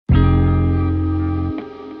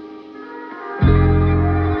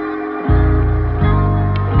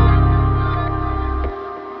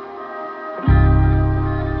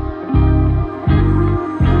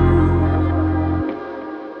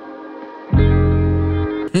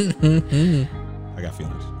I got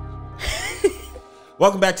feelings.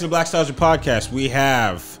 Welcome back to the Blackstalgia podcast. We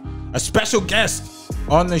have a special guest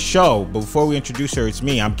on the show. But before we introduce her, it's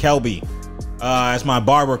me. I'm Kelby. As my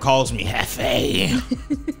barber calls me,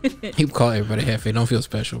 Hefe. You call everybody Hefe. Don't feel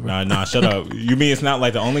special, bro. Nah, shut up. You mean it's not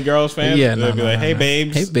like the Only Girls fan? Yeah, They'll be like, hey,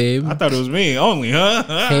 babes. Hey, babe. I thought it was me only, huh?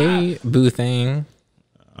 Hey, boo thing.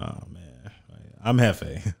 Oh, man. I'm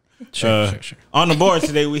Hefe. Sure. On the board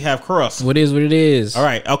today, we have Cross. What is what it is. All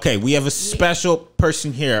right. Okay. We have a special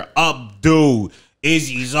person here. Abdul.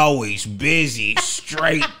 Izzy's always busy.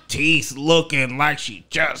 Straight teeth looking like she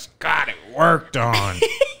just got it worked on.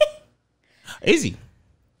 Izzy.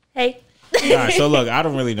 Hey. All right. So, look, I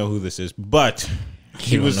don't really know who this is, but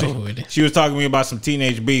she was talking to me about some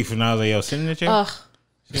teenage beef, and I was like, yo, sit in the chair. Ugh.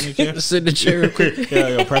 Sit in the chair. Sit in the chair real quick.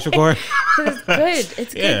 Yo, press record. It's good.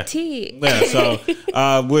 It's good tea. Yeah, so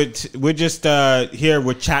we're just here.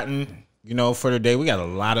 We're chatting, for the day. We got a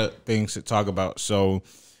lot of things to talk about. So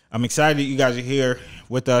I'm excited that you guys are here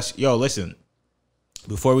with us. Yo, listen,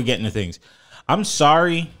 before we get into things, I'm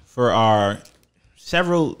sorry for our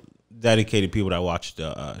several dedicated people that watched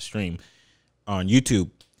the stream on YouTube.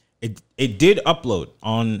 It did upload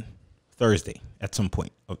on Thursday at some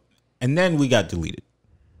point, and then we got deleted.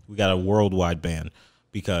 We got a worldwide ban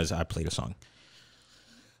because I played a song.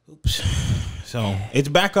 Oops. So it's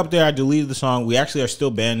back up there. I deleted the song. We actually are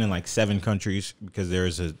still banned in like 7 countries because there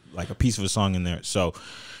is a piece of a song in there. So,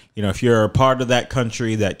 if you're a part of that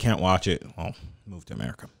country that can't watch it, well, move to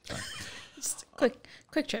America. Sorry. Just a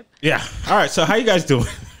quick trip. Yeah. All right. So how you guys doing?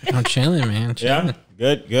 I'm chilling, man. Chilling.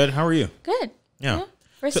 Yeah. Good. How are you? Good. Yeah.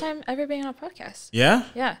 First time ever being on a podcast. Yeah?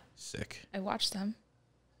 Yeah. Sick. I watched them.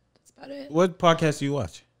 That's about it. What podcast do you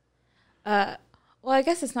watch? Well, I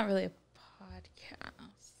guess it's not really a podcast.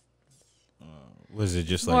 Was it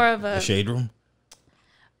just More like of a Shade Room?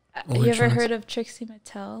 You ever heard of Trixie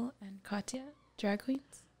Mattel and Katya, drag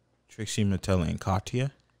queens? Trixie Mattel and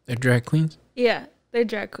Katya? They're drag queens? Yeah, they're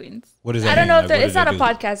drag queens. What does that I don't mean? know if Like, it's not a do?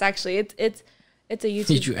 podcast actually. It's a YouTube.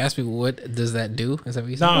 Did you ask me what does that do? Is that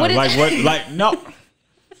what you said? No, no.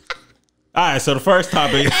 All right, so the first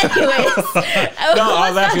topic. Anyways, I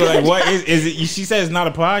was asking like, what is it? She said it's not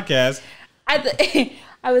a podcast.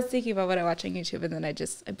 I was thinking about what I watch on YouTube, and then I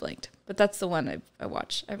blanked. But that's the one I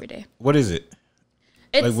watch every day. What is it?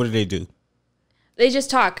 It's, What do they do? They just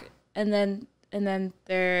talk, and then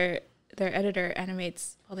their editor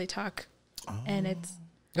animates while they talk, and it's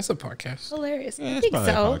That's a podcast. hilarious. Yeah, I think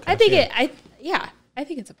so. I think I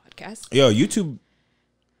think it's a podcast. Yo, YouTube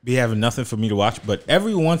be having nothing for me to watch, but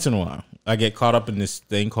every once in a while, I get caught up in this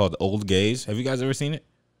thing called Old Gays. Have you guys ever seen it?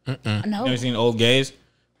 No, Never seen Old Gays?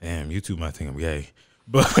 Damn, YouTube might think I'm gay.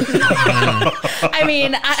 But I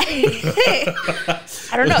mean,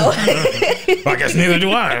 I don't know. I guess neither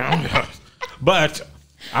do I. But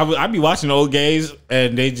I'd be watching Old Gays,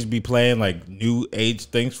 and they just be playing like new age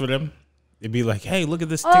things for them. They'd be like, hey, look at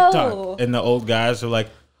this TikTok. Oh. And the old guys are like,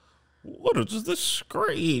 what is this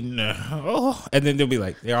screen? Oh, and then they'll be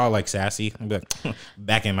like, they're all like sassy. I'll be like,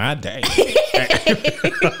 back in my day.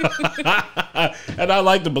 And I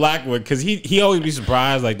like the black one because he always be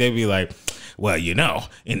surprised. Like, they'd be like, well, in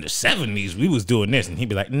the 70s, we was doing this. And he'd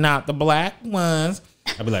be like, not the black ones.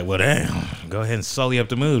 I'd be like, well, damn, go ahead and sully up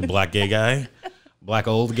the mood, black gay guy. Black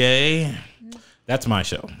old gay. That's my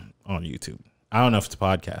show on YouTube. I don't know if it's a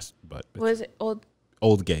podcast, but Was it Old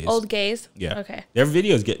Gays. Old Gays? Yeah. Okay. Their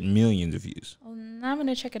videos get millions of views. Well, now I'm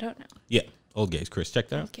gonna check it out now. Yeah. Old Gays. Chris, check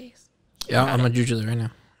that out. Old Gays. Yeah, I'm gonna Juju right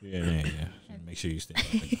now. Yeah. Make sure you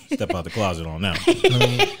step out the closet on that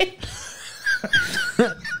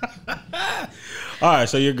one. All right,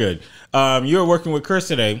 so you're good. You were working with Chris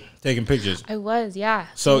today, taking pictures. I was, yeah.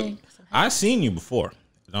 So I seen you before.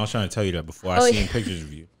 And I was trying to tell you that before. I seen pictures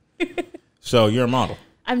of you. So you're a model.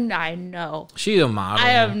 I know. She's a model.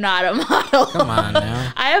 I am not a model. Come on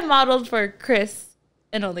now. I have modeled for Chris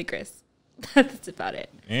and only Chris. That's about it.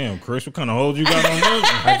 Damn, Chris, what kind of hold you got on this?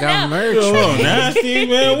 I got merch. You're a little nasty,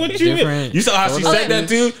 man. What you mean? Different You saw how she said that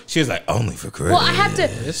photos. too? She was like, only for Chris. Well, I have to.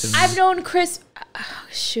 This I've known Chris.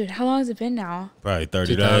 Shoot, how long has it been now? Probably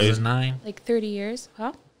 30 days. 2009. Like 30 years?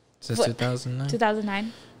 Huh? Since What? 2009.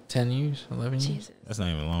 2009. 10 years, 11 years. Jesus, That's not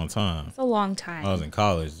even a long time. it's a long time. I was in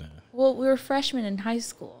college then. Well, we were freshmen in high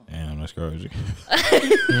school. Damn, that's crazy.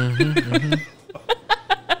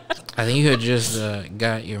 I think you had just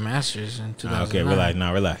got your master's in 2009. Okay, relax.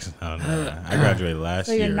 Now relax. No. I graduated last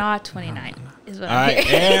So year. you're not 29, is what I I'm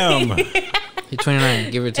hearing. am. You're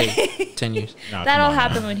 29, give or take 10 years. Nah, That'll come on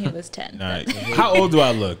happen now. when he was 10. Nah, how old do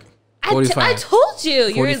I look? 45. I told you.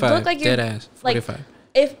 You 45. look like you're Dead ass. like 45.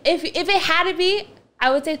 if it had to be,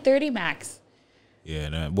 I would say 30 max.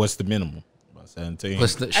 Yeah, what's the minimum? about 17.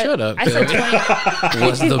 What's the shut up? I said Phil. 20,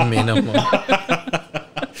 What's the minimum?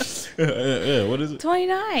 Yeah, what is it?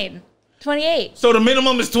 29, 28. So the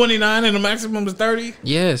minimum is 29 and the maximum is 30?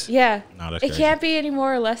 Yes. Yeah. Nah, that's it crazy. can't be any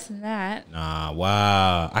more or less than that. Nah,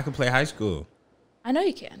 wow. I could play high school. I know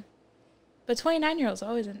you can. But 29-year-olds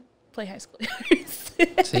always play high school.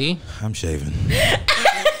 See? I'm shaving.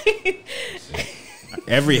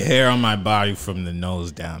 Every hair on my body from the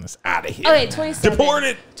nose down is out of here. Oh, wait, 27.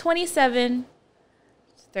 Deported. 27,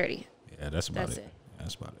 30. Yeah, that's about That's it. it.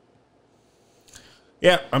 That's about it.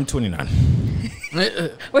 Yeah, I'm 29.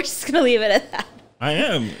 We're just going to leave it at that. I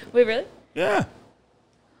am. Wait, really? Yeah.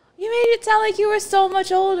 You made it sound like you were so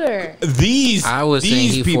much older. I was saying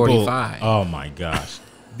these he people, 45. Oh my gosh.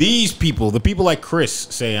 These people, the people like Chris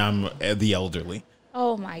say I'm the elderly.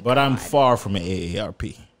 Oh, my God. But I'm far from an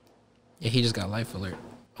AARP. Yeah, he just got life alert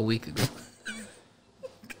a week ago.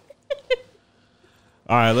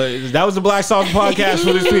 All right, that was the Blackstalgia podcast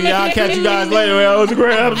for this week. I'll catch you guys later. That was a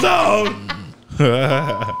great episode.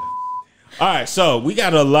 All right, so we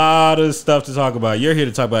got a lot of stuff to talk about. You're here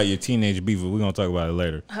to talk about your teenage beaver. We're going to talk about it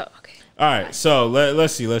later. Oh, okay. All right, so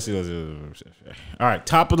let's see. All right,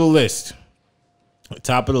 top of the list.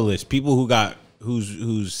 Top of the list. People who got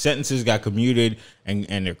whose sentences got commuted and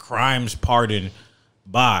their crimes pardoned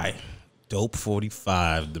by Dope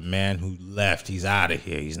 45, the man who left. He's out of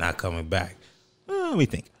here. He's not coming back. Let me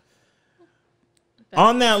think.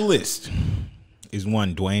 On that list is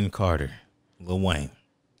one Dwayne Carter, Lil Wayne.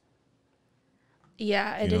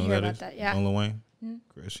 Yeah, I You did know hear who about is? that. Yeah. Know Lil Wayne?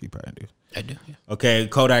 Chris, you probably do. I do. Yeah. Okay,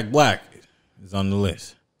 Kodak Black is on the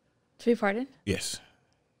list. To be pardoned? Yes.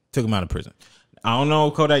 Took him out of prison. I don't know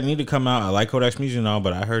if Kodak need to come out. I like Kodak's music and all,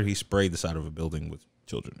 but I heard he sprayed the side of a building with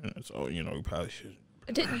children in it. So, you know, he probably should.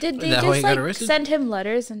 Did they that how he just got like arrested? send him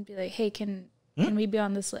letters and be like, "Hey, can we be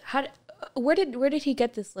on this list?" Where did he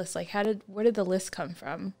get this list? Like, where did the list come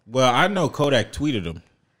from? Well, I know Kodak tweeted him.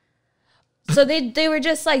 So they were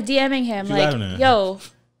just like DMing him, You like, laughing at? "Yo,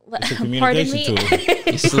 It's a pardon communication me." tool.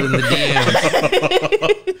 He slid in the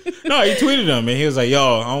DMs. No, he tweeted him and he was like,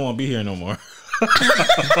 "Yo, I don't want to be here no more."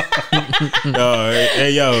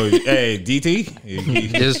 Hey,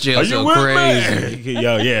 DT. This Are jail's you so with crazy. me?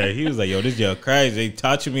 Yo, yeah, he was like, "Yo, this jail crazy. They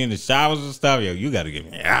touching me in the showers and stuff. Yo, you got to get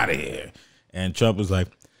me out of here." And Trump was like,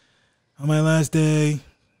 "On my last day,"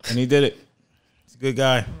 and he did it. He's a good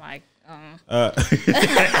guy. My,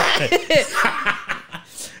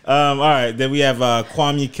 All right, then we have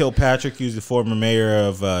Kwame Kilpatrick, who's the former mayor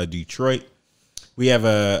of Detroit. We have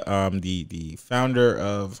the founder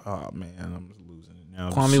of I'm losing it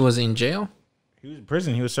now. Kwame was in jail? He was in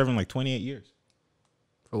prison. He was serving like 28 years.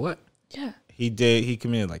 For what? yeah. He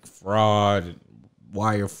committed like fraud,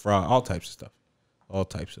 wire fraud, all types of stuff. All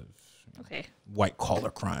types of Okay. white collar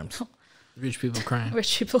crimes. Rich people crying.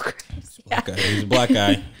 Rich people crimes. Yeah. Okay, he's a black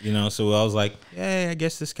guy, you know, so I was like, hey, I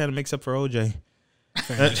guess this kind of makes up for OJ.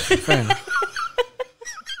 Fair enough.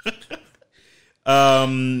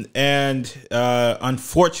 And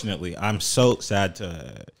unfortunately, I'm so sad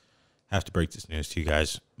to have to break this news to you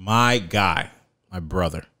guys. My guy, my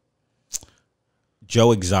brother,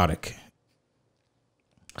 Joe Exotic.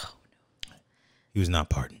 Oh no. He was not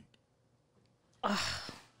pardoned.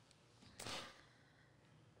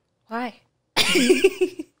 Why?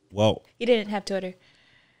 Well, He didn't have Twitter.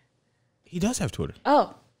 he does have Twitter.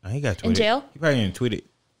 Oh. No, he got Twitter. In jail? He probably didn't tweet it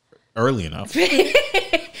early enough.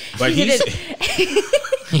 But He he's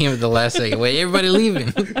He gave it the last second. Wait, everybody leaving.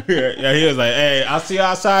 yeah, he was like, "Hey, I'll see you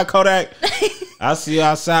outside, Kodak. I'll see you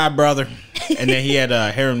outside, brother." And then he had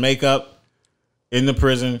hair and makeup in the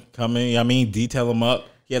prison coming. I mean, detail him up.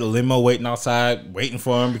 He had a limo waiting outside, waiting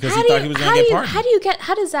for him because he thought he was going to get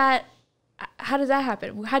pardoned. How does that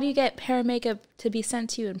happen? How do you get hair and makeup to be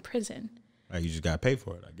sent to you in prison? Like, you just got to pay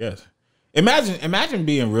for it, I guess. Imagine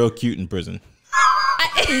being real cute in prison.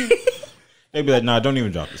 They'd be like, "Nah, don't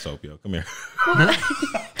even drop the soap, yo. Come here."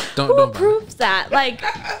 Don't Who buy. approves that? Like,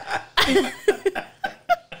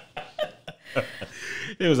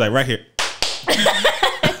 It was like right here.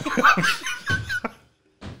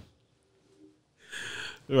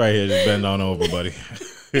 Right here, just bend on over, buddy.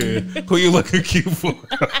 Who you looking cute for?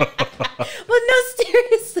 well, no,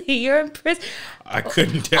 seriously, you're in prison. I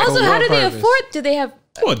couldn't tell. Also, how do they purpose. afford? Do they have?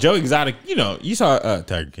 Well, Joe Exotic, you know, you saw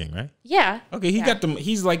Tiger King, right? Yeah. Okay, he Yeah. got them.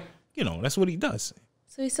 He's like, you know, that's what he does.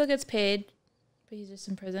 So he still gets paid, but he's just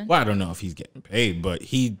in prison. Well, I don't know if he's getting paid, but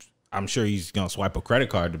I'm sure he's gonna swipe a credit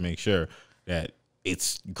card to make sure that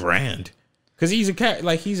it's grand. Because he's a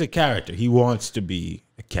character. He wants to be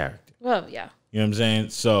a character. Well, yeah. You know what I'm saying?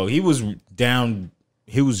 So he was down.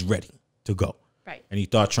 He was ready to go. Right. And he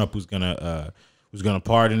thought Trump was gonna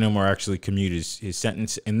pardon him or actually commute his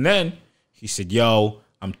sentence. And then He said, "Yo,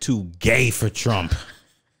 I'm too gay for Trump."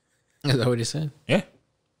 Is that what he said? Yeah.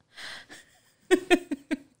 You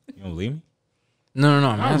don't believe me? No.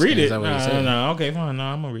 I'll read it. Is that what he said? No. Okay, fine. No,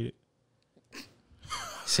 I'm gonna read it. He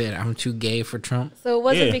said, "I'm too gay for Trump." So it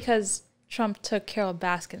wasn't because Trump took Carol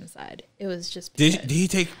Baskin's side. It was just Did he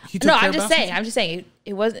take? He took no, Carol I'm just Baskin? saying.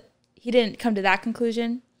 It wasn't. He didn't come to that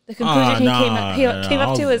conclusion. The conclusion he came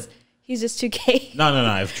up to was he's just too gay. No.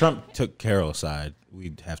 If Trump took Carol's side,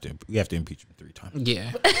 we have to impeach him 3 times.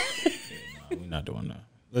 Yeah. No, we're not doing that.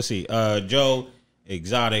 Let's see. Joe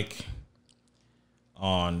Exotic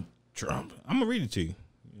on Trump. I'm gonna read it to you.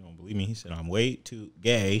 You don't believe me? He said, "I'm way too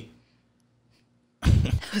gay."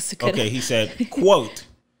 That was a good Okay, he said, "Quote: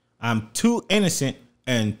 I'm too innocent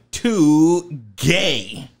and too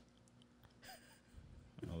gay."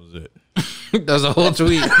 That was it. That was a whole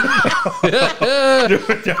tweet.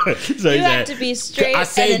 So You have to be straight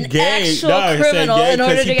and an actual criminal in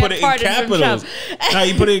order to get pardoned from Trump. No,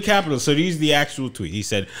 he put it in capitals. So these the actual tweet. He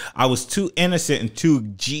said, "I was too innocent and too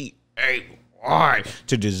GAY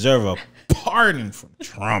to deserve a pardon from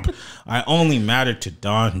Trump. I only mattered to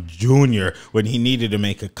Don Jr. when he needed to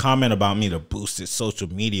make a comment about me to boost his social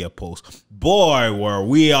media posts. Boy, were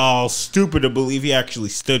we all stupid to believe he actually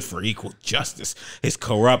stood for equal justice. His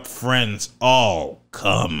corrupt friends all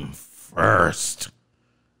come first."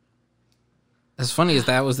 As funny as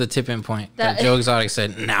that was the tipping point. That Joe Exotic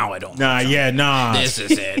said, "Now I don't." Nah. This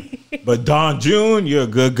is it. But Don Jr., you're a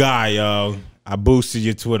good guy, yo. I boosted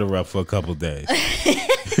your Twitter up for a couple days.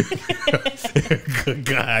 Good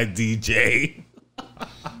guy, DJ.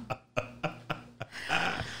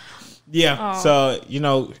 Yeah, so,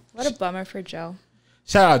 What a bummer for Joe.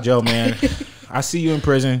 shout out, Joe, man. I see you in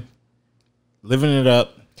prison, living it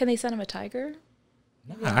up. Can they send him a tiger?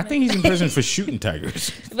 I think he's in prison for shooting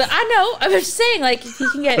tigers. But I know. I'm just saying, like, if he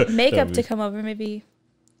can get makeup to come over, maybe.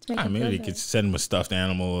 To make him Maybe feel they better. could send him a stuffed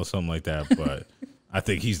animal or something like that, but I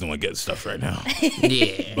think he's the one getting stuff right now.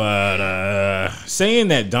 Yeah. But saying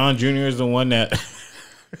that Don Jr. is the one that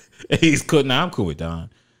he's cool. Now I'm cool with Don,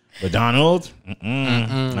 but Donald,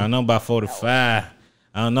 I don't know about 45.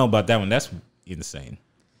 I don't know about that one. That's insane.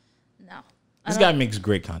 No. This guy makes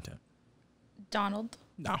great content. Donald.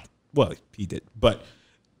 No, well he did, but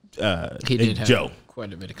He did have Joe.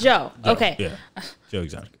 quite a bit of Joe. Okay. Yeah, Joe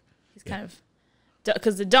Exotic. He's kind of.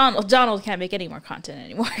 Because Donald can't make any more content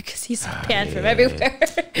anymore because he's banned from everywhere.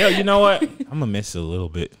 Yo, you know what? I'm gonna miss it a little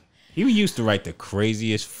bit. He used to write the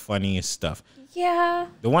craziest, funniest stuff. Yeah.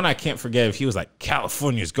 The one I can't forget if he was like,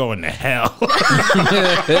 "California's going to hell."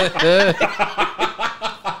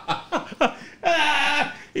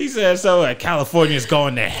 He said so like, "California's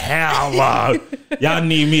going to hell. Y'all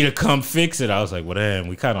need me to come fix it." I was like, "Well, damn,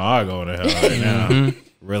 we kind of are going to hell right now.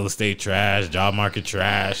 Real estate trash, job market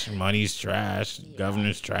trash, money's trash,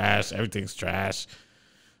 governor's trash, everything's trash."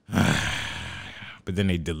 But then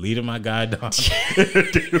they deleted my guy, Don.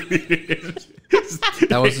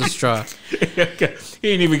 That was the straw. He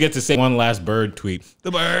didn't even get to say one last bird tweet.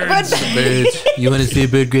 The birds. Birds. You want to see a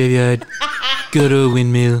bird graveyard? Go to a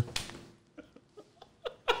windmill.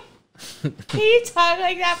 Can you talk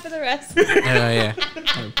like that for the rest? Oh, yeah.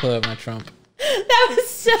 I'll pull up my Trump. That was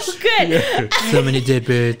so good. So many dead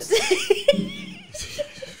birds.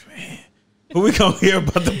 Who we gonna hear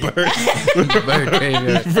about the birds Bird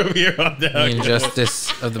graveyard. from here on The down?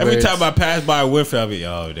 injustice of the Every birds. time I pass by a whiff, I'll be,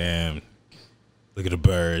 "Oh, damn. Look at the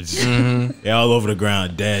birds. They're all over the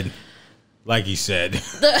ground, dead." Like he said.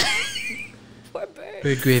 Poor bird.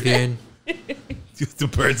 Bird graveyard. The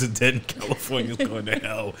birds are dead in California's going to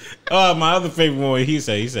hell. Oh, my other favorite one, he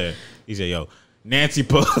said, "Yo, Nancy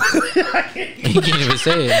Pelosi." He can't even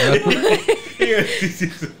say it, bro.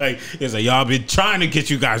 He's like, "Y'all been trying to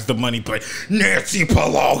get you guys the money, but Nancy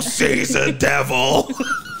Pelosi's a devil."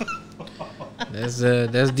 That's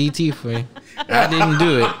DT for you. I didn't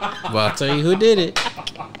do it, but I'll tell you who did it.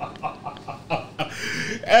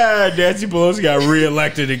 Nancy Pelosi got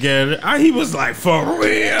reelected again. He was like, "For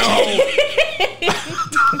real?"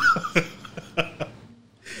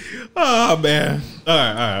 Oh man! All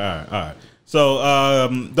right. So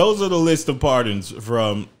those are the list of pardons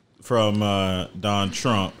from Don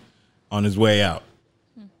Trump on his way out.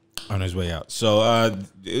 So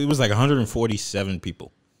it was like 147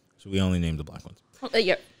 people. So we only named the black ones.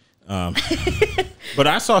 Yeah. But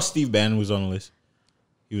I saw Steve Bannon was on the list.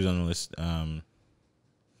 He was on the list. I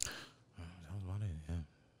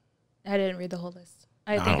didn't read the whole list.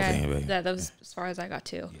 I don't think think that was as far as I got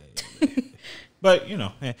too. But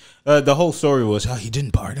the whole story was how he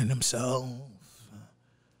didn't pardon himself.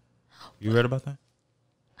 You read about that?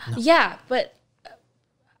 No. Yeah, but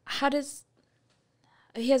how does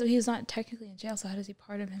He's not technically in jail, so how does he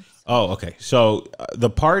pardon him? Oh, okay. So the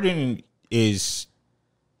pardon is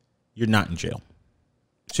you're not in jail.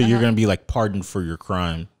 So you're going to be like pardoned for your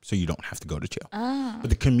crime so you don't have to go to jail. But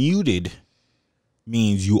the commuted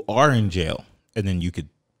means you are in jail and then you could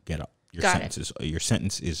get out. Your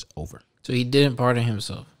sentence is over. So he didn't pardon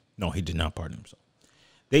himself. No, he did not pardon himself.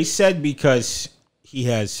 They said because he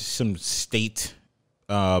has some state,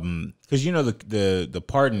 because you know the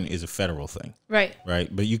pardon is a federal thing, Right.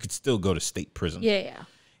 But you could still go to state prison. Yeah.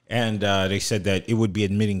 And they said that it would be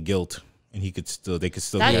admitting guilt, and they could still get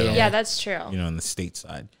him. Yeah, that's true. You know, on the state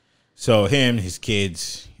side. So him, his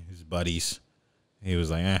kids, his buddies, he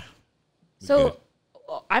was like, So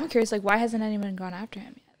I'm curious, like, why hasn't anyone gone after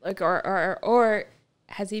him yet? Like, or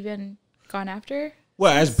has he been gone after?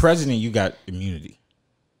 Well, as president, you got immunity.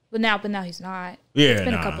 But now he's not. Yeah, it's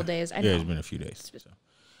been a couple days. I know. Yeah, it's been a few days. So.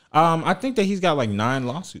 I think that he's got like 9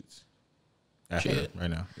 lawsuits. Shit. Right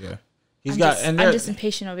now, yeah. I'm just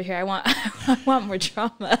impatient over here. I want more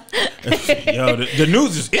drama. Yo, the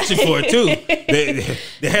news is itching for it too.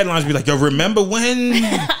 The headlines be like, "Yo, remember when?"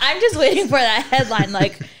 I'm just waiting for that headline,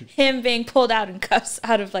 like him being pulled out in cuffs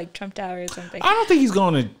out of like Trump Tower or something. I don't think he's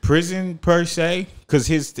going to prison per se, because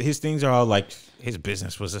his things are all like his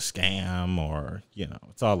business was a scam, or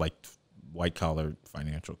it's all like white collar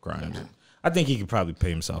financial crimes. Yeah. I think he could probably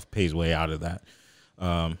pay his way out of that.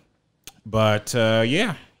 But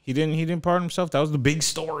yeah. He didn't pardon himself. That was the big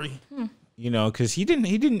story, because he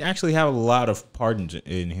didn't actually have a lot of pardons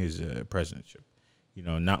in his presidentship.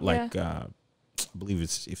 Not like I believe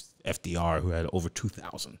it's FDR, who had over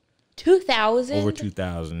 2,000. 2,000? Over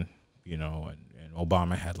 2,000. And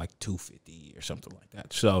Obama had like 250 or something like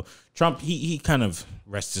that. So Trump, he kind of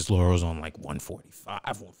rests his laurels on like 145,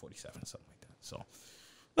 147, something like that. So,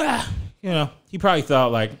 he probably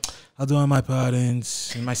thought like, I'll do all my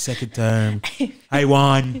pardons in my second term. I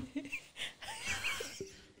won.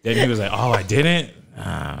 Then he was like, oh, I didn't?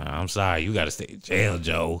 I'm sorry. You got to stay in jail,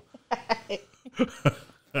 Joe. I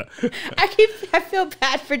feel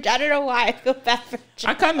bad for, I don't know why I feel bad for Joe.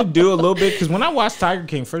 I kind of do a little bit, because when I watched Tiger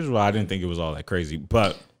King, first of all, I didn't think it was all that crazy.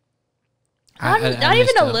 But not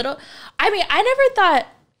even a little. I mean, I never thought,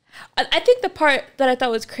 I think the part that I thought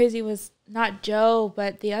was crazy was not Joe,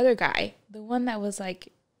 but the other guy. The one that was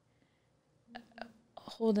like,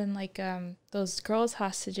 holding like those girls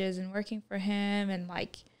hostages and working for him, and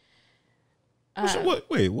like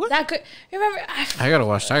wait, what? That could remember. I gotta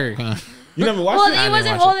watch Tiger King. You never watched it? Well, he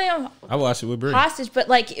wasn't holding him. I watched it with Brie. Hostage, but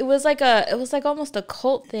like it was like almost a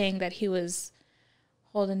cult thing that he was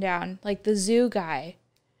holding down, like the zoo guy.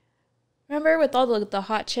 Remember, with all the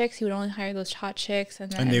hot chicks, he would only hire those hot chicks,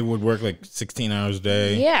 and they would work like 16 hours a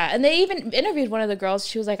day. Yeah, and they even interviewed one of the girls.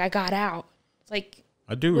 She was like, "I got out." It's like,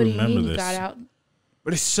 I do remember this. Got out.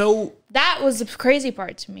 But it's so... That was the crazy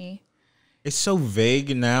part to me. It's so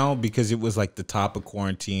vague now, because it was like the top of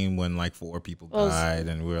quarantine when like 4 people died,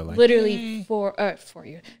 and we were like... Literally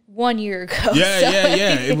 1 year ago.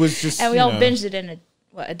 Yeah. It was just... And we all binged it in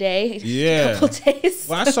a day? Yeah. A couple days.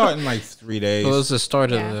 Well, I saw it in like 3 days. It was the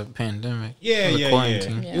start of the pandemic. Yeah.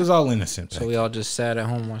 Quarantine. It was all innocent. So we all just sat at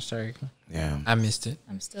home watched Tiger King. Yeah. I missed it.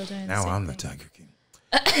 I'm still doing now I'm thing. the Tiger King.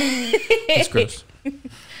 It's gross.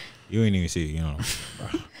 You ain't even see it,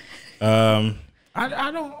 I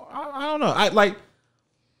don't know.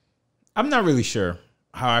 I'm not really sure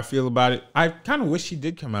how I feel about it. I kind of wish she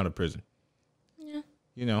did come out of prison.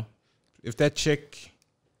 Yeah. If that chick,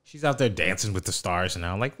 she's out there dancing with the stars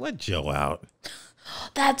now, like, let Joe out.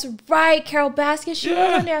 That's right, Carol Baskin. She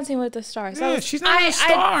was on Dancing with the Stars. Yeah, she's not a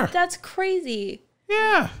star. That's crazy.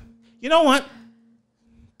 Yeah. You know what?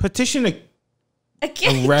 Petition to get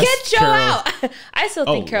Joe out. I still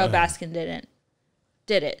think Carol Baskin did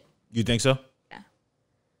it. You think so? Yeah.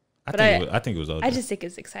 I think it was OJ. I just think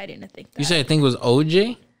it's exciting to think that. You said I think it was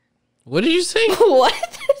OJ? What did you say?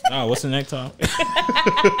 What? Oh, what's the next time?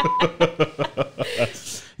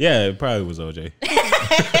 Yeah, it probably was OJ.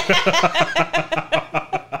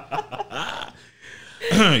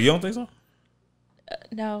 You don't think so?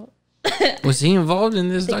 No. Was he involved in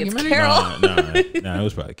this documentary? Carol. No, it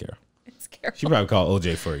was probably Carol. It's Carol. She probably called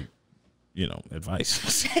OJ for,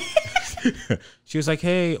 advice. She was like,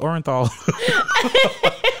 "Hey, Orenthal,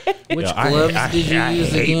 which gloves did you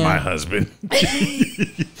use hate again?" My husband.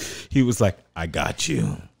 He was like, "I got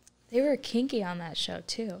you." They were kinky on that show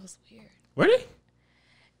too. It was weird. Were they?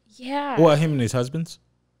 Yeah. Well, him and his husbands.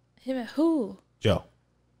 Him and who? Joe.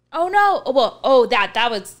 Oh no! Well,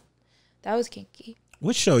 that was kinky.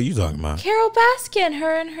 Which show are you talking about? Carol Baskin,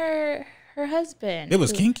 her and her husband. It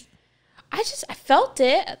was kinky. I felt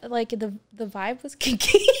it. Like the vibe was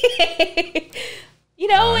kinky. You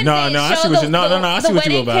know when I see what you. I see what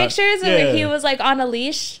you about. Pictures and he was like on a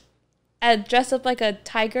leash, and dressed up like a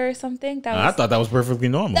tiger or something. That was, I thought that was perfectly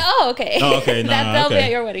normal. Oh, okay. Okay. That'll be at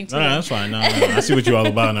your wedding too. No, that's fine. No, I see what you all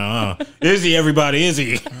about now. Izzy, everybody,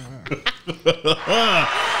 Izzy.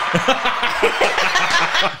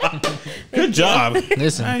 Good job.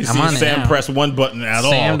 Listen, I ain't I'm seen on Sam it now. press one button at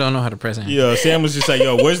all. Sam don't know how to press it. Yeah, Sam was just like,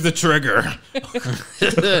 "Yo, where's the trigger?" No,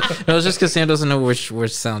 it's just because Sam doesn't know which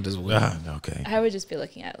sound is what. Okay. I would just be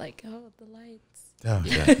looking at like, oh, the lights. Oh,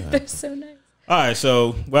 yeah. They're so nice. All right,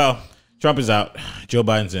 so Trump is out. Joe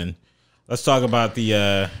Biden's in. Let's talk about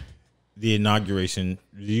the inauguration.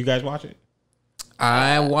 Did you guys watch it?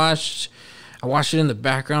 I watched it in the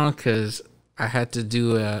background because I had to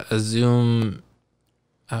do a Zoom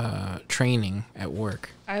training at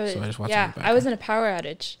work. I was, so I just watched it in the background. I was in a power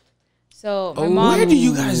outage. So my mom. Where do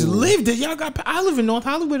you guys live? I live in North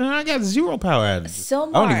Hollywood and I got zero power outage.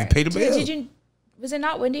 Silmar. I don't even pay the bill. Was it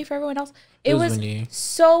not windy for everyone else? It was windy.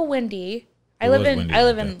 So windy. I live windy,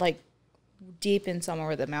 in like deep in somewhere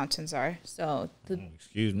where the mountains are. So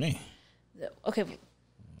excuse me. Okay,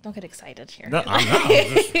 don't get excited here. No,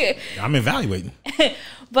 I'm evaluating.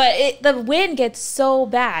 But the wind gets so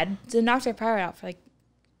bad, it knocked our power out for like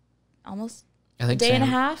almost a day and a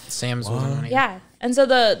half. Sam's wasn't on it. Yeah, and so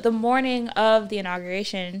the morning of the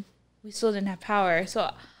inauguration, we still didn't have power.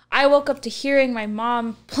 So I woke up to hearing my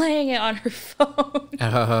mom playing it on her phone.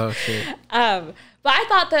 Oh shit. But I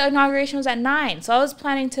thought the inauguration was at 9, so I was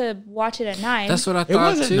planning to watch it at 9. That's what I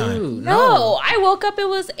thought too. No, I woke up. It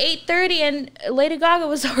was 8:30, and Lady Gaga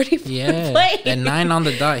was already playing. At 9 on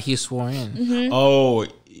the dot, he swore in. Mm-hmm. Oh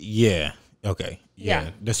yeah, okay,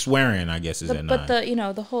 yeah. The swearing, I guess, is at 9. But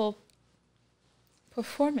the whole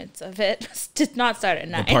performance of it did not start at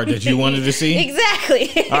 9. The part that you wanted to see?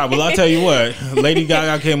 Exactly. All right, well, I'll tell you what. Lady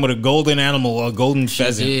Gaga came with a golden animal, a golden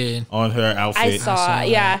pheasant on her outfit. I saw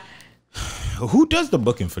yeah. Who does the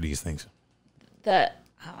booking for these things? I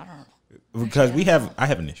don't know. Because I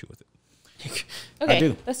have an issue with it. Okay, I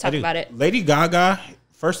do. Let's talk about it. Lady Gaga,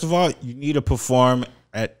 first of all, you need to perform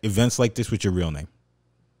at events like this with your real name.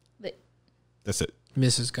 That's it.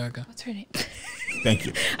 Mrs. Gaga. What's her name? Thank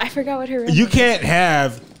you. I forgot what her real You name can't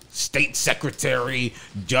have State Secretary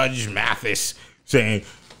Judge Mathis saying,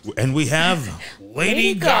 and we have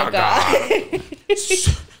Lady Gaga.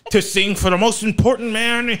 To sing for the most important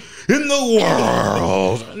man in the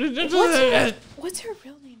world. What's her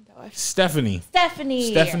real name, though? Stephanie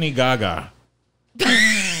Gaga.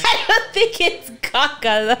 I don't think it's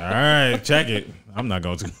Gaga, though. All right, check it. I'm not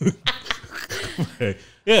going to. Okay.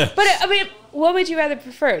 Yeah. But, I mean, what would you rather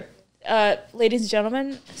prefer? Ladies and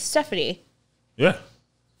gentlemen, Stephanie. Yeah.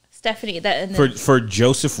 Stephanie. For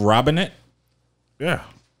Joseph Robinette? Yeah.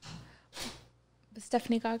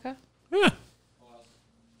 Stephanie Gaga? Yeah.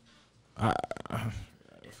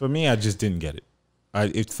 For me, I just didn't get it.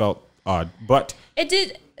 It felt odd, but it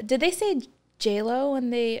did. Did they say J-Lo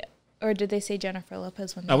when they, or did they say Jennifer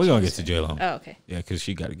Lopez when they? No, we're gonna get to J-Lo. Oh, okay. Yeah, because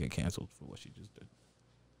she got to get canceled for what she just did.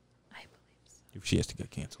 I believe so. She has to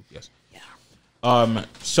get canceled. Yes. Yeah.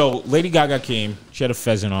 So Lady Gaga came. She had a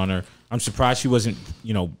pheasant on her. I'm surprised she wasn't,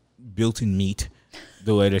 built in meat,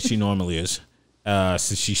 the way that she normally is. So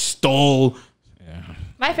she stole. Yeah.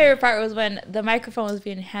 My favorite part was when the microphone was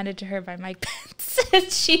being handed to her by Mike Pence,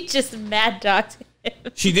 and she just mad dogged him.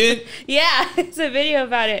 She did? Yeah, it's a video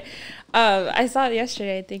about it. I saw it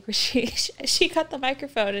yesterday, I think, where she got the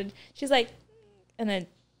microphone and she's like, and then,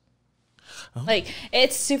 like,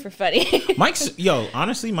 it's super funny.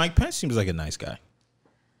 Honestly, Mike Pence seems like a nice guy.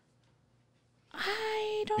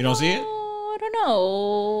 I don't know. You don't see it? I don't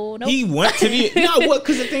know. Nope. He went to the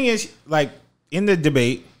because the thing is, like, in the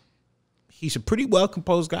debate, he's a pretty well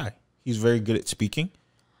composed guy. He's very good at speaking.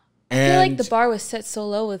 I feel like the bar was set so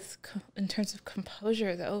low in terms of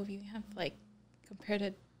composure, though. If you have like compared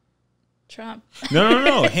to Trump.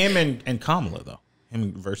 No. Him and Kamala, though.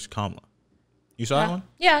 Him versus Kamala. You saw that one?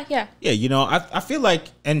 Yeah. Yeah, I feel like,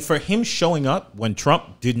 and for him showing up when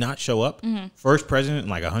Trump did not show up, first president in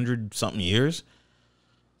like 100-something years,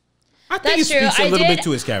 I think it speaks a little bit to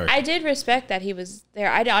his character. I did respect that he was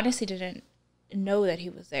there. I honestly didn't know that he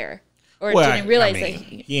was there. Or didn't realize that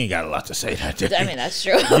he ain't got a lot to say that day. I mean, that's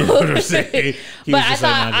true. You know what I'm saying? But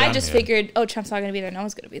I just figured, Trump's not going to be there. No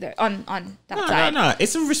one's going to be there on that side. No.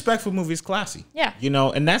 It's a respectful movie. It's classy. Yeah.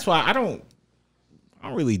 And that's why I don't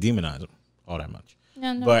really demonize him all that much.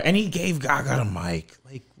 No. And he gave Gaga the mic.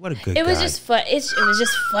 Like, what a good guy. It was just fun. It was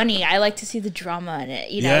just funny. I like to see the drama in it.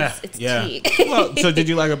 It's tea. Well, so did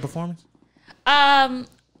you like her performance?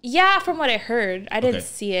 Yeah, from what I heard. I didn't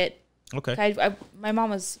see it. Okay. My mom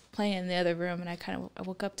was playing in the other room, and I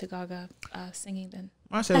woke up to Gaga singing then.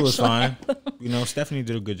 I said it was fine. You know, Stephanie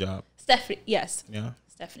did a good job. Stephanie, yes. Yeah.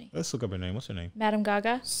 Stephanie. Let's look up her name. What's her name? Madam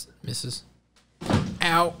Gaga. Mrs.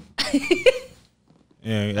 Ow.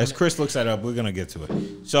 Yeah, as Chris looks that up, we're gonna get to it.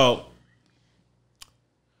 So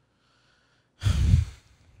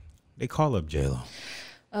they call up J-Lo.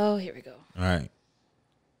 Oh, here we go. All right.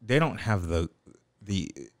 They don't have the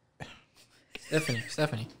Stephanie.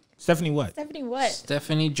 Stephanie what? Stephanie what?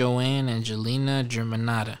 Stephanie Joanne Angelina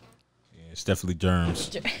Germanata. Yeah, it's definitely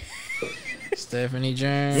germs. Stephanie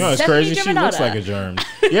Germs. You know, it's Stephanie crazy. She Germanata. looks like a germ.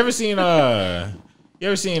 You ever seen the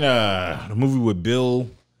movie with Bill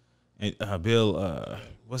and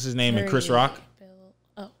what's his name, and Chris Rock? Bill.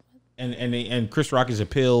 Oh. And Chris Rock is a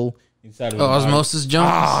pill inside of his body. Osmosis Jones.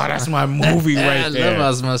 Oh, that's my movie right I there.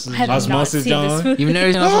 love Osmosis I have Jones. not Osmosis seen this Jones? movie. You've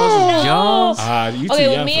never seen Osmosis Jones? You too Okay,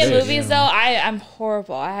 young with me for and this. movies though, I'm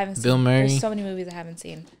horrible. I haven't seen Bill Murray. There's so many movies I haven't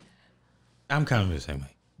seen. I'm kind of the same way.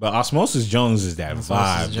 But Osmosis Jones is that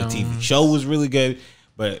vibe. Jones. The TV show was really good.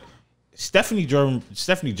 But Stephanie Germs,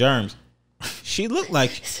 she looked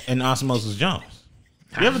like an Osmosis Jones.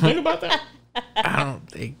 You ever think about that? I don't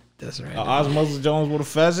think that's right. Osmosis Jones with a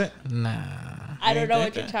pheasant? Nah. I don't know what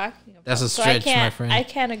think you're that? talking about. That's a So I stretch, my can't, friend. I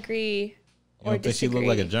can't agree You or don't think she disagree.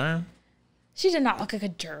 looked like a germ? She did not look like a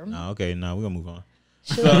germ. Oh, okay, no, we're gonna move on.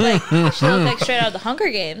 She looked like straight out of the Hunger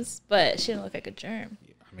Games, but she didn't look like a germ.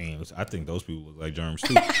 I mean, I think those people look like germs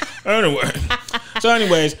too.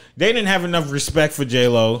 Anyways, they didn't have enough respect for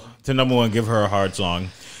J-Lo to number one, give her a hard song.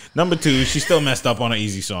 Number two, she still messed up on an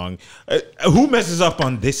easy song. Who messes up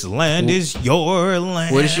on "This Land Is Your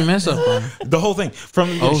Land"? What did she mess up on? The whole thing.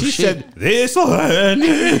 She Shit. said, "This land."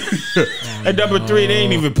 And number three, they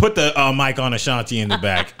ain't even put the mic on Ashanti in the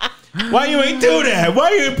back. Why you ain't do that? Why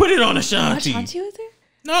you ain't put it on Ashanti? Ashanti was there?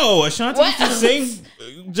 No, Ashanti used to sing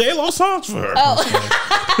J-Lo songs for her.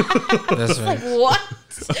 That's right. What?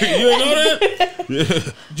 You ain't know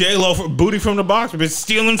that? J-Lo for booty from the box, been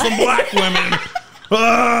stealing from black women.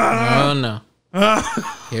 Oh no.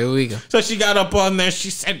 Here we go. So she got up on there. She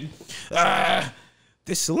said,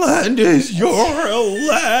 "This land is your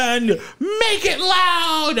land. Make it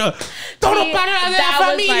loud. That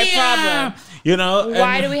was my problem. You know,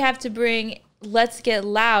 Why do we have to bring "Let's Get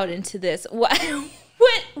Loud" into this?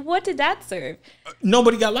 What did that serve?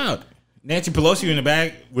 Nobody got loud. Nancy Pelosi in the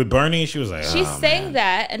back with Bernie. She was like, She "Oh, sang man."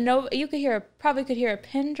 that, and you could probably hear a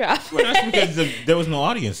pin drop. Well, that's because there was no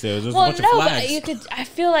audience there. There was a Well, bunch of no, flags. but you could. I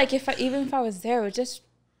feel like even if I was there, it was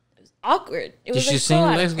awkward. It Did was she like sing so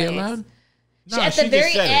out of "Let's Get place. Loud"? No, At she the just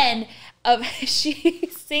very said it. end of she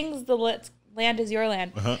sings the "Land Is Your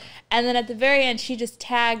Land," and then at the very end she just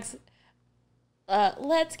tags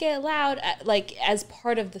 "Let's Get Loud" like as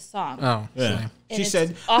part of the song. Oh, Yeah. sorry. And She it's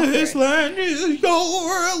said, awkward. "This land is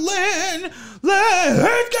your land.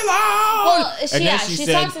 Let's get loud." Well, And then she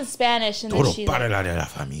said, talks in Spanish, and then "Toro she para la de la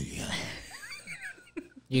familia."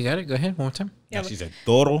 You got it. Go ahead. One more time. Yeah, she said,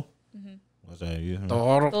 "Toro." What's that?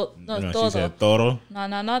 Toro. No, todo. she said, "Toro." No,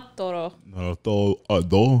 not toro. No, do.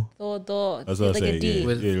 Todo. That's what I like said. a D.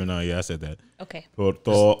 Yeah, I said that. Okay.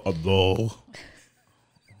 Do.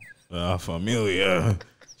 La familia.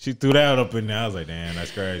 She threw that up in there. I was like, damn,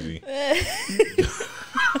 that's crazy.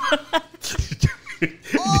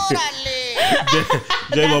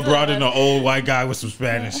 J-Lo brought in an old white guy with some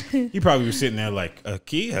Spanish. He probably was sitting there like,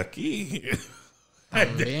 aquí.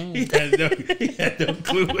 He had no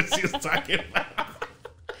clue what she was talking about.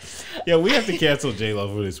 Yeah, we have to cancel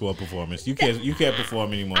J-Lo for this one performance. You can't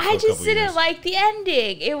perform anymore. For I a just couple didn't years. like the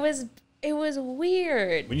ending. It was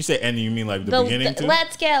weird. When you say ending, you mean like the beginning too?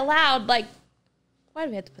 Let's Get Loud. Like, why do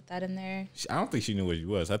we have to put that in there? I don't think she knew what she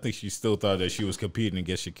was. I think she still thought that she was competing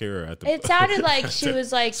against Shakira at the. It sounded like she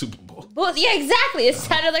was like Super Bowl. Well, yeah, exactly. It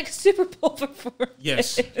sounded like a Super Bowl performance.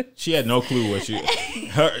 Yes, she had no clue what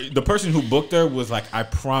the person who booked her was like, I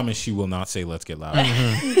promise she will not say "Let's Get Loud."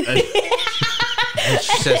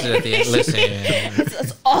 She says it at the end. Listen.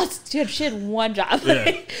 That's all. Dude, she had one job.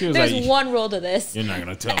 Yeah. She was There's like, one rule to this. "You're not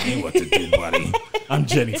gonna tell me what to do, buddy. I'm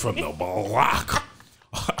Jenny from the block.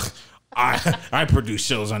 I produce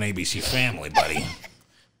shows on ABC Family, buddy.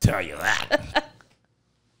 Tell you that."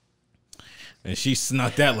 And she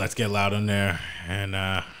snuck that "Let's Get Loud" in there, and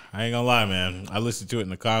I ain't gonna lie, man. I listened to it in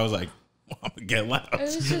the car. I was like, "I'm gonna get loud." It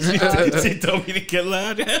was just She told me to get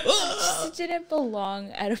loud. it didn't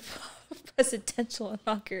belong at a presidential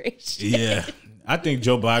inauguration. Yeah, I think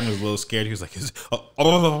Joe Biden was a little scared. He was like, He's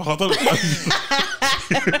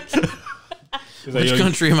like, Which "Yo,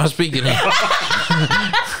 country am I speaking in?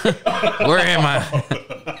 Where am I?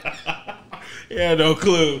 yeah, no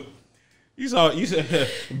clue." You said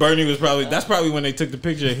Bernie was that's probably when they took the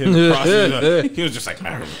picture of him crossing. He was just like,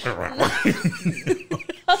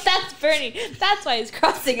 Oh, That's Bernie. That's why he's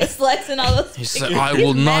crossing his legs and all those. He said, "I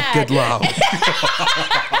will not get loud."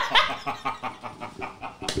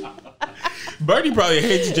 Bernie probably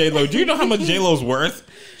hates J-Lo. Do you know how much J-Lo's worth?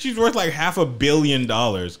 She's worth like $500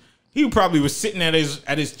 million. He probably was sitting at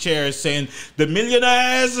his chair saying, "The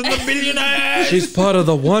millionaires and the billionaires." She's part of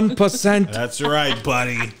the 1%. That's right,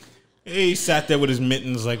 buddy. He sat there with his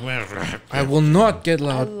mittens like, I will not get I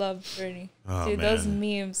loud. love Bernie. Oh, Dude, man. those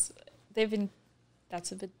memes, they've been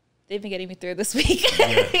getting me through this week.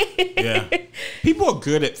 Yeah. People are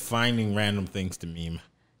good at finding random things to meme.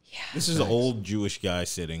 Yeah. This is an old Jewish guy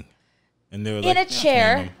sitting, and they were In like, a "Let's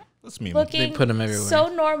chair, meme him. Let's meme him." looking They put 'em everywhere.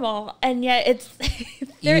 so normal, and yet it's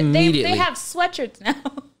they Immediately. have sweatshirts now.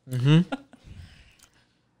 The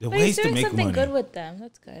But he's ways to doing make something money. good with them.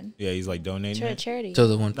 That's good. Yeah, he's like donating. To it. charity. To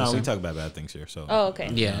the 1%. No, we talk about bad things here. So. Oh, okay.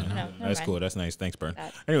 Yeah. No, never That's mind. cool. That's nice. Thanks, Bern.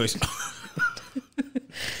 That. Anyways.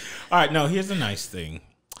 All right. No, here's the nice thing.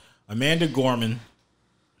 Amanda Gorman.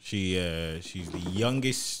 She's the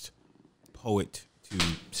youngest poet to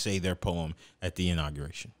say their poem at the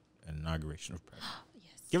inauguration. An inauguration of president.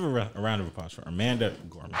 Yes. Give her a round of applause for Amanda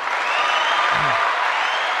Gorman.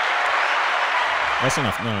 That's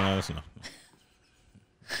enough. No, that's enough.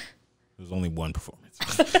 There was only one performance.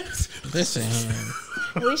 Listen,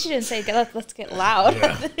 At least you didn't say let's get loud.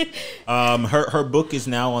 Yeah. Her book is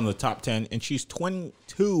now on the top 10, and she's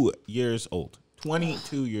 22 years old.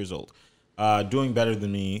 22 years old. Doing better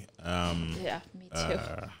than me. Yeah, me too.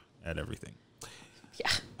 At everything.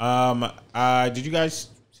 Yeah. Did you guys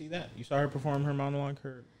see that? You saw her perform her monologue?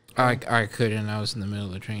 I couldn't. I was in the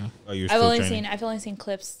middle of training. Oh, you're I've still only training? seen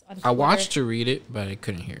clips on I Twitter. watched her read it, but I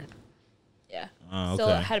couldn't hear it. Yeah. Oh, Still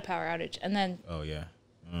okay. had a power outage, and then Oh yeah.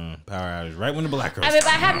 Power outage right when the black girls. I mean,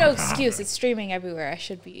 but I have no excuse. It's streaming everywhere. I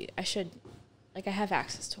have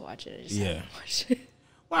access to watch it. I just haven't watched it.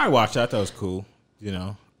 Well, I watched it. I thought it was cool. You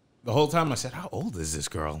know, the whole time I said, "How old is this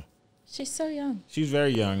girl?" She's so young. She's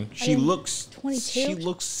very young. She mean, looks 22? She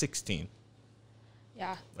looks 16.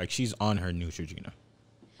 Yeah. Like she's on her Neutrogena.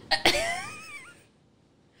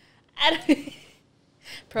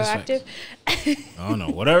 Proactive. I don't know.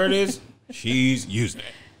 Whatever it is, she's using it.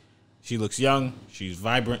 She looks young. She's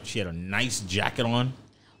vibrant. She had a nice jacket on.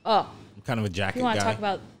 Oh, I'm kind of a jacket you want guy. to talk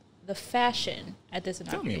about the fashion at this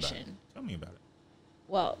Tell me about it. inauguration? Tell me about it.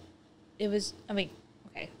 Well, it was. Okay,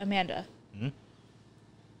 Amanda. Mm-hmm.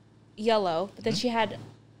 Yellow, but then she had.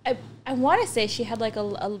 I want to say she had like a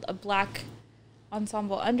black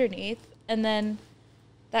ensemble underneath, and then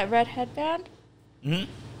that red headband. Mm-hmm.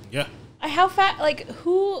 Yeah. How fat? Like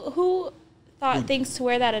who thought things to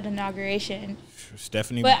wear that at inauguration?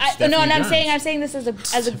 Stephanie. But Stephanie no, and I'm Germs. saying this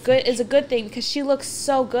as a good thing because she looks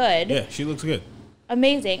so good, Yeah, she looks good.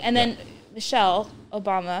 amazing. And then Michelle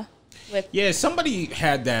Obama with Yeah, somebody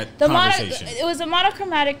had that the conversation. it was a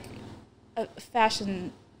monochromatic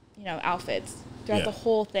fashion, outfits throughout Yeah. the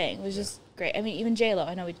whole thing. It was just great. I mean, even J-Lo.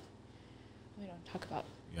 I know we don't talk about.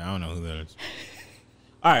 Yeah, I don't know who that is.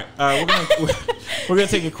 All right, we're gonna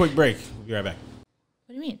take a quick break. We'll be right back. What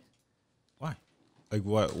do you mean? Why? Like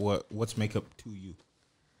what's makeup to you?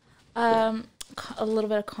 A little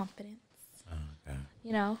bit of confidence. Okay.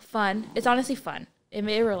 Fun. It's honestly fun. It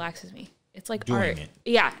relaxes me. It's like Doing art. it.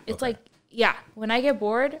 Yeah, it's Okay. like When I get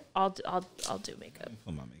bored, I'll do makeup.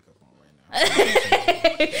 Put my makeup on right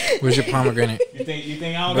now. Where's your pomegranate? You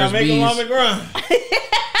think I don't Where's got makeup on bees? the ground?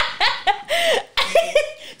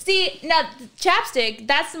 See, now chapstick,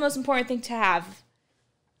 that's the most important thing to have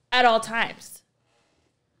at all times.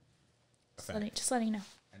 Just letting you know.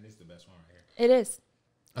 And this is the best one right here. It is.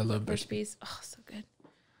 I love Bush Bush. bees. Oh, so good.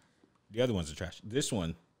 The other ones are trash. This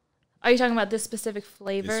one, Are you talking about this specific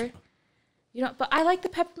flavor? this But I like the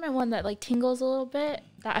peppermint one that like tingles a little bit.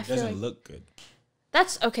 That I feel doesn't like look good.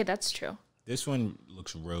 that's okay. That's true. This one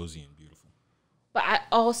looks rosy and beautiful. But I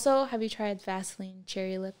also have you tried Vaseline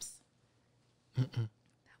Cherry Lips?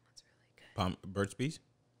 Burt's Bees?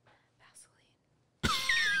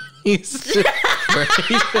 He said,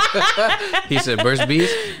 he said Burst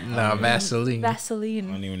Bees? No, Vaseline. I Vaseline.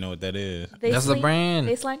 don't even know what that is. That's the brand.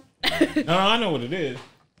 Baseline. No, I know what it is.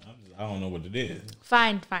 I don't know what it is.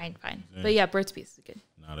 Fine. But yeah, Burt's Bees is good.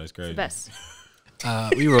 No, that's crazy. The best.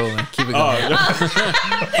 We rolling. Keep it going.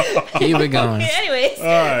 Oh, Keep it going. Anyways, all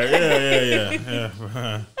right.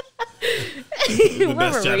 Yeah. The where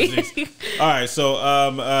best were we? chapsticks. All right, so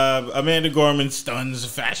Amanda Gorman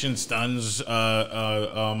fashion stuns.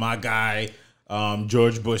 My guy,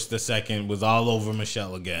 George Bush II, was all over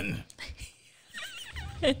Michelle again.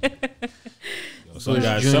 Yo,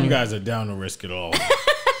 some guys are down to risk it all.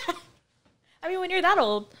 I mean, when you're that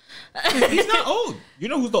old, He's not old. You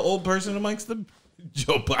know who's the old person amongst them?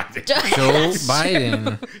 Joe Biden. Joe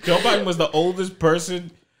Biden. Joe Biden was the oldest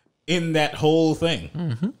person in that whole thing.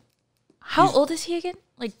 Mm-hmm. How old is he again?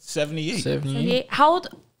 Like 78. 78. How old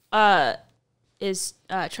is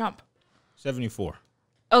Trump? 74.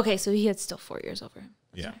 Okay, so he had still 4 years over him.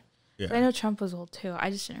 Yeah. But I know Trump was old too. I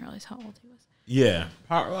just didn't realize how old he was. Yeah.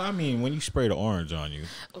 Well, I mean, when you spray the orange on you,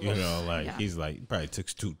 you know, like Yeah. he's like, probably took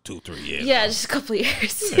 3 years. Yeah, just a couple of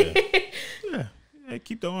years. Yeah. Yeah,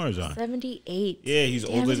 keep the orange on. 78. Yeah, he's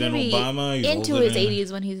older than Obama. He's into older his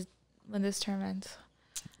than, 80s when this term ends.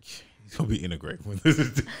 He's gonna be integrated when this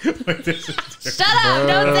is. Shut up!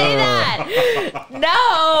 Don't say that.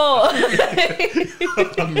 No.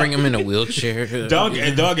 Bring him in a wheelchair. Doug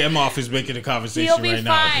Emhoff is making a conversation He'll be right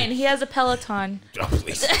now. fine. He has a Peloton. Oh,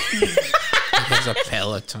 please. He has a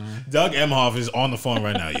Peloton. Doug Emhoff is on the phone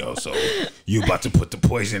right now. Yo, so you about to put the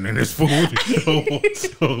poison in his food?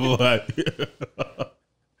 So what?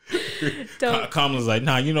 Kamala's like,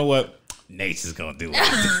 nah, you know what? Nate's is gonna do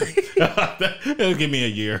it. It'll give me a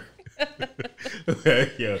year.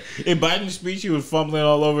 Yeah. In Biden's speech, he was fumbling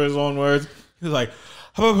all over his own words. He was like,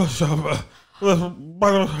 To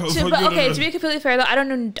be completely fair though,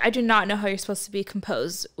 I do not know how you're supposed to be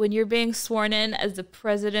composed when you're being sworn in as the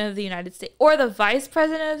president of the United States or the vice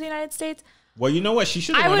president of the United States. well, you know what? She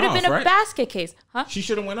should have I went would off, have been right? a basket case, huh? She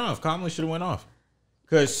should have went off. Kamala should have went off.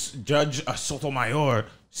 Because Judge Sotomayor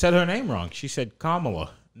said her name wrong. She said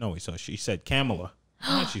Kamala. No, so she said Kamala.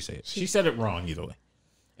 How did she say it? She said it wrong either way.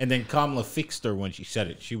 And then Kamala fixed her when she said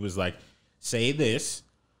it. She was like, say this.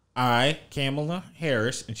 I, Kamala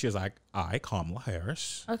Harris. And she was like, I, Kamala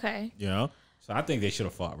Harris. Okay. You know? So I think they should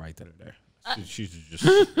have fought right there. She should just...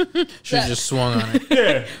 She just swung on it.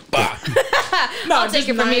 Yeah. No, I'll take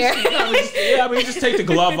it from here. Just take the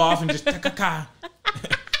glove off and just...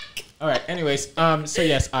 All right. Anyways, so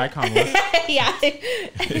yes, I, Kamala. Yeah.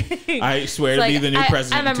 I swear to be the new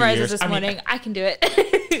president I in 2 memorized years. this morning. I can do it.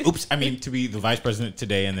 Oops. I mean, to be the vice president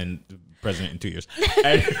today and then the president in 2 years.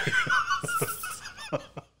 And,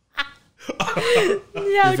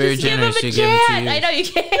 No, very just give him a generous. You chance. give him 2 years. I know you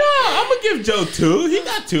can. I'm going to give Joe 2. He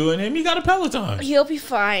got 2 in him. He got a Peloton. He'll be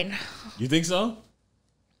fine. You think so?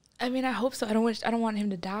 I mean, I hope so. I don't want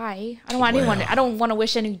him to die. I don't want anyone. I don't want to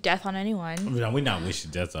wish any death on anyone. I mean, we're not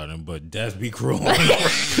wishing death on him, but death be cruel. Brett,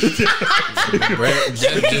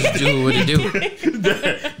 just do what he do.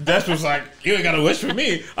 Death was like, you ain't got to wish for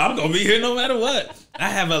me. I'm going to be here no matter what. I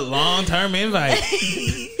have a long-term invite.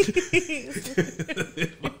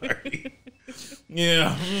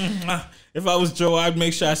 Yeah. If I was Joe, I'd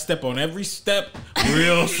make sure I step on every step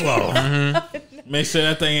real slow. Make sure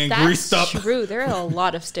that thing ain't greased up. That's true. There are a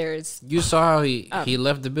lot of stairs. You saw how he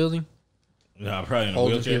left the building? No, probably in a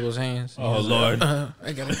Holding wheelchair. people's hands. Oh, Lord. I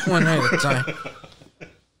got one at a time.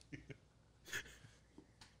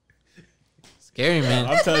 Scary, man.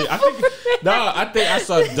 I'm telling you, I think I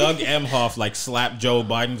saw Doug Emhoff like slap Joe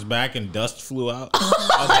Biden's back and dust flew out.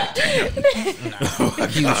 I was like, damn.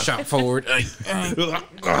 He was shot forward.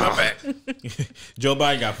 Joe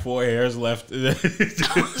Biden got 4 hairs left.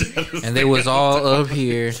 And they was all up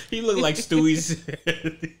here. He looked like Stewie's.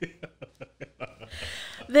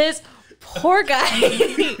 This poor guy.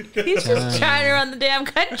 He's just trying to run the damn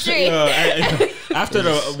country. After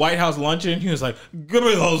the White House luncheon, he was like, give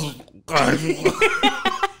me those guys. Give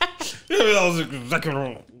me those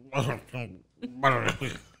executive. But I was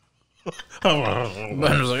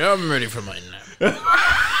like, I'm ready for my nap.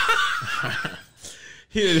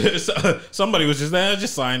 Somebody was just there,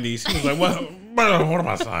 just sign these. He was like, what am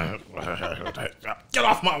I signing? Get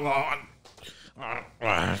off my lawn.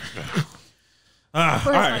 Where's all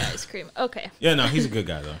my right. ice cream? Okay. Yeah, no, he's a good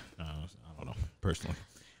guy though. I don't know personally.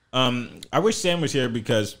 I wish Sam was here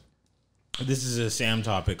because this is a Sam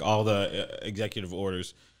topic. All the executive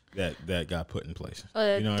orders that got put in place.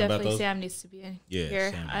 Oh, You know about definitely those? Sam needs to be in Yeah,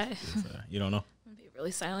 here. Sam you don't know? I'm gonna be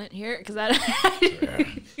really silent here because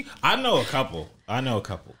I know a couple.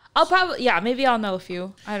 I'll probably maybe I'll know a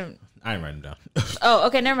few. I didn't write them down. Oh,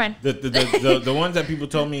 okay, never mind. The ones that people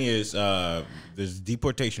told me is there's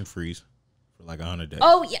deportation freeze for like 100 days.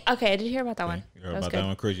 Oh yeah, okay, I did hear about that one. You heard That was about good. that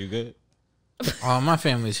one, Chris? You good? Oh, my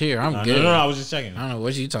family's here. I'm No, good. no, I was just checking. I don't know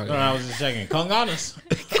what you talking No, I about. was just checking. Conganas.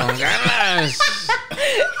 Congrats.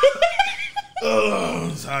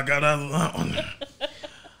 Oh, so I got out of that one.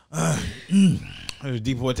 There's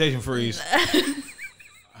deportation freeze.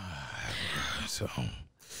 So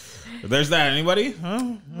there's that. Anybody?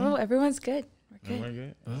 Huh? Oh, everyone's good. We're good. Everybody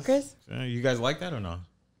good? Chris? You guys like that or no?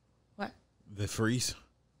 What? The freeze.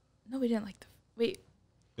 No, we didn't like the. Wait.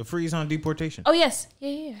 The freeze on deportation. Oh yes.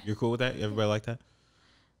 Yeah. You're cool with that? Everybody like that?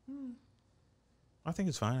 I think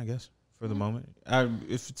it's fine, I guess, for the moment.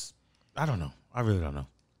 If it's I don't know. I really don't know.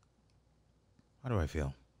 How do I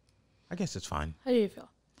feel? I guess it's fine. How do you feel?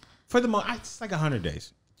 For the most, it's like 100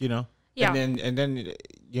 days, you know? Yeah. And then,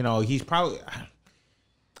 you know, he's probably...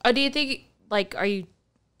 Oh, do you think, like, are you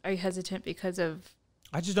hesitant because of...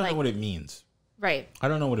 I just don't know what it means. Right. I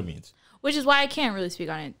don't know what it means. Which is why I can't really speak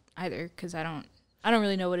on it either, because I don't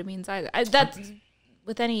really know what it means either. That's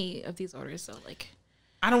with any of these orders, so, like...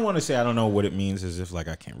 I don't want to say I don't know what it means as if, like,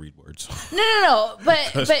 I can't read words. No.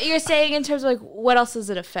 But you're saying in terms of, like, what else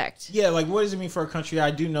does it affect? Yeah, like, what does it mean for a country?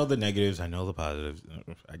 I do know the negatives. I know the positives.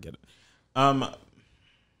 I get it. I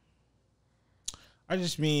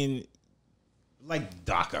just mean, like,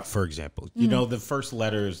 DACA, for example. You know, the first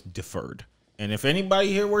letter is deferred. And if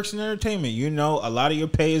anybody here works in entertainment, you know a lot of your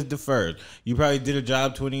pay is deferred. You probably did a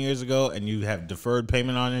job 20 years ago, and you have deferred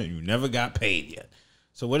payment on it, and you never got paid yet.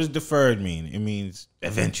 So what does deferred mean? It means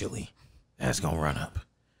eventually that's going to run up.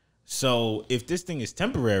 So if this thing is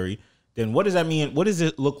temporary, then what does that mean? What does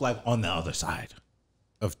it look like on the other side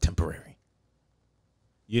of temporary?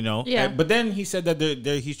 You know? Yeah. But then he said that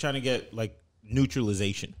he's trying to get like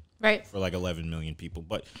neutralization. Right. For like 11 million people.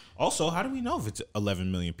 But also, how do we know if it's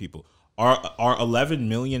 11 million people? Are 11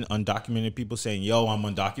 million undocumented people saying, yo, I'm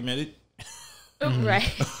undocumented?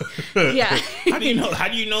 Right. Yeah. How do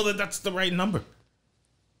you know that that's the right number?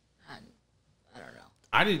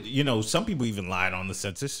 I did, you know, some people even lied on the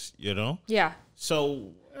census, you know? Yeah. So,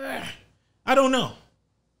 I don't know.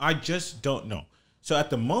 I just don't know. So at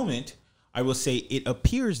the moment, I will say it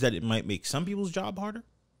appears that it might make some people's job harder.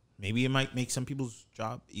 Maybe it might make some people's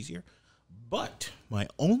job easier. But my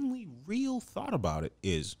only real thought about it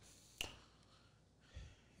is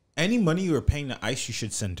any money you are paying to ICE, you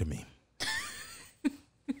should send to me.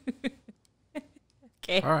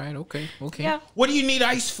 Okay. All right. Okay. Yeah. What do you need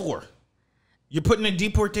ICE for? You're putting a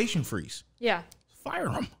deportation freeze. Yeah. Fire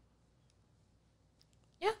them.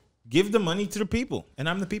 Yeah. Give the money to the people, and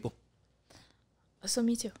I'm the people. So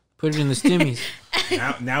me too. Put it in the stimmies.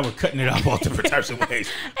 Now we're cutting it up all different types of ways.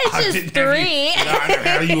 It's just three. I didn't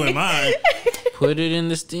have you in mind. Put it in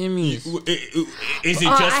the stimmies. Is it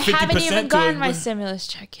just 50%? I haven't even gotten my stimulus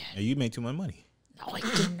check yet. Hey, you made too much money. No, I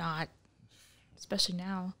did not. Especially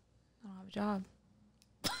now. I don't have a job.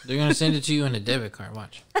 They're going to send it to you in a debit card.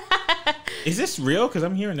 Watch. Is this real? Because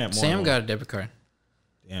I'm hearing that more. Sam got a debit card.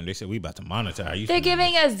 Damn, they said we about to monetize. They're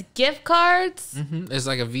giving us gift cards. Mm-hmm. It's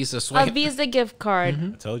like a Visa swipe. A Visa gift card.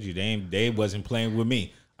 I told you, they wasn't playing with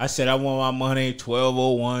me. I said I want my money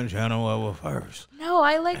 1201 January 1st. No,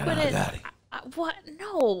 I like when it. Got it. What?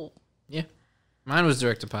 No. Yeah. Mine was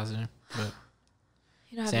direct deposit. But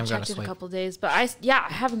You know, I Sam haven't got a checked in a swipe. couple days, but I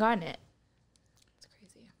haven't gotten it. It's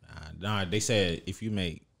crazy. Nah, they said if you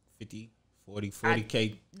make 50,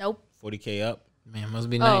 40K, Nope. 40K up, man, must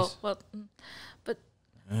be nice. Oh, well, but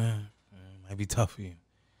might be tough for you.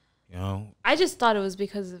 You know? I just thought it was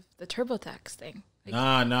because of the TurboTax thing.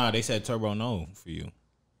 Like, Nah, they said turbo no for you.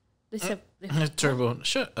 they said, Turbo.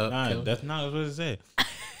 Shut up. Nah, Kelly. that's not what it said.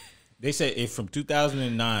 They said if from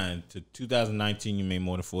 2009 to 2019 you made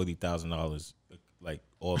more than $40,000, like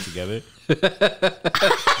all together. In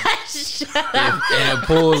a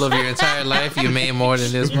pool of your entire life, you made more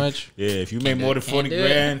than this much. Yeah, if you made more than 40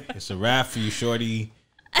 grand, it's a wrap for you, shorty.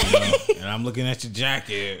 You know? And I'm looking at your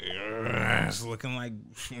jacket. It's looking like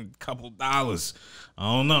a couple dollars. I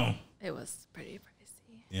don't know. it was pretty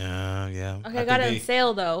pricey. Yeah. Okay, I got it on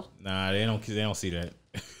sale though. Nah, they don't see that.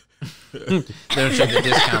 They don't show the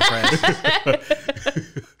discount price.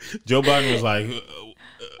 Joe Biden was like,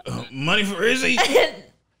 money for Izzy? She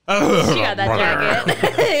got that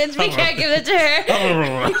jacket. We can't give it to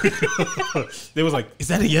her. They was like, is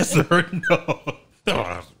that a yes or no?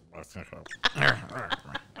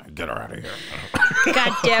 Get her out of here.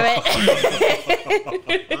 God damn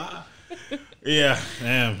it. Yeah,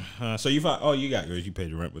 damn. So you found? Oh, you got yours. You paid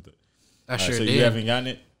your rent with it. I sure so did. you haven't gotten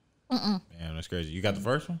it? Damn, that's crazy. You got the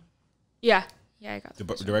first one? Yeah, I got The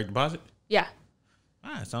it. direct deposit? Yeah,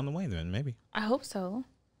 It's on the way then. Maybe I hope so.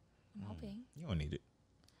 I'm hoping. you don't need it.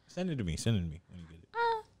 Send it to me. When you get it.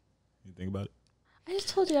 You think about it? I just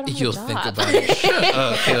told you I don't have You'll a job. think about it. Shut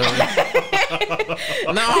up, Kelly.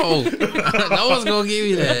 No. No one's going to give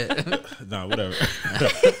you that. No, whatever.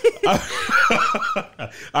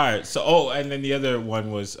 All right. So, and then the other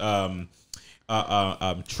one was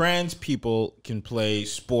trans people can play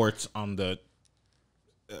sports on the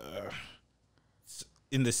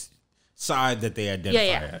in the side that they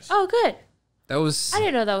identify as. Oh, good. That was. I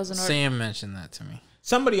didn't know that was an order. Sam mentioned that to me.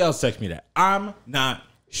 Somebody else text me that. I'm not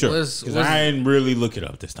sure Was- because I didn't really look it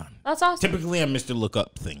up this time. That's awesome. Typically, I'm Mr. Look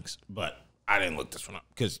Up things, but I didn't look this one up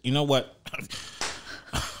because you know what?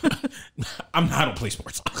 I'm not gonna play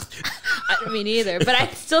sports. I mean, either, but I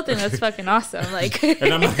still think that's fucking awesome. Like,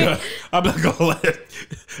 and I'm not gonna let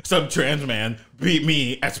some trans man beat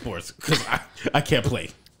me at sports because I can't play.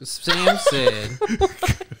 Sam said,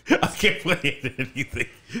 I can't play at anything.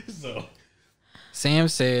 So Sam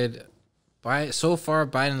said, so far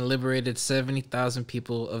Biden liberated 70,000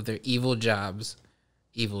 people of their evil jobs.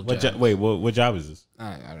 Wait, what job is this?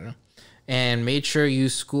 I don't know. And made sure your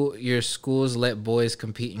schools let boys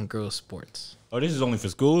compete in girls' sports. Oh, this is only for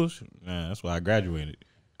schools? Nah, that's why I graduated.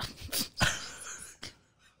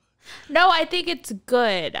 no, I think it's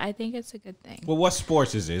good. I think it's a good thing. Well, what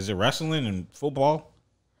sports is it? Is it wrestling and football?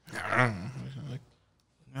 I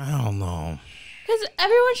don't know. Because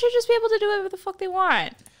everyone should just be able to do whatever the fuck they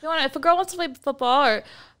want. If a girl wants to play football or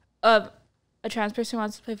a trans person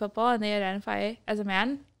wants to play football and they identify as a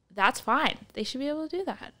man, that's fine. They should be able to do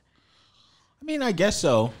that. I mean, I guess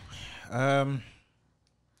so.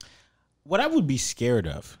 What I would be scared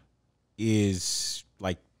of is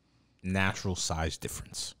like natural size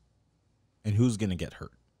difference and who's going to get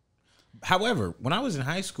hurt. However, when I was in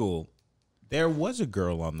high school, there was a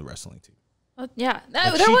girl on the wrestling team. Well, yeah.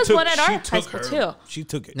 There was one at our high school, too. She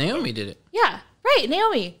took it. Naomi did it. Yeah. Right.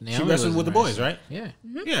 Naomi. She wrestled with the boys, right? Yeah.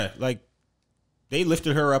 Mm-hmm. Yeah. Like, they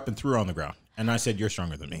lifted her up and threw her on the ground. And I said, "You're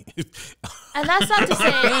stronger than me." And that's not to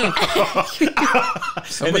say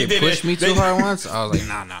somebody pushed me too hard once. I was like,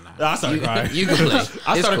 nah. I started crying. You can play.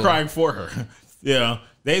 I started crying for her. Yeah,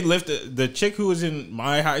 they lifted the chick who was in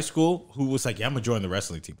my high school, who was like, "Yeah, I'm gonna join the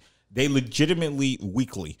wrestling team." They legitimately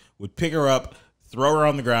weekly would pick her up, throw her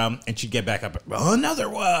on the ground, and she'd get back up. Another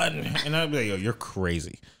one, and I'd be like, "Yo, you're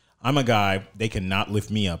crazy." I'm a guy. They cannot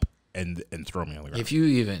lift me up and throw me on the ground. If you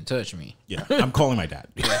even touch me, yeah, I'm calling my dad.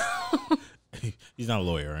 He's not a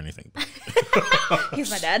lawyer or anything.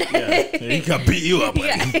 he's my dad. Yeah, he can beat you up.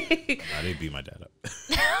 Yeah. Nah, they beat my dad up.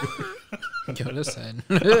 yo, that's sad.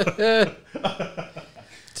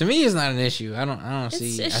 To me, it's not an issue. I don't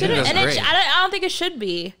see. It I think shouldn't, that's and great. I don't think it should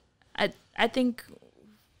be. I think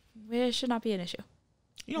it should not be an issue.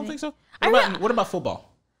 You don't think so? I What about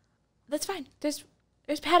football? That's fine. There's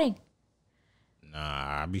padding.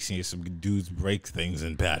 Nah, I be seeing some dudes break things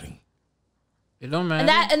in padding. It don't matter.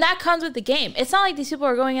 And that comes with the game. It's not like these people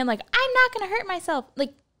are going in like, I'm not gonna hurt myself.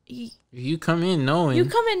 Like you come in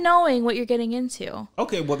knowing what you're getting into.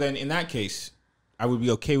 Okay, well then in that case, I would be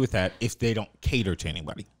okay with that if they don't cater to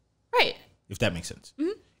anybody. Right. If that makes sense.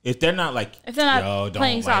 Mm-hmm. If they're not like, if they're not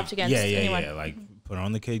playing soft against anyone. Yeah, like put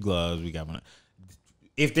on the kid gloves. We got one.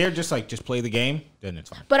 If they're just like just play the game, then it's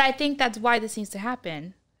fine. But I think that's why this needs to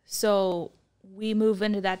happen. So we move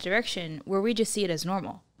into that direction where we just see it as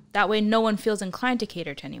normal. That way, no one feels inclined to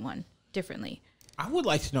cater to anyone differently. I would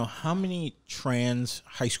like to know how many trans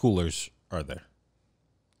high schoolers are there.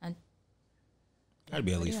 Gotta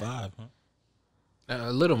be at least 5, huh?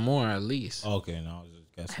 A little more, at least. Okay, no, I was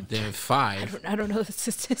just guessing. Then 5. I don't know the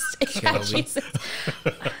statistic.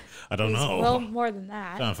 I don't know. Well, more than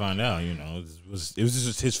that. Trying to find out, it was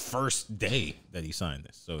just his first day that he signed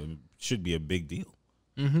this, so it should be a big deal.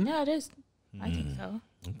 Mm-hmm. Yeah, it is. I think so.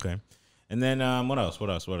 Okay, and then what else? I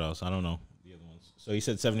don't know the other ones. So you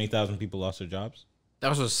said 70,000 people lost their jobs. That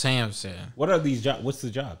was what Sam said. What are these jobs? What's the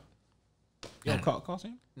job? You don't call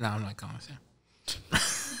Sam? No, I'm not calling Sam.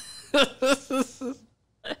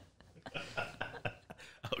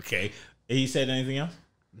 Okay. He said anything else?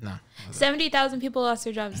 No. 70,000 people lost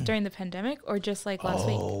their jobs during the pandemic, or just like last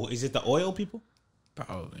week? Oh, is it the oil people?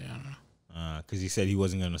 Probably, I don't know. Because he said he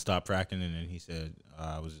wasn't going to stop fracking, and then he said,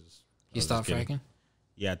 He stopped fracking?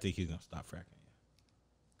 Yeah, I think he's going to stop fracking.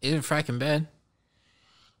 Isn't fracking bad?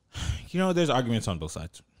 There's arguments on both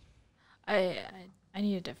sides. I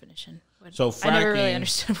need a definition. So fracking, I never really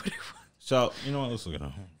understood what it was. So, you know what? Let's look it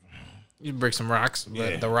up. You break some rocks.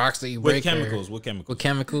 Yeah. The rocks that you With break. chemicals. With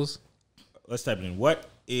chemicals. Let's type it in. What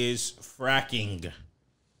is fracking?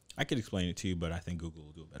 I could explain it to you, but I think Google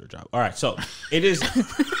will do a better job. All right, so it is.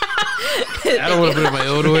 I don't want to put in my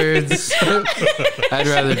own words. I'd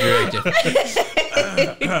rather direct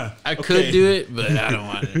it. I could do it, but I don't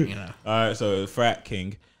want it. All right, so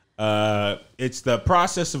fracking. It's the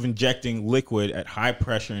process of injecting liquid at high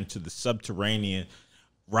pressure into the subterranean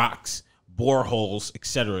rocks, boreholes,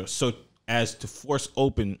 etc., so as to force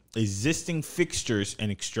open existing fixtures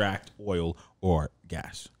and extract oil or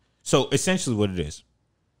gas. So essentially, what it is.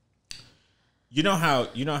 You know how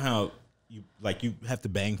you have to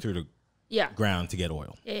bang through the ground to get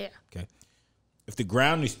oil. Yeah. Okay. If the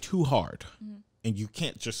ground is too hard and you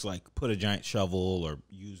can't just like put a giant shovel or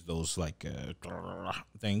use those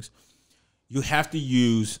things, you have to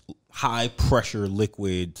use high pressure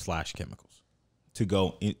liquid / chemicals to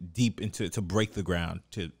go deep into to break the ground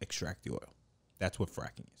to extract the oil. That's what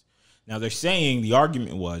fracking is. Now they're saying the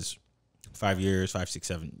argument was 5 years, 5, 6,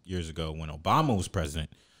 7 years ago when Obama was president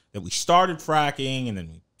that we started fracking and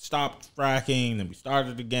then we stopped fracking and then we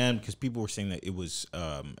started again because people were saying that it was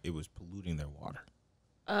polluting their water.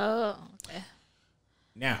 Oh, okay.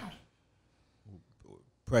 Now,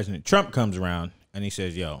 President Trump comes around and he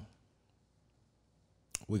says, "Yo,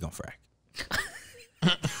 we're gonna frack."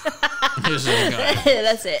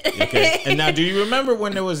 That's it. Okay. And now, do you remember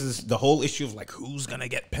when there was the whole issue of like who's gonna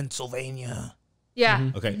get Pennsylvania? Yeah.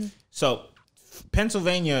 Mm-hmm. Okay. So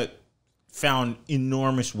Pennsylvania found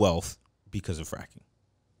enormous wealth because of fracking.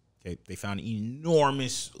 Okay. They found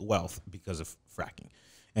enormous wealth because of fracking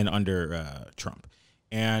and under Trump.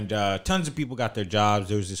 And tons of people got their jobs.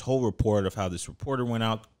 There was this whole report of how this reporter went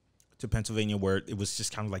out to Pennsylvania where it was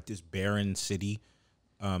just kind of like this barren city.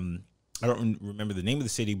 I don't remember the name of the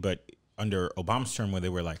city, but under Obama's term where they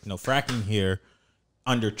were like, no fracking here.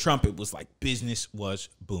 Under Trump, it was like business was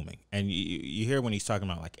booming. And you hear when he's talking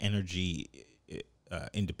about like energy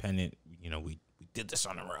independent, you know, we did this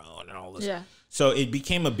on our own and all this. Yeah. So it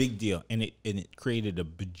became a big deal and it created a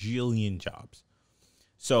bajillion jobs.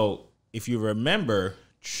 So if you remember,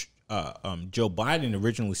 Joe Biden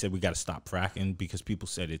originally said we got to stop fracking because people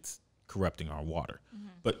said it's corrupting our water. Mm-hmm.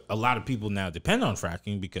 But a lot of people now depend on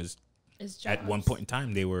fracking because at one point in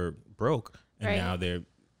time they were broke and now they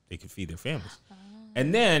can feed their families. Oh.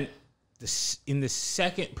 And then in the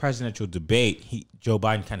second presidential debate, Joe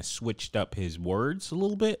Biden kind of switched up his words a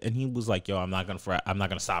little bit, and he was like, "Yo, I'm not gonna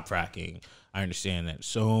stop fracking. I understand that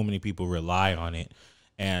so many people rely on it,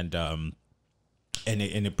 and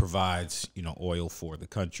it provides, you know, oil for the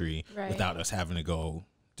country without us having to go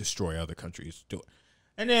destroy other countries to do it."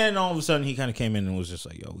 And then all of a sudden he kind of came in and was just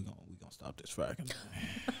like, "Yo, we gonna stop this fracking."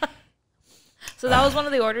 So that was one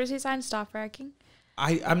of the orders he signed, stop fracking?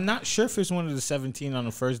 I'm not sure if it's one of the 17 on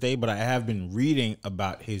the first day, but I have been reading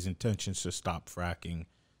about his intentions to stop fracking.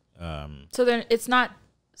 So then it's not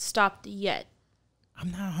stopped yet.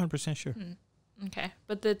 I'm not 100% sure. Okay,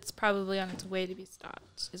 but it's probably on its way to be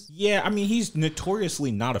stopped. Yeah, I mean, he's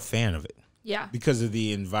notoriously not a fan of it. Yeah. Because of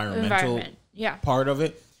the environmental part of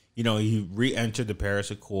it. You know, he re-entered the Paris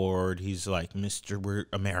Accord. He's like,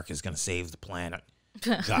 America's going to save the planet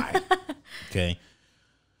guy. Okay.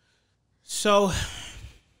 So,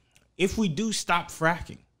 if we do stop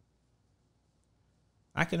fracking,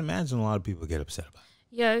 I can imagine a lot of people get upset about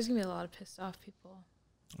it. Yeah, there's going to be a lot of pissed off people.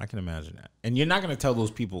 I can imagine that. And you're not going to tell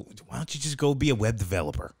those people, why don't you just go be a web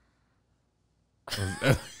developer?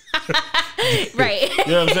 Right. You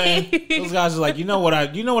know what I'm saying? Those guys are like, you know what I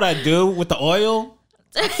do with the oil?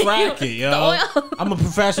 I frack it, yo. I'm a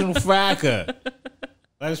professional fracker.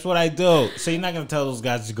 That's what I do. So you're not going to tell those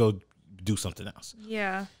guys to go do something else.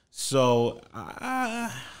 Yeah. So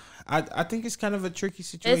I think it's kind of a tricky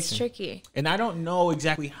situation. It's tricky. And I don't know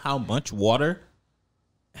exactly how much water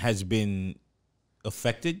has been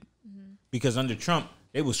affected because under Trump,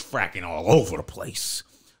 it was fracking all over the place.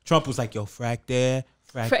 Trump was like, yo, frack there,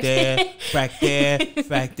 frack there, frack there,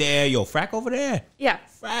 frack there. Yo, frack over there. Yeah.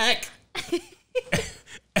 Frack.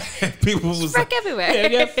 People was frack like,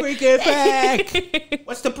 everywhere. Yeah, freaking frack.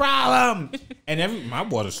 What's the problem? And my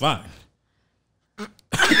water's fine.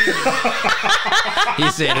 He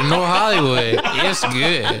said, "In North Hollywood, it's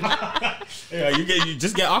good. Yeah, you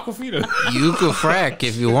just get Aquafina. You could frack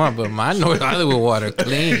if you want, but my North Hollywood water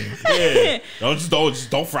clean." Yeah, don't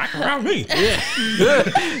frack around me. Yeah,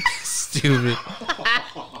 stupid.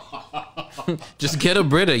 Just get a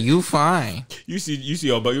Brita, you fine. You see,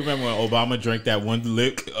 Obama. You remember when Obama drank that one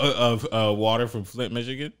lick of water from Flint,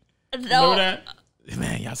 Michigan? No. Remember that?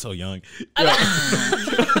 Man, y'all so young.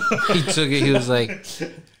 He took it. He was like,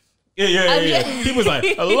 Yeah. He was like,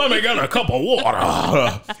 let me get a cup of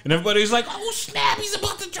water. And everybody's like, oh, snap, he's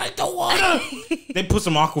about to drink the water. They put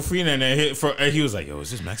some Aquafina in there. And he was like, yo,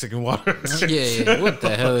 is this Mexican water? yeah, what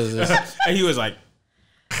the hell is this? And he was like,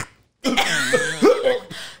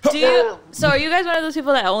 So are you guys one of those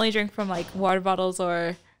people that only drink from like water bottles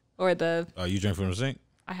or the... Oh, you drink from the sink?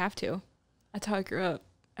 I have to. That's how I grew up.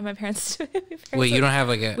 And my parents... Wait, you don't have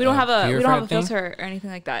like a... We don't have a thing? filter or anything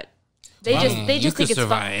like that. They Wow. just You think it's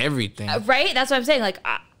survive fun. everything. Right? That's what I'm saying. Like,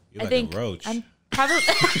 You're I like think a roach. I'm probably...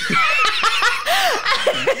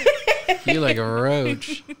 You're like a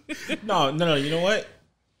roach. No. You know what?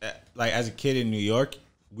 Like, as a kid in New York,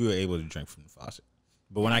 we were able to drink from the faucet.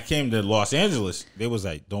 But when I came to Los Angeles, they was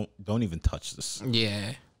like, don't even touch this.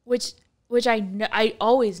 Yeah. Which I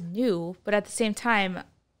always knew, but at the same time,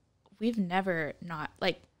 we've never not,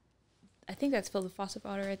 like, I think that's filled with faucet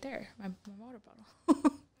water right there. My water bottle.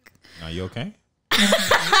 Are you okay?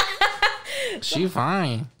 She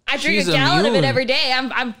fine. I drink She's a gallon of it immune. every day.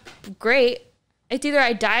 I'm great. It's either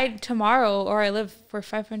I die tomorrow or I live for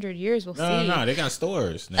 500 years. We'll see. No. They got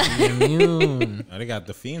stores. Now. Immune. They got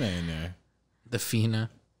the Fina in there. The Fina.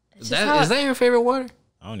 It's Is just how- that your favorite water?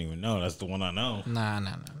 I don't even know. That's the one I know. Nah.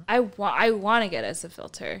 I want to get us a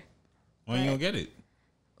filter. Why you don't get it?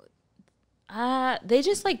 They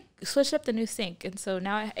just like switched up the new sink, and so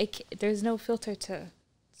now there's no filter to.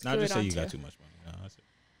 Not just say you got too much money.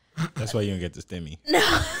 No, that's why you don't get the stimmy.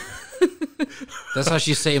 That's how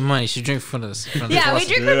she save money. She drinks from the Yeah, we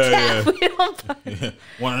faucet. drink from tap. We don't buy. Yeah.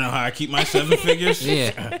 Want to know how I keep my 7 figures?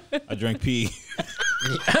 Yeah. I drink pee.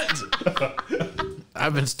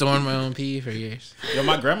 I've been storing my own pee for years. Yo,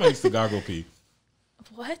 my grandma used to gargle pee.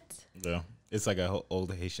 What? Yeah, it's like a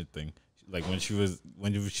old Haitian thing. Like when she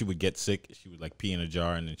would get sick, she would like pee in a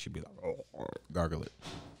jar and then she'd be like, oh, gargle it.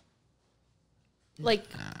 Like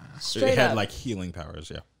It straight had up. like healing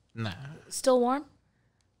powers. Yeah. Nah. Still warm?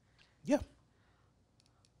 Yeah.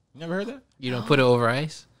 Never heard that? You don't put it over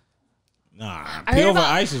ice? Nah. I Pee heard over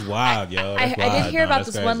about- ice is wild, yo. I That's did wild. hear No, about that's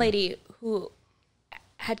this crazy. one lady who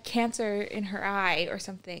had cancer in her eye or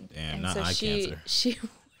something. Damn, and not so eye she cancer. she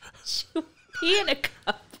would pee in a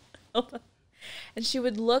cup. And she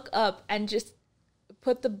would look up and just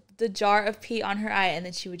put the jar of pee on her eye, and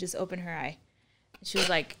then she would just open her eye. And she was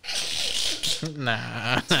like,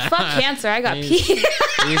 Nah. fuck cancer, I got pee.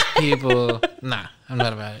 These people, nah, I'm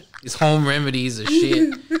not about it. These home remedies are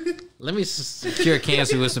shit. Let me cure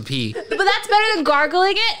cancer with some pee. But that's better than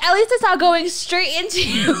gargling it. At least it's not going straight into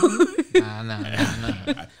you.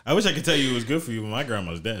 Nah. I wish I could tell you it was good for you, but my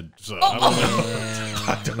grandma's dead. So Oh.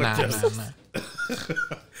 I don't know. Nah.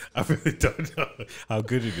 I really don't know how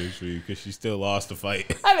good it is for you because she still lost the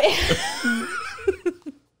fight. I mean,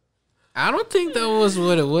 I don't think that was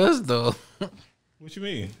what it was, though. What you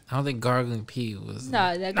mean? I don't think gargling pee was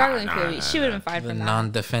no, that gargling pee, she would have been fine the from that.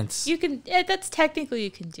 non-defense. You can, yeah, that's technically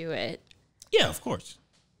you can do it. Yeah, of course.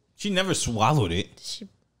 She never swallowed it. She,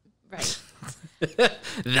 right.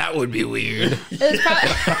 That would be weird. It's probably,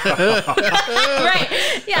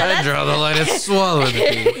 right. Yeah, I that's, draw the line and swallow the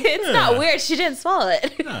pee. it's not weird. She didn't swallow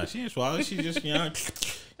it. Nah, she didn't swallow it. She just,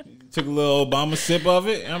 took a little Obama sip of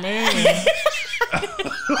it. I mean,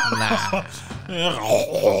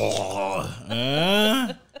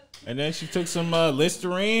 Nah. And then she took some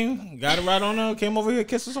Listerine, got it right on her, came over here,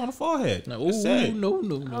 kissed us on the forehead. No, That's it. no.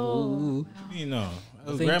 Oh, You know,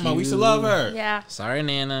 that was Thank grandma. We used to you. love her. yeah. Sorry,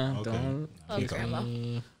 Nana. Okay. Don't. Oh, Keep grandma.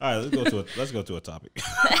 All right, let's go to a topic.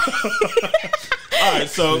 All right,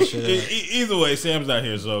 so either way, Sam's not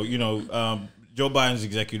here, so Joe Biden's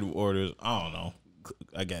executive orders. I don't know.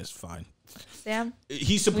 I guess fine. Sam?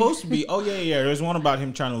 He's supposed to be. Oh yeah. There's one about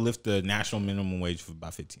him trying to lift the national minimum wage for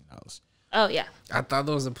about $15. Oh, yeah. I thought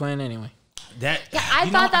that was the plan anyway. Yeah, I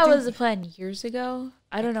thought that was the plan years ago.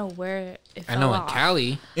 I don't know where it fell I know in off.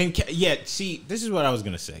 Cali. See, this is what I was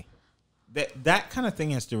gonna say. That kind of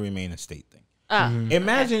thing has to remain a state thing. Oh,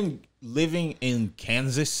 Imagine living in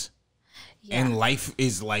Kansas yeah. and life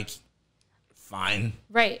is like fine,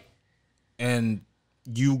 Right. and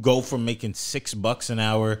you go from making $6 an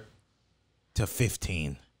hour to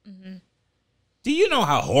 15. Mm-hmm. Do you know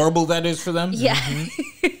how horrible that is for them? Yeah.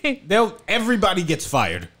 Everybody gets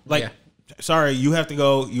fired. Like, Yeah. sorry, you have to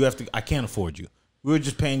go. I can't afford you. We were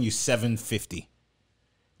just paying you $750.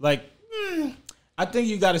 Like, I think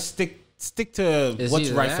you got to stick to It's what's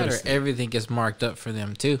either right that for the or state. everything gets marked up for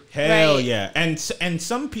them too. Hell Right. yeah. And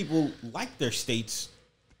some people like their states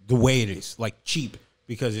the way it is, like cheap,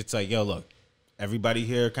 because it's like, yo, look, everybody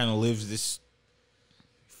here kind of lives this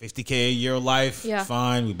 $50K a year life. Yeah.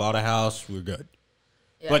 Fine. We bought a house. We're good.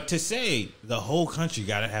 Yeah. But to say the whole country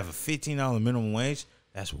got to have a $15 minimum wage,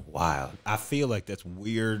 that's wild. I feel like that's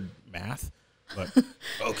weird math, but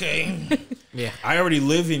okay. Yeah. I already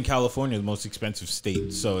live in California, the most expensive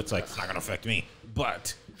state, so it's like, it's not going to affect me.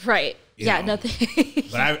 But Right. You Yeah, know. nothing.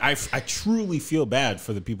 But I truly feel bad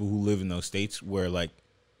for the people who live in those states where like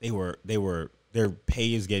their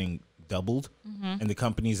pay is getting doubled, and the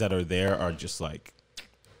companies that are there are just like,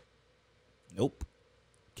 nope,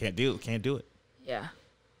 can't do it. Yeah.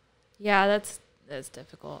 Yeah, that's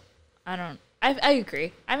difficult. I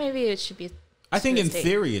agree. Maybe it should be. I think in state.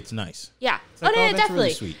 theory it's nice. Yeah. It's like, oh, no, that's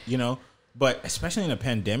definitely. really sweet, But especially in a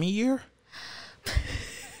pandemic year,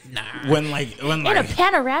 Nah. when In a like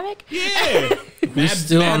panoramic? yeah, We're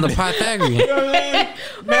still on the Pythagorean. You know what I mean?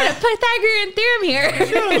 We're in a Pythagorean theorem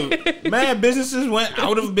here. Dude, mad businesses went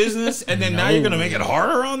out of business, and then now you're gonna make it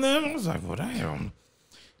harder on them. I was like, well, damn.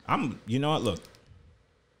 You know what? Look,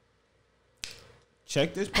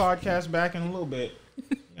 check this podcast back in a little bit.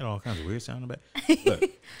 You know, all kinds of weird sounding back. Look,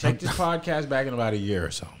 check this podcast back in about a year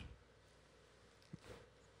or so.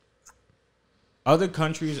 Other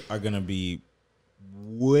countries are gonna be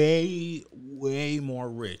way more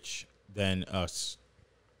rich than us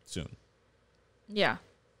soon. Yeah.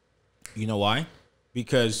 You know why?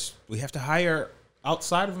 Because we have to hire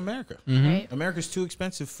outside of America. Right. America's too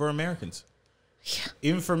expensive for Americans. Yeah.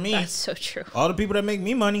 Even for me, That's so true. all the people that make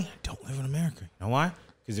me money don't live in America. You know why?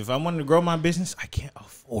 Because if I wanted to grow my business, I can't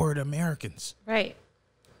afford Americans. Right.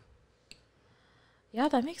 Yeah,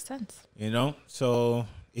 that makes sense. You know? So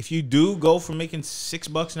if you do go from making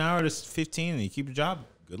 $6 an hour to 15 and you keep your job,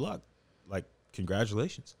 good luck. Like,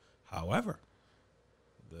 congratulations. However,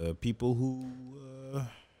 the people who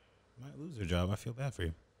might lose their job, I feel bad for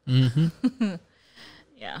you.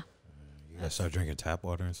 Yeah. You gotta start drinking tap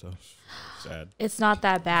water and stuff. Sad. It's not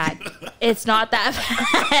that bad. It's not that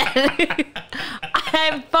bad.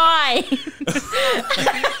 I'm fine.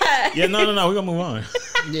 Yeah, no. We're gonna move on.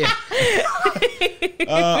 Yeah.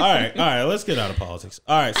 All right. Let's get out of politics.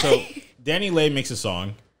 All right, so Danileigh makes a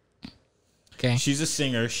song. Okay. She's a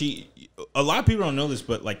singer. A lot of people don't know this,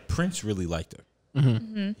 but like Prince really liked her.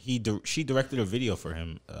 She directed a video for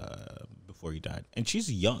him before he died, and she's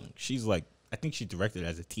young. She's like, I think she directed it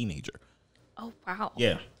as a teenager. Oh, wow.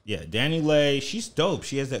 Yeah. Danileigh, she's dope.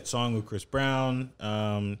 She has that song with Chris Brown.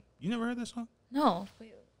 You never heard that song? No.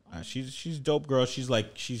 Wait. She's a dope girl. She's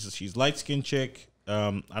light skinned chick.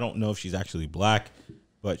 I don't know if she's actually black,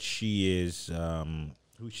 but she is.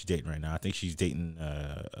 Who's she dating right now? I think she's dating.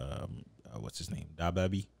 What's his name? Da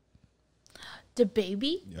Baby. The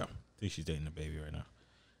baby? Yeah, I think she's dating the baby right now.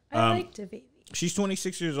 I like the baby. She's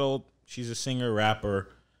 26 years old. She's a singer, rapper,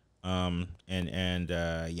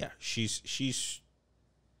 yeah, she's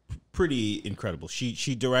pretty incredible.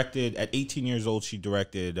 She directed at 18 years old. She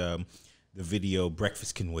directed the video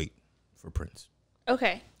 "Breakfast Can Wait" for Prince.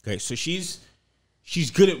 Okay. Okay, so she's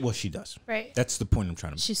good at what she does. Right. That's the point I'm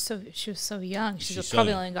trying to make. She was so young. She's so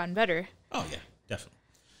probably young. only gotten better. Oh yeah, definitely.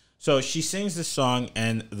 So she sings this song,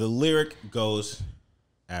 and the lyric goes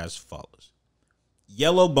as follows: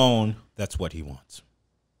 "Yellow bone, that's what he wants."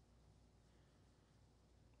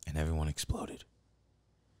 And everyone exploded.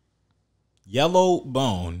 Yellow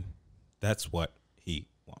bone, that's what he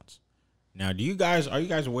wants. Now, are you guys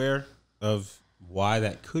aware of why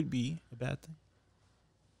that could be a bad thing?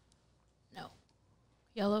 No.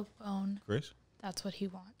 Yellow bone. Chris? That's what he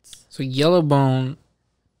wants. So yellow bone.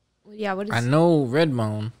 Yeah, what is I know red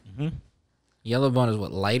bone. Mm-hmm. Yellow bone is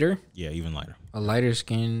what, lighter? Yeah, even lighter. A lighter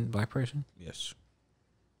skinned black person? Yes.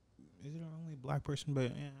 Is it only a black person?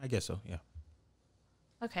 But yeah, I guess so, yeah.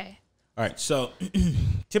 Okay. All right, so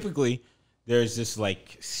typically there's this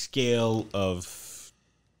like scale of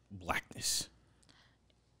blackness.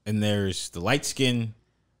 And there's the light skin,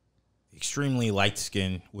 extremely light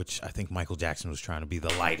skin, which I think Michael Jackson was trying to be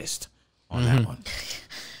the lightest on that one.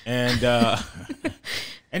 And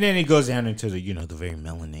and then it goes down into the, the very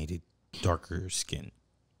melanated, darker skin.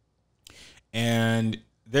 And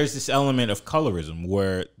there's this element of colorism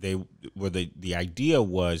where the idea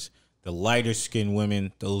was the lighter skinned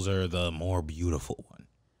women, those are the more beautiful ones.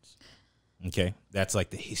 Okay, that's like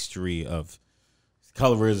the history of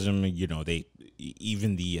colorism. They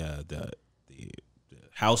even the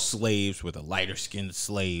house slaves were the lighter skinned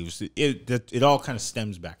slaves. It all kind of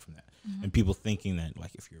stems back from that, and people thinking that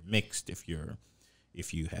like if you're mixed, if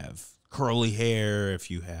you have curly hair, if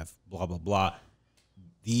you have blah blah blah,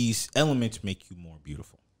 these elements make you more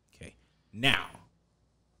beautiful. Okay, now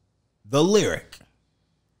the lyric.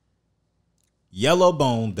 Yellow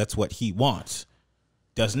bone, that's what he wants,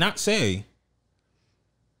 does not say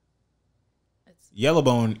yellow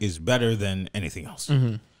bone is better than anything else.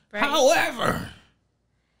 Right. However,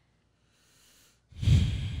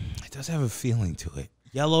 it does have a feeling to it.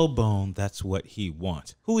 Yellow bone, that's what he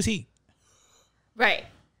wants. Who is he? Right.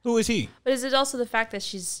 Who is he? But is it also the fact that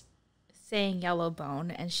she's saying yellow bone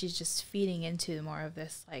and she's just feeding into more of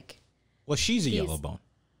this like? Well, she's a yellow bone,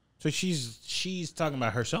 so she's talking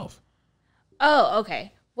about herself. Oh,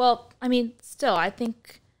 okay. Well, I mean, still, I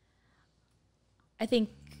think,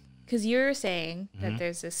 because you're saying that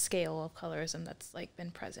there's this scale of colorism that's like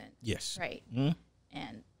been present. Yes. Right. Mm-hmm.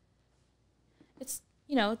 And it's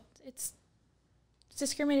it's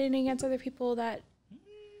discriminating against other people that.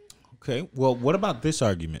 Okay. Well, what about this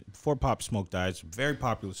argument? Before Pop Smoke Dies, very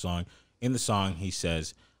popular song. In the song, he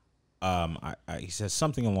says, he says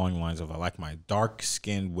something along the lines of, "I like my dark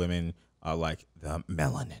skinned women. I like the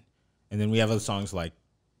melanin." And then we have other songs like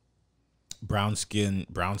brown skin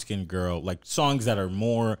girl, like songs that are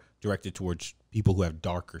more directed towards people who have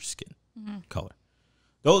darker skin color.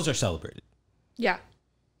 Those are celebrated. Yeah.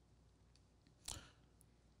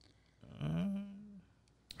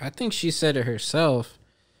 I think she said it herself.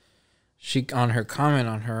 She on her comment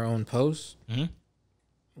on her own post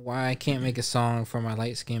why I can't make a song for my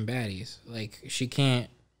light skinned baddies. Like she can't.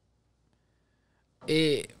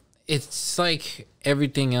 It's like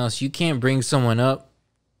everything else. You can't bring someone up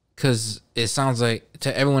because it sounds like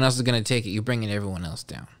to everyone else is gonna take it. You're bringing everyone else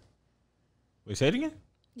down. Wait, say it again.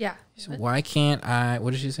 Yeah. So why can't I?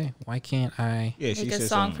 What did she say? Why can't I Yeah, she Make a said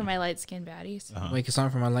song something. for my light skinned baddies. make a song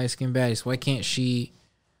for my light skinned baddies? Why can't she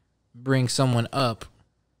bring someone up?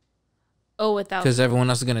 Oh, without. Because everyone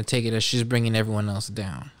else is gonna take it as she's bringing everyone else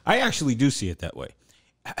down. I actually do see it that way.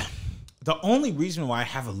 The only reason why I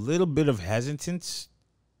have a little bit of hesitance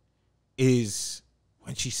is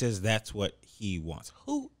when she says that's what he wants.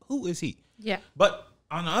 Who is he? Yeah. But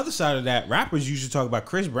on the other side of that, rappers usually talk about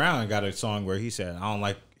Chris Brown got a song where he said, I don't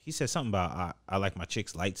like, he said something about I like my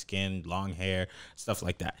chicks light skin, long hair, stuff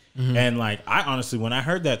like that. And like, I honestly, when I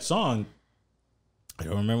heard that song, I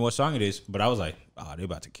don't remember what song it is, but I was like, oh, they're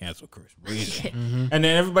about to cancel Chris Breezy. And then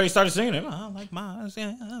everybody started singing it. Oh, I like my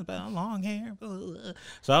long hair.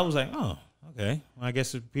 So I was like, oh, okay. Well, I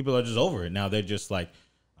guess people are just over it. Now they're just like,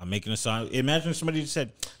 I'm making a song. Imagine if somebody just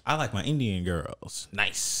said, I like my Indian girls.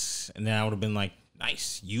 Nice. And then I would have been like,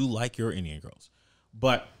 nice. You like your Indian girls.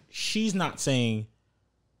 But she's not saying,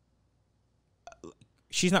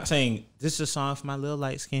 this is a song for my little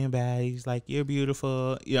light skinned baddies. Like, you're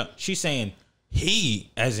beautiful. You know, she's saying, he,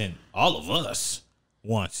 as in all of us,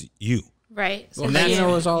 wants you. Right. So Well, then now you you-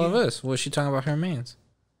 know it's all of us. Was she talking about her mans?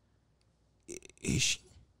 Is she?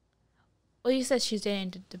 Well, you said she's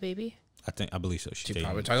dating the baby. I believe so. She's She dating-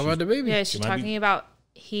 probably talking about the baby. Yeah, is she might be- talking about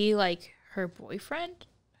he like her boyfriend,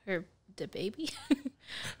 the baby?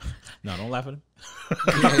 No, don't laugh at him.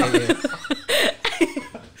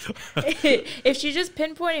 If she's just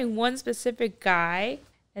pinpointing one specific guy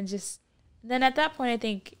and just then at that point, I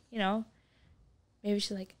think maybe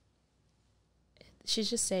she's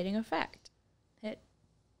just stating a fact.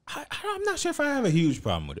 I'm not sure if I have a huge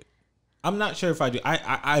problem with it. I'm not sure if I do.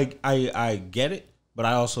 I get it, but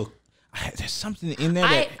I also there's something in there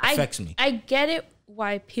that affects me. I get it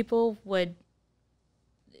why people would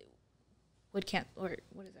cancel, or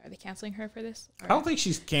what is it? Are they canceling her for this? Or? I don't think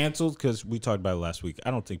she's canceled because we talked about it last week.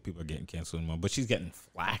 I don't think people are getting canceled anymore, but she's getting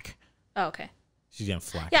flack. Oh, okay. She's getting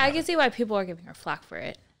flack. Yeah, I about can see why people are giving her flack for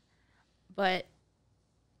it. But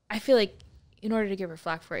I feel like in order to give her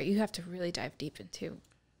flack for it, you have to really dive deep into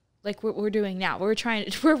like what we're doing now. We're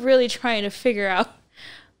really trying to figure out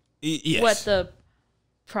Yes. what the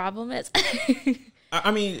problem is.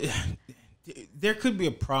 I mean, there could be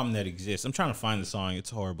a problem that exists. I'm trying to find the song. It's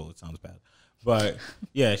horrible. It sounds bad. But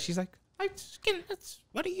yeah, she's like,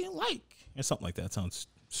 what do you like? Or something like that. It sounds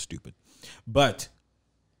stupid. But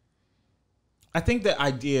I think the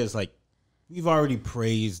idea is like, we've already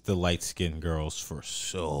praised the light-skinned girls for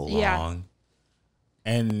so long.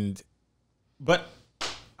 Yeah. But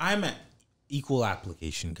I'm an equal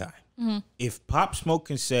application guy. If Pop Smoke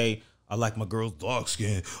can say, I like my girls dark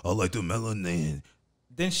skin, I like the melanin,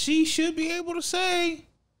 then she should be able to say,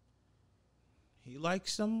 he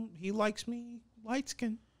likes me light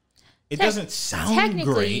skin. It doesn't sound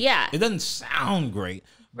technically, great. yeah. It doesn't sound great.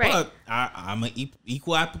 Right. But I'm an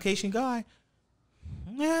equal application guy.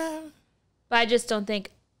 Yeah. But I just don't think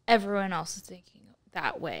everyone else is thinking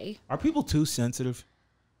that way. Are people too sensitive?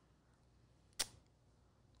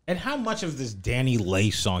 And how much of this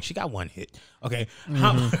Danileigh song? She got one hit. Okay.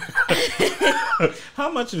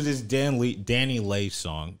 How much of this Danileigh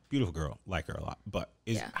song? Beautiful girl, like her a lot. But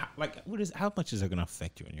how much is it gonna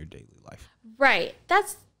affect you in your daily life? Right.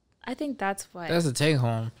 I think that's what. That's a take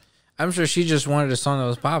home. I'm sure she just wanted a song that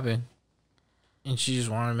was popping, and she just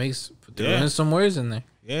wanted to throw in some words in there.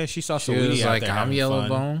 Yeah, she saw She Saweetie was out like, there "I'm having yellow fun.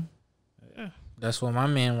 bone. Yeah. That's what my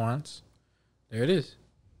man wants. There it is.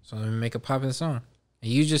 So let me make a popping song."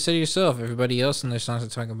 And you just said it yourself. Everybody else in their songs are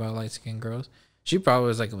talking about light skinned girls. She probably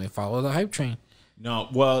was like, "Let me follow the hype train." No,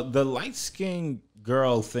 well, the light skinned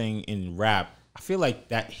girl thing in rap, I feel like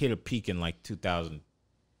that hit a peak in like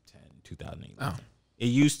 2010, 2011. Oh. It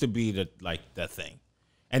used to be the thing.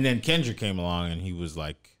 And then Kendrick came along and he was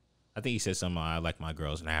like, I think he said something, I like my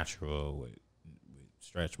girls natural with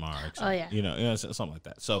stretch marks. Oh, yeah. You know, something like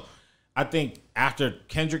that. So I think after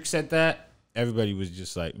Kendrick said that, everybody was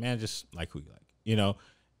just like, man, just like who you like, you know?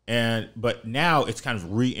 But now it's kind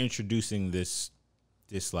of reintroducing this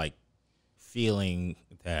like feeling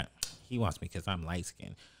that he wants me because I'm light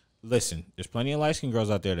skinned. Listen, there's plenty of light skinned girls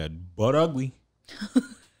out there that butt ugly.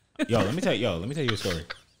 Let me tell you a story.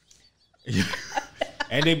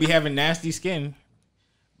 And they be having nasty skin.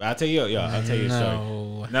 But I'll tell you a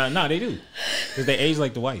story. No, they do. Because they age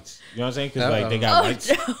like the whites. You know what I'm saying? Because like they got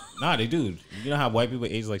whites. No. Nah, they do. You know how white people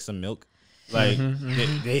age like some milk? Like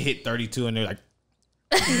they hit 32 and they're like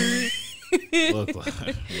Look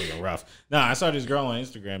rough. Nah, I saw this girl on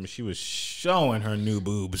Instagram and she was showing her new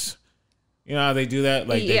boobs. You know how they do that?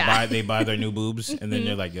 Like they buy their new boobs and then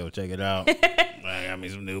they're like, yo, check it out. I got me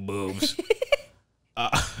some new boobs.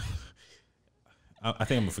 I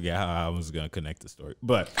think I'm gonna forget how I was gonna connect the story,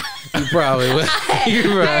 but you probably would. I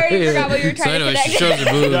already forgot what you were trying to connect. She shows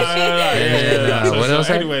her boobs. No. What else?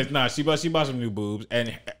 Anyways, she bought some new boobs,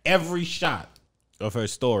 and every shot of her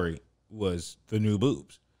story was the new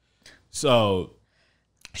boobs. So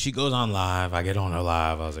she goes on live. I get on her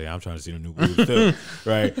live. I was like, I'm trying to see the new boobs too,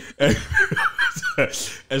 right?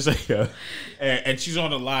 And she's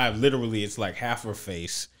on the live. Literally, it's like half her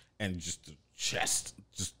face and just the chest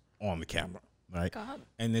just on the camera. Right. God.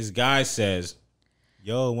 And this guy says,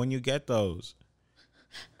 yo, when you get those?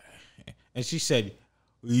 And she said,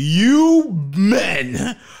 you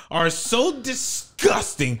men are so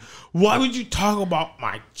disgusting. Why would you talk about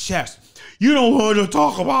my chest? You don't want to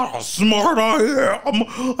talk about how smart I am.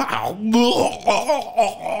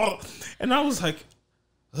 And I was like,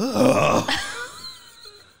 ugh.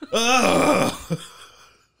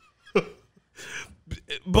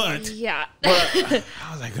 But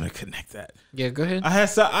how was I gonna connect that? Yeah, go ahead. I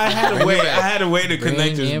had a way to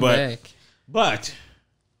connect this, but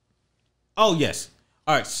oh yes,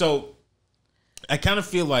 all right. So I kind of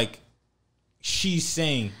feel like she's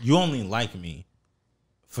saying you only like me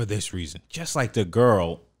for this reason, just like the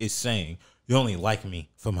girl is saying you only like me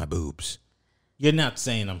for my boobs. You're not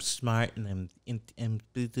saying I'm smart and I'm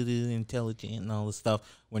intelligent and all this stuff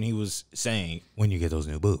when he was saying when you get those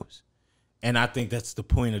new boobs. And I think that's the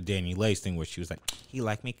point of Danieleigh's thing where she was like, he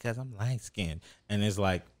liked me because I'm light skinned. And it's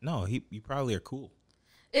like, no, you probably are cool.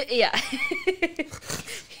 Yeah.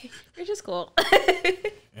 You're just cool.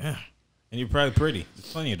 Yeah. And you're probably pretty.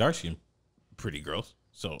 There's plenty of dark skinned pretty girls.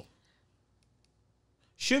 So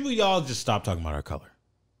should we all just stop talking about our color?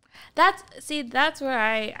 That's where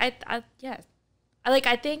I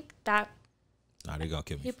think that. Nah, they're going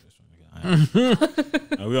to kill me for this one.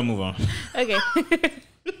 We're going to move on. Okay.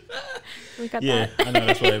 We got that. I know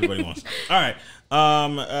that's what everybody wants. All right.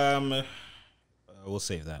 We'll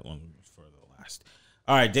save that one for the last.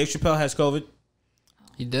 All right. Dave Chapelle has COVID.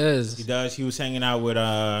 He does. He was hanging out with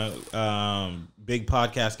big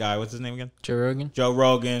podcast guy. What's his name again? Joe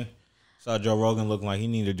Rogan. Saw Joe Rogan looking like he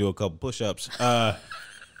needed to do a couple push-ups. Joe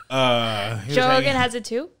Rogan has it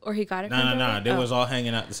too, or he got it? No. They was all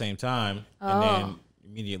hanging out at the same time, and then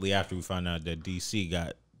immediately after we found out that DC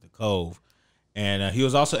got the Cove. And he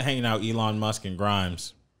was also hanging out with Elon Musk and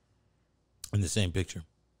Grimes in the same picture.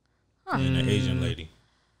 And an Asian lady.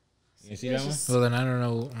 You see that one? Well, then I don't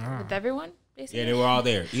know. With everyone, basically? Yeah, they were all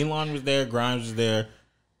there. Elon was there. Grimes was there.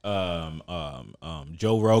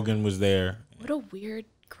 Joe Rogan was there. What a weird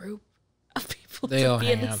group of people they all to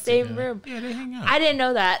be in the same room. Yeah, they hang out. I didn't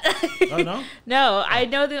know that. Oh, no? No, I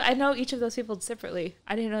know each of those people separately.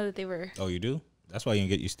 I didn't know that they were. Oh, you do? That's why you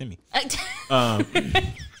didn't get your stimmy.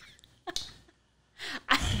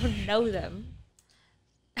 I don't know them.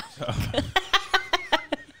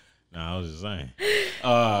 No, I was just saying.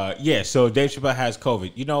 Yeah, so Dave Chapelle has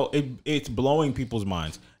COVID. You know, it's blowing people's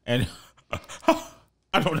minds. And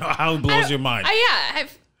I don't know how it blows your mind. I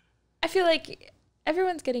feel like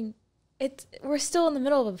everyone's getting it. We're still in the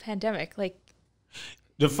middle of a pandemic. Like,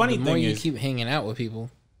 the funny thing is, you keep hanging out with people.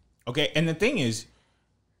 Okay, and the thing is,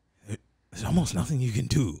 there's almost nothing you can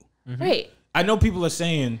do. Mm-hmm. Right. I know people are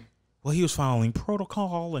saying, well, he was following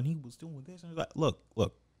protocol and he was doing this. And like, look.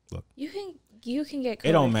 You can get COVID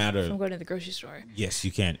it don't matter from going to the grocery store. Yes,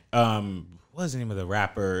 you can. What was the name of the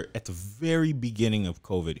rapper at the very beginning of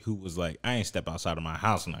COVID who was like, I ain't step outside of my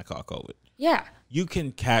house and I caught COVID? Yeah. You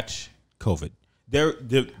can catch COVID.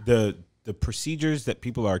 The procedures that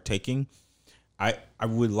people are taking, I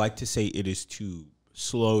would like to say it is to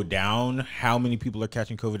slow down how many people are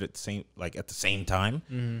catching COVID at the same time.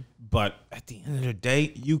 Mm-hmm. But at the end of the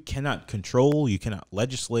day, you cannot control, you cannot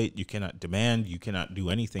legislate, you cannot demand, you cannot do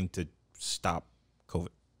anything to stop COVID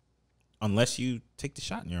unless you take the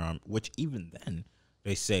shot in your arm, which even then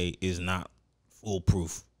they say is not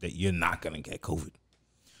foolproof that you're not going to get COVID.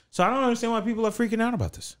 So I don't understand why people are freaking out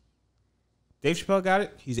about this. Dave Chapelle got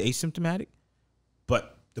it. He's asymptomatic.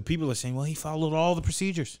 But the people are saying, well, he followed all the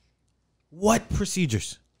procedures. What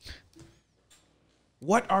procedures?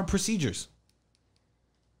 What are procedures?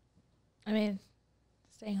 I mean,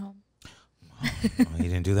 staying home. Well, he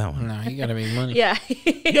didn't do that one. No, he got to make money. Yeah.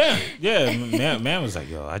 Yeah. Man was like,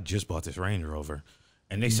 yo, I just bought this Range Rover.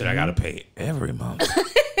 And they said I got to pay every month.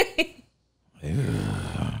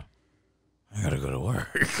 I got to go to work.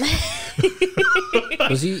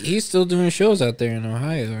 Was he's still doing shows out there in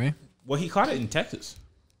Ohio, right? Well, he caught it in Texas.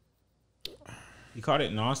 He caught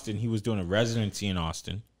it in Austin. He was doing a residency in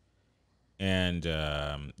Austin, and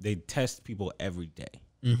they test people every day.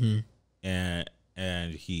 Mm-hmm.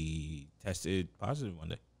 And he tested positive one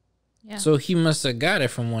day. Yeah. So he must have got it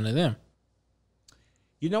from one of them.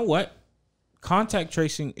 You know what? Contact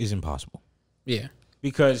tracing is impossible. Yeah.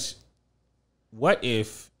 Because what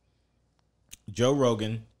if Joe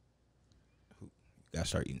Rogan, gotta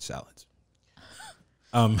start eating salads.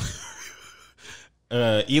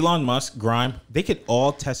 Elon Musk, Grime, they could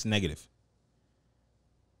all test negative.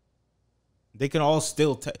 They can all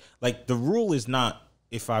still like the rule is not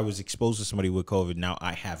if I was exposed to somebody with COVID, now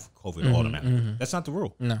I have COVID automatically. Mm-hmm. That's not the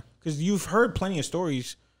rule. No. Because you've heard plenty of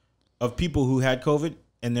stories of people who had COVID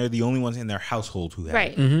and they're the only ones in their household who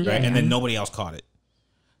had it. Mm-hmm. Right. And then nobody else caught it.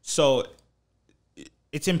 So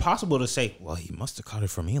it's impossible to say, well, he must have caught it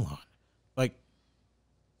from Elon. Like,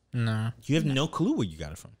 no. You have no clue where you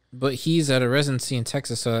got it from. But he's at a residency in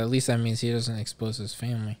Texas, so at least that means he doesn't expose his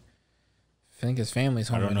family. I think his family's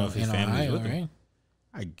home in Ohio, right?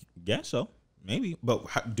 I guess so. Maybe.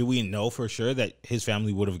 But do we know for sure that his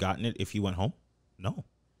family would have gotten it if he went home? No.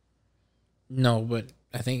 No, but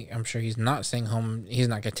I'm sure he's not staying home. He's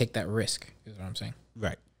not going to take that risk, is what I'm saying.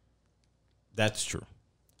 Right. That's true.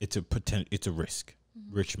 It's a risk.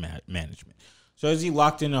 Rich management. So is he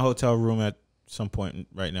locked in a hotel room at some point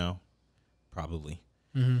right now? Probably.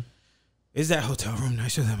 Mm-hmm. Is that hotel room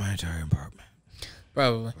nicer than my entire apartment?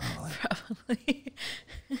 Probably.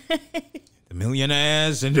 The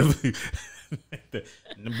millionaires and the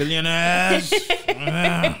billionaires.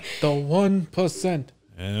 The 1%.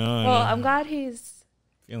 Well, I'm glad he's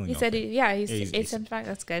feeling. He said, he's asymptomatic.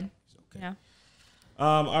 That's good. Okay. Yeah.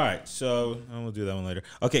 All right, so we'll do that one later.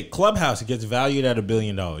 Okay, Clubhouse. It gets valued at $1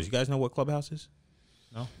 billion. You guys know what Clubhouse is?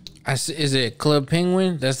 No. Is it Club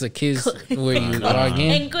Penguin? That's the kids where you log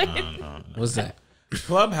in. No. What's that?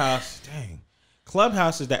 Clubhouse. Dang.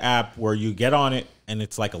 Clubhouse is the app where you get on it and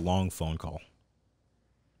it's like a long phone call.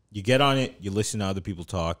 You get on it, you listen to other people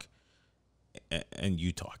talk, and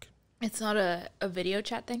you talk. It's not a video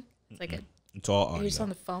chat thing. It's like it's all audio. You're just on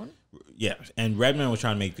the phone. Yeah, and Redman was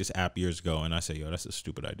trying to make this app years ago, and I said, "Yo, that's a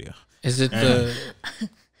stupid idea." Is it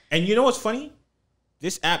And you know what's funny?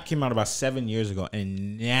 This app came out about 7 years ago,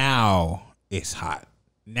 and now it's hot.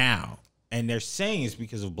 Now, and they're saying it's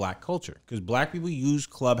because of black culture, because black people use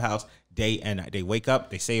Clubhouse day and night. They wake up,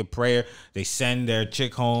 they say a prayer, they send their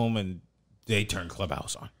chick home, and they turn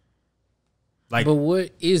Clubhouse on. Like, but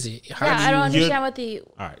what is it? I don't understand what the. All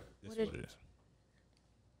right, this is what it is.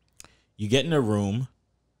 You get in a room,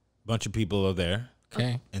 a bunch of people are there,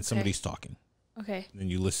 okay, and somebody's talking. Okay. Then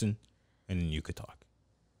you listen, and then you could talk.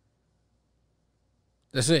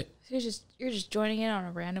 That's it. So you're just joining in on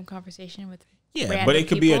a random conversation with. Yeah, but it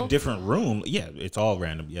could be a different room. Yeah, it's all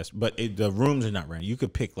random. Yes, but the rooms are not random. You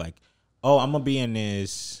could pick like, oh, I'm gonna be in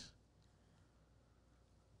this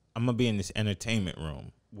entertainment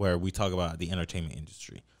room where we talk about the entertainment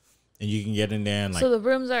industry, and you can get in there and like. So the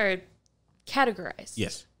rooms are categorized.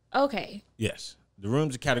 Yes. Okay. Yes, the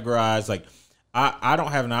rooms are categorized. Like, I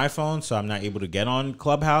don't have an iPhone, so I'm not able to get on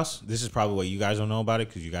Clubhouse. This is probably what you guys don't know about it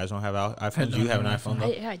because you guys don't have iPhones. Do you have an iPhone though?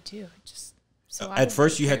 I do. Just so at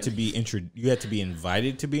first you had to be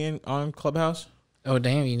invited to be on Clubhouse. Oh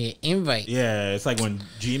damn! You need an invite. Yeah, it's like when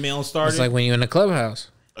Gmail started. It's like when you're in the Clubhouse.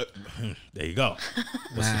 There you go.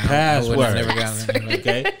 What's the password? Never gotten it.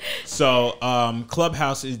 Okay, so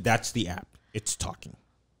Clubhouse that's the app. It's talking.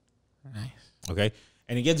 Nice. Okay,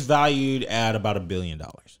 and it gets valued at about $1 billion.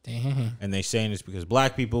 Damn. And they saying it's because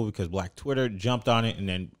black Twitter jumped on it, and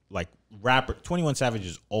then like rapper 21 Savage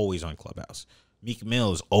is always on Clubhouse. Meek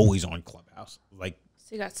Mill is always on Clubhouse. Like,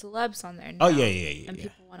 so you got celebs on there now. Oh yeah. And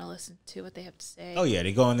people want to listen to what they have to say. Oh yeah,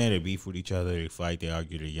 they go in there, they beef with each other, they fight, they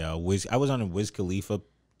argue, they yell. I was on a Wiz Khalifa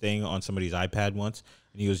thing on somebody's iPad once,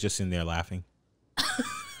 and he was just in there laughing.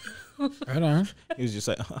 Right on. He was just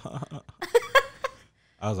like,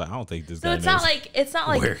 I was like, I don't think this guy. So it's not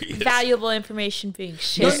like valuable information being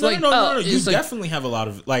shared. No. You definitely have a lot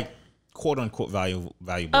of like quote unquote valuable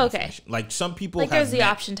information. Like some people there's the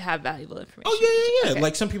option to have valuable information. Oh yeah. Okay.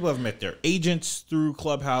 Like some people have met their agents through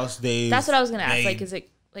Clubhouse. That's what I was gonna ask. Like, is it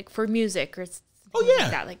like for music or?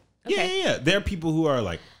 Like that? Like, okay. Yeah. There are people who are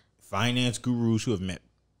like finance gurus who have met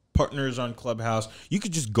partners on Clubhouse. You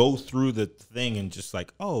could just go through the thing and just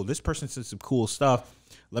like, oh, this person said some cool stuff.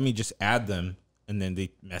 Let me just add them, and then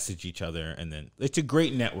they message each other, and then it's a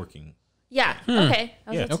great networking. Yeah. Okay.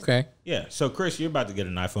 Yeah. Okay. Yeah. So Chris, you're about to get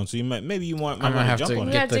an iPhone, so maybe you want. I'm gonna have to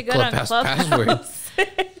get the Clubhouse password.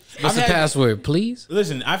 What's the password, please?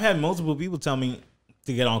 Listen, I've had multiple people tell me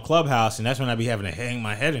to get on Clubhouse, and that's when I be having to hang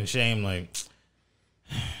my head in shame. Like,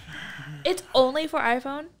 it's only for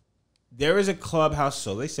iPhone. there is a Clubhouse,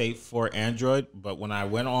 so they say for Android, but when I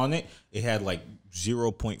went on it, it had like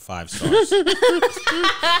 0.5 stars.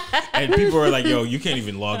 And people were like, yo, you can't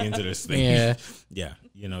even log into this thing. Yeah. Yeah.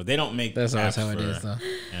 You know, they don't make That's apps how it for is, though.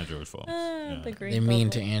 Android phones. Yeah. The great They mean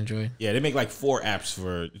bubble. to Android. Yeah, they make like 4 apps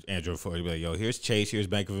for Android phones. They'll be like, yo, here's Chase, here's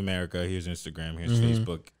Bank of America, here's Instagram, here's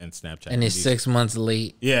Facebook, and Snapchat. And it's 6 months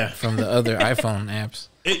late Yeah. from the other iPhone apps.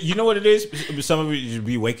 You know what it is? Some of you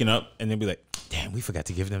be waking up and they'll be like, damn, we forgot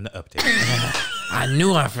to give them the update. I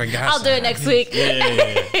knew I forgot. I'll do it next week.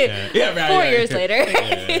 Yeah, right, 4 years later.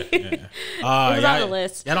 It was on the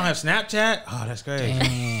list. Y'all don't have Snapchat? Oh, that's great.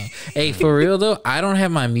 Dang. Hey, for real though, I don't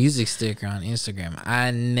have my music sticker on Instagram.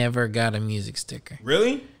 I never got a music sticker.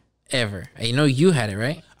 Really? Ever. You know you had it,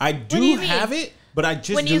 right? I do do you mean? have it, but I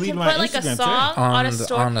just When you deleted can my put like a Instagram song today. on On a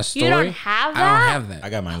the story. You don't have that? I don't have that. I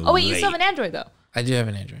got mine. Oh wait, you late. still have an Android though. I do have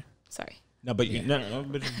an Android. Sorry. No, but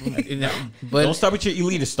But don't start with your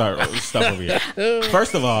elitist stuff over here.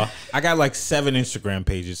 First of all, I got like 7 Instagram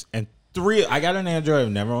pages, and 3. I got an Android.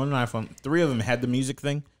 I've never owned an iPhone. 3 of them had the music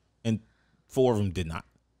thing, and 4 of them did not.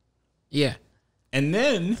 yeah. And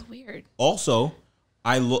then It's weird. also,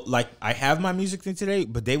 I look like I have my music thing today,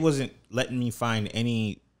 but they wasn't letting me find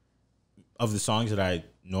any of the songs that I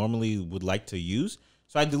normally would like to use.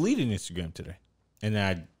 So I deleted Instagram today, and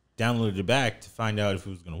then I downloaded it back to find out if it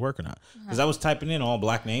was going to work or not. Because I was typing in all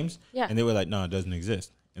black names, and they were like, "No, it doesn't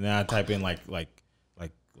exist." And then I type in like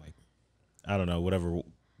I don't know, whatever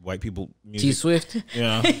white people music. T Swift. You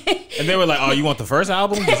know? And they were like, "Oh, you want the first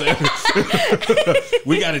album?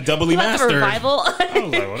 We got it doubly You want the mastered." revival? I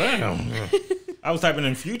was like, "Well, damn." I was typing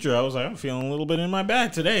in Future. I was like, I'm feeling a little bit in my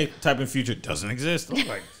bag today. Typing Future doesn't exist. I was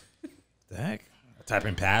like, the heck? I type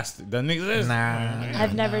in Past, it doesn't exist. Nah.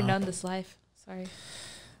 I've never known this life. Sorry.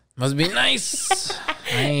 Must be nice.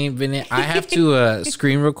 I ain't been in. I have to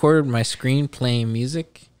screen record my screen playing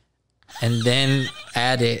music and then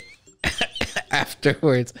add it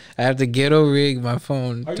afterwards. I have to ghetto rig my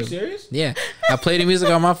phone. Are you serious? Yeah. I play the music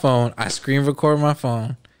on my phone. I screen record my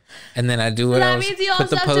phone. And then I do what That else. means you Put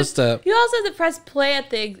also the have post to. up. You also have to press play at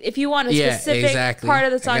the. If you want a Yeah, specific exactly. part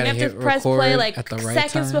of the I song, you gotta have to hit press play record like at the right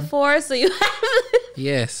seconds time. before, so you have.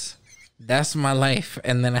 Yes. That's my life.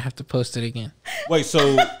 And then I have to post it again. Wait,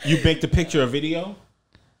 so you baked a picture, a video?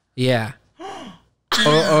 Yeah.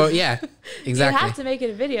 Oh, yeah. You Exactly. have to make it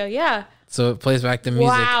a video. Yeah, So it plays back the music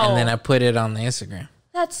Wow. and then I put it on the Instagram.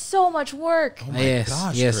 that's so much work. Oh my yes.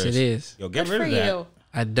 gosh, Yes, Chris. it is. Yo, get Good rid for of that. you.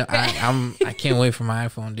 I can't wait for my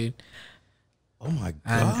iPhone, dude. Oh my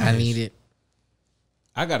god. I need it.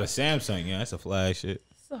 I got a Samsung. Yeah, that's a flagship.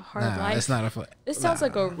 It's a hard Nah, life. it's not a. This sounds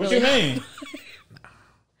like a What really. you mean?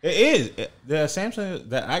 It is. The Samsung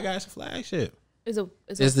that I got is a flagship. Is a.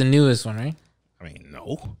 It's the newest one, right? I mean,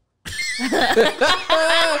 no.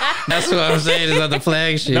 That's what I'm saying. It's not the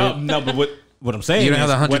flagship. No, but what I'm saying You don't have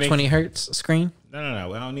is the when it- 120 hertz screen.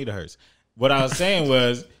 No. I don't need a Hertz. What I was saying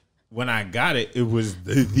was when I got it, it was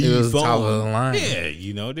the It was phone. top of the line. Yeah,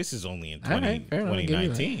 you know, this is only in All right, fair enough, I'll give you that.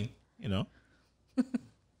 2019. You know,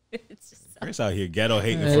 It's just. Chris out here ghetto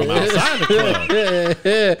hating from outside the club.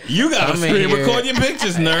 You got to I'm in screen here. record your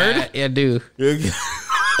pictures, nerd. I do.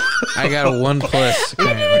 I got a OnePlus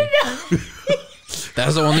currently.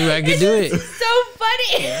 That's the only way I can do it. So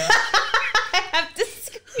funny. I have to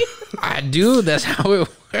scream. I do. That's how it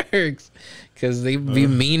works. Because they be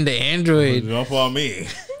mean to Android. Jump on me.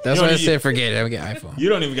 That's You why I don't said even- forget it. I get iPhone. You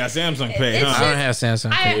don't even got Samsung Pay, It's huh? I don't have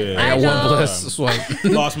Samsung. Pay. I I got know. OnePlus swipe.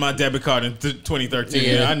 Lost my debit card in 2013.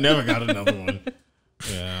 Yeah. I never got another one.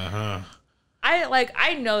 Yeah, huh?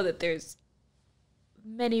 I know that there's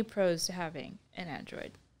many pros to having an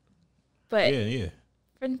Android, but Yeah.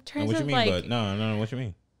 in No, terms what you of mean, like, but no, what you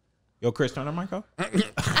mean? Yo, Chris, turn the mic off. I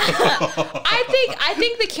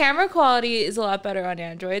think the camera quality is a lot better on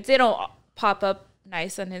Androids. They don't pop up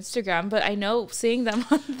nice on Instagram, but I know seeing them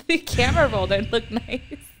on the camera roll, they look nice.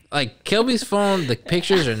 Like Kelby's phone, the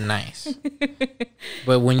pictures are nice.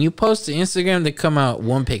 But when you post to Instagram, they come out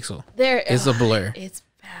 1 pixel. It's a blur. It's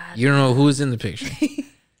bad. You don't know who's in the picture.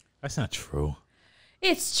 That's not true.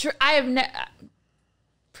 It's true. I have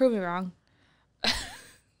prove me wrong.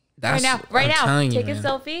 That's Right I'm now, telling take you, a man.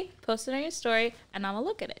 selfie, post it on your story, and I'm gonna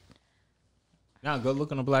look at it. Now go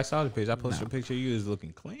look on the Blackstalgia page. I posted a picture of you is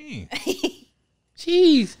looking clean.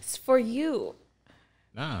 Jeez. It's for you.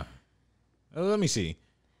 Nah. Let me see.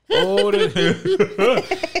 Oh,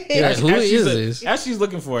 Yeah, who is this? As she's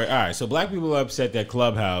looking for it. All right. So black people are upset that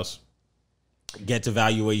Clubhouse gets a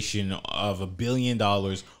valuation of $1 billion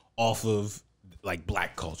off of like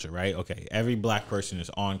black culture, right? Okay. Every black person is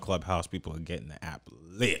on Clubhouse. People are getting the app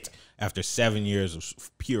lit after 7 years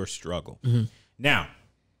of pure struggle. Now,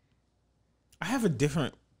 I have a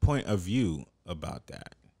different point of view about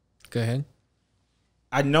that. Go ahead.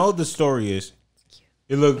 I know the story is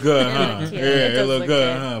it looked good, huh? Cute. Yeah, it looked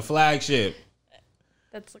good, huh? Flagship.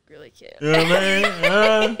 That's look really cute. You know what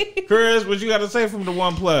I mean? Chris, what you got to say from the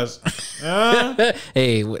OnePlus?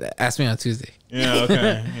 Hey, ask me on Tuesday. Yeah,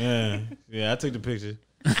 okay. Yeah, I took the picture.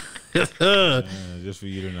 Just for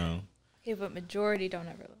you to know. Okay, but majority don't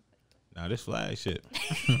ever look. Nah, this flagship.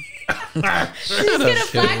 Just get a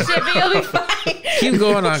flagship and you'll be fine. Keep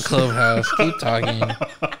going on Clubhouse. Keep talking.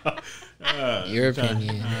 Your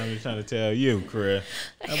opinion. I'm just trying to tell you, Chris.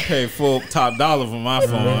 I paid full top dollar for my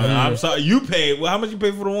phone. I'm sorry. You paid. Well, how much you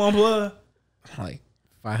paid for the OnePlus? Like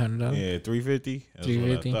 $500. Yeah, $350. That's $350.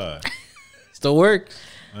 what I thought. Still works.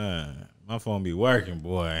 My phone be working,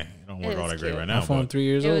 boy. It don't work It all is that great cute. right now. My phone 3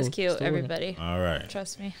 years It old. was cute, Still working. everybody. All right.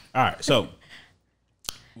 Trust me. All right. So,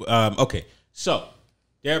 okay. So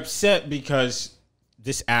they're upset because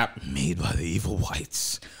this app made by the evil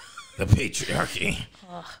whites, the patriarchy.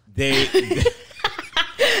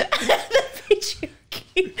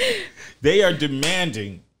 They are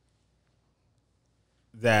demanding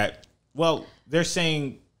that. Well, they're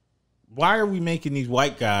saying, why are we making these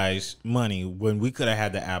white guys money when we could have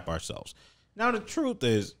had the app ourselves? Now the truth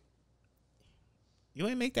is, you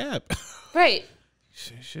ain't make the app. Right.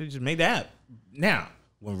 Should have just made the app. Now,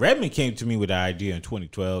 when Redmond came to me with the idea in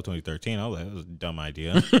 2012, 2013, I was like, that was a dumb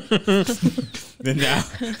idea. Then now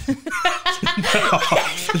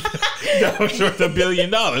it's worth $1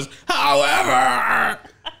 billion. However,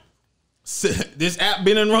 this app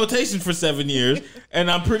been in rotation for 7 years,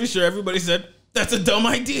 and I'm pretty sure everybody said that's a dumb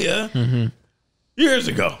idea years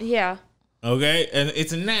ago. Yeah. Okay, and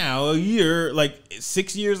it's now a year, like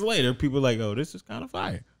 6 years later, people are like, oh, this is kind of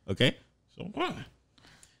fire. Okay, so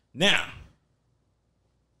now.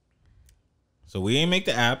 So we ain't make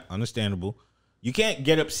the app, understandable. You can't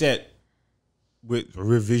get upset with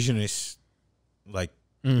revisionist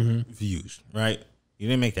views, right? You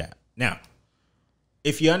didn't make that. Now,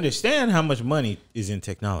 if you understand how much money is in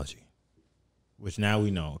technology, which now we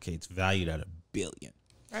know, okay, it's valued at $1 billion.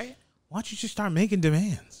 Right. Why don't you just start making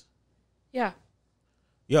demands? Yeah.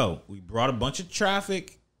 Yo, we brought a bunch of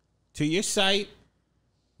traffic to your site.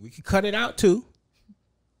 We could cut it out too.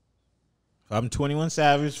 If I'm 21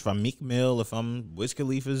 Savage, if I'm Meek Mill, if I'm Wiz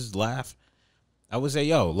Khalifa's Laugh, I would say,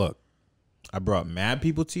 yo, look, I brought mad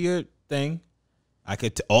people to your thing. I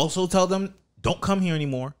could also tell them, don't come here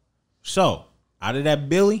anymore. So, out of that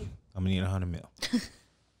Billy, I'm going to need $100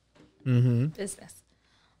 million. Business.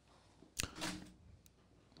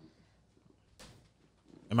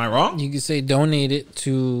 Am I wrong? You could say donate it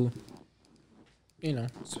to,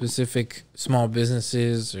 specific small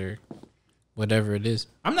businesses or whatever it is.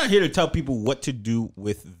 I'm not here to tell people what to do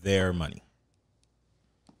with their money.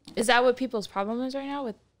 Is that what people's problem is right now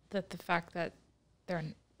with the fact that they're...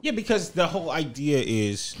 Yeah, because the whole idea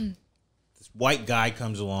is this white guy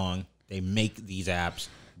comes along, they make these apps,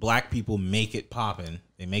 black people make it poppin',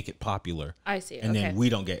 they make it popular. I see. And then we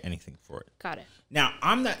don't get anything for it. Got it. Now,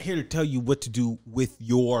 I'm not here to tell you what to do with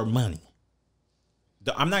your money.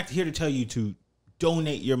 I'm not here to tell you to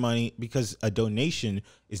donate your money, because a donation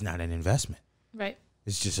is not an investment. Right.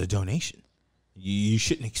 It's just a donation. You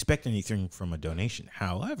shouldn't expect anything from a donation.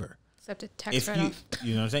 However, Except to text right off.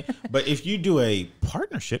 you know what I'm saying? But if you do a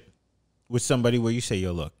partnership with somebody where you say,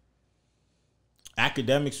 yo, look,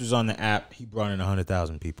 Academics was on the app. He brought in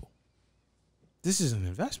 100,000 people. This is an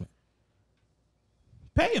investment.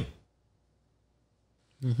 Pay him.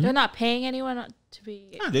 They're not paying anyone to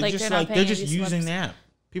be. No, they're just not they're paying just any using celebs. the app.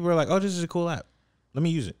 People are like, oh, this is a cool app. Let me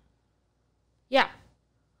use it. Yeah.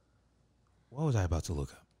 What was I about to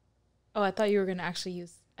look up? Oh, I thought you were gonna actually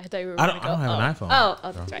use. I thought you were. I Gonna don't have an iPhone.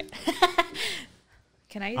 Oh, that's right.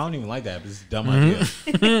 Can I? Use I don't even like that. It's a dumb idea.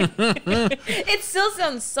 It still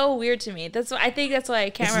sounds so weird to me. That's why I think that's why I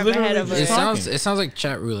can't It's wrap my head literally over just it. It sounds like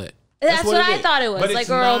chat roulette. That's what what it I is. thought it was, But like it's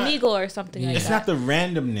or not- Omegle or something like It's that. not the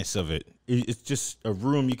randomness of it. It's just a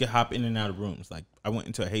room you can hop in and out of rooms. Like I went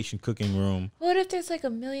into a Haitian cooking room. What if there's like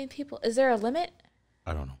 1 million people? Is there a limit?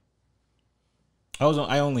 I don't know.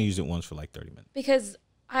 I only used it once for like 30 minutes. Because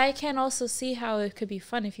I can also see how it could be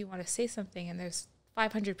fun if you want to say something and there's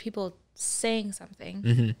 500 people saying something.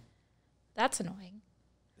 Mm-hmm. That's annoying.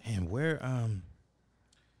 And where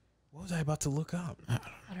what was I about to look up? I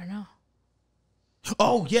don't know.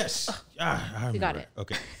 Oh yes, I remember. You got it.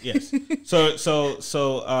 Okay, yes.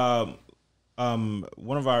 So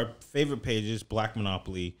one of our favorite pages, Black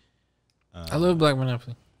Monopoly. I love Black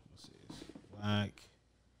Monopoly. Black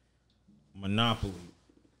Monopoly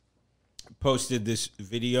posted this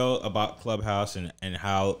video about Clubhouse and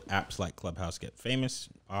how apps like Clubhouse get famous,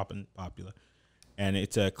 popular, and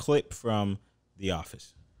it's a clip from The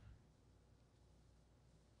Office.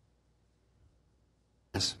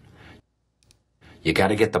 You got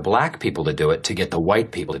to get the black people to do it to get the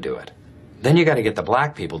white people to do it. Then you got to get the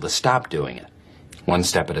black people to stop doing it. One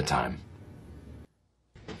step at a time.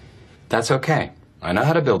 That's okay. I know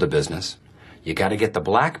how to build a business. You got to get the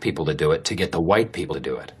black people to do it to get the white people to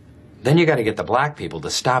do it. Then you got to get the black people to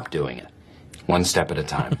stop doing it. One step at a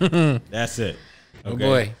time. That's it. Oh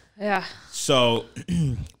boy. Yeah. So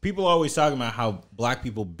people are always talking about how black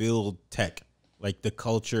people build tech, like the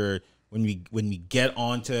culture when we get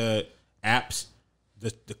onto apps,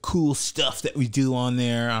 the cool stuff that we do on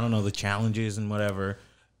there. I don't know, the challenges and whatever.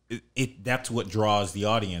 That's what draws the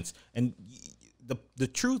audience. And the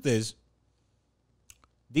truth is,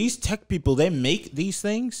 these tech people, they make these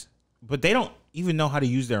things, but they don't even know how to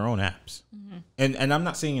use their own apps. Mm-hmm. And I'm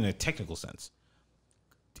not saying in a technical sense.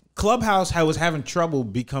 Clubhouse was having trouble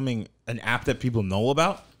becoming an app that people know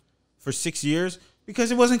about for 6 years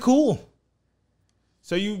because it wasn't cool.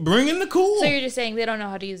 So you bring in the cool. So you're just saying they don't know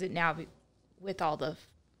how to use it now with all the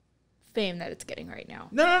fame that it's getting right now.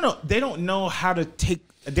 No. They don't know how to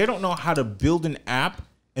build an app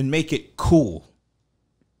and make it cool.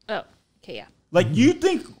 Oh, okay, yeah. Like you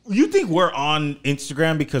think we're on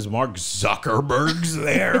Instagram because Mark Zuckerberg's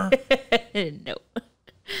there? No.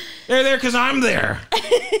 They're there because I'm there.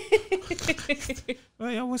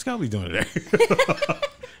 Well, yeah, what's Calby doing today?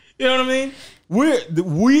 You know what I mean?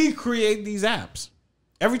 We create these apps.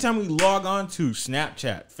 Every time we log on to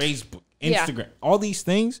Snapchat, Facebook, Instagram, all these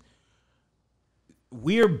things,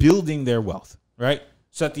 we're building their wealth, right?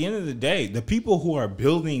 So at the end of the day, the people who are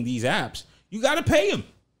building these apps, you got to pay them.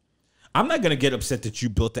 I'm not going to get upset that you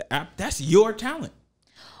built the app. That's your talent.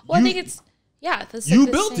 Well, I think it's, yeah. You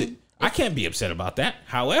built it. I can't be upset about that.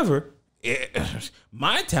 However,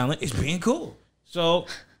 my talent is being cool. So.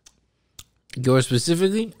 Yours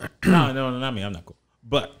specifically? No, not me. I'm not cool.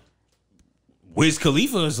 But Wiz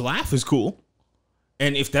Khalifa's laugh is cool.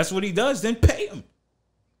 And if that's what he does, then pay him.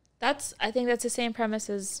 I think that's the same premise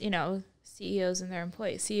as, CEOs and their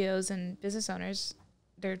employees. CEOs and business owners,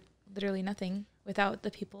 they're literally nothing without the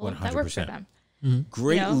people 100%. that work for them. Mm-hmm.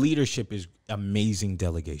 Great leadership is amazing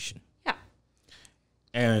delegation. Yeah.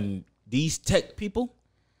 And these tech people,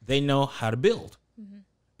 they know how to build. Mm-hmm.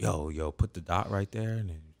 Yo, put the dot right there and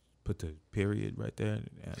then put the period right there. And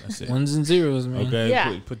that's it. Ones and zeros, man. Okay,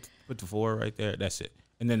 yeah. put the 4 right there. That's it.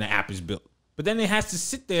 And then the app is built. But then it has to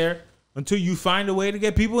sit there until you find a way to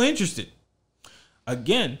get people interested.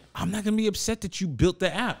 Again, I'm not going to be upset that you built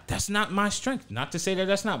the app. That's not my strength. Not to say that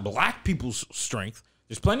that's not black people's strength.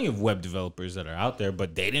 There's plenty of web developers that are out there,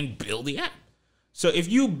 but they didn't build the app. So if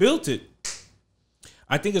you built it,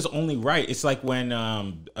 I think it's only right. It's like when,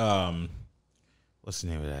 what's the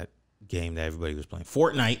name of that game that everybody was playing?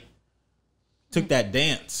 Fortnite took that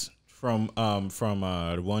dance from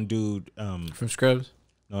the one dude. From Scrubs?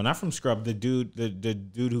 No, not from Scrub. The dude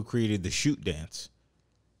who created the shoot dance.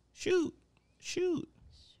 Shoot.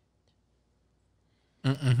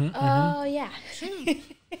 Oh, yeah.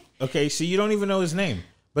 Okay, so you don't even know his name.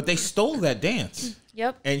 But they stole that dance.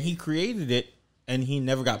 Yep. And he created it, and he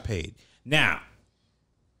never got paid. Now,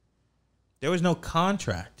 there was no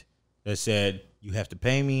contract that said, you have to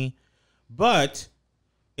pay me. But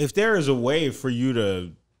if there is a way for you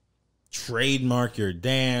to trademark your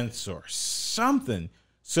dance or something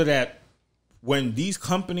so that when these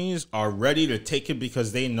companies are ready to take it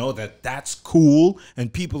because they know that that's cool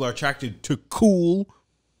and people are attracted to cool,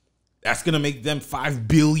 that's going to make them $5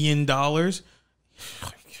 billion. A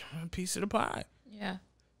piece of the pie. Yeah.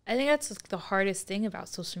 I think that's the hardest thing about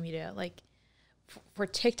social media. Like for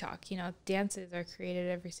TikTok, dances are created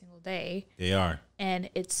every single day. They are. And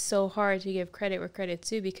it's so hard to give credit where credit's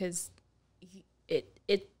due because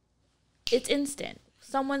it's instant.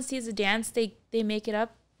 Someone sees a dance, they make it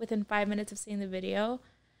up within 5 minutes of seeing the video.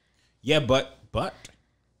 Yeah, but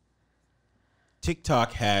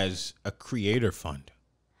TikTok has a creator fund.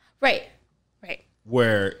 Right.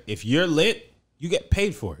 Where if you're lit, you get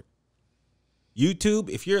paid for it. YouTube,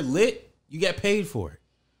 if you're lit, you get paid for it.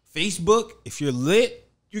 Facebook, if you're lit,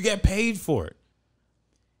 you get paid for it.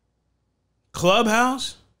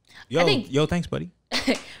 Clubhouse, yo, thanks, buddy.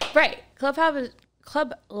 Right. Clubhouse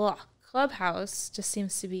just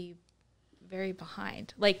seems to be very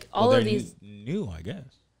behind. Like all of these new, I guess.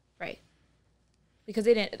 Right. Because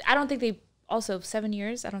I don't think they also 7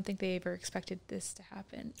 years. I don't think they ever expected this to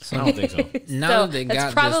happen. I don't think so. Now they got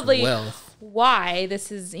that's probably this wealth. why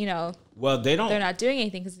this is, well, they're not doing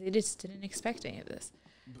anything because they just didn't expect any of this.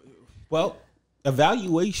 Well,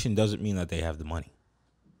 evaluation doesn't mean that they have the money.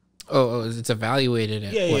 Oh, it's evaluated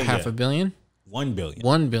at half a billion? 1 billion.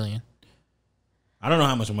 1 billion. I don't know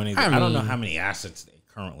how much money. I don't know how many assets they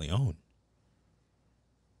currently own.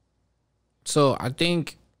 So I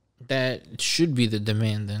think That should be the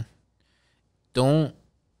demand then. Don't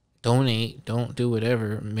donate, don't do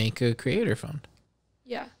whatever. Make a creator fund.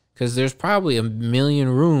 Yeah. Because there's probably a million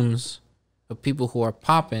rooms of people who are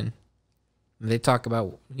popping. They talk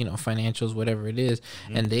about, financials, whatever it is,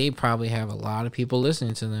 and they probably have a lot of people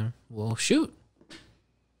listening to them. Well, shoot.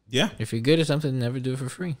 Yeah. If you're good at something, never do it for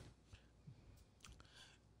free.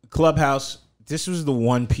 Clubhouse, this was the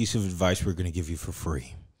one piece of advice we're going to give you for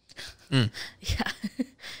free. Yeah.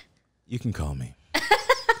 You can call me.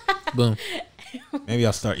 Boom. Maybe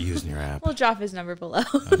I'll start using your app. We'll drop his number below.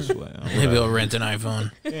 Maybe I'll rent an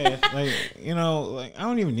iPhone. Yeah, I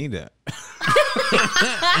don't even need that.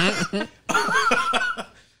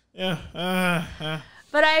 Yeah.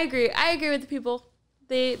 But I agree. I agree with the people.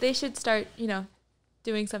 They should start,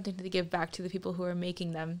 doing something to give back to the people who are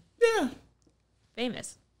making them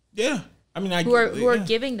famous. Yeah. I mean, who are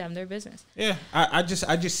giving them their business. Yeah. I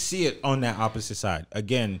just see it on that opposite side.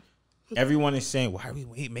 Again, everyone is saying, why are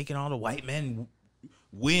we making all the white men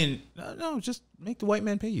win? No, just make the white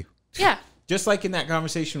men pay you. Yeah. Just like in that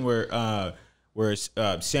conversation where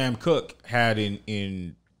Sam Cooke had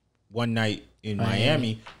in One Night in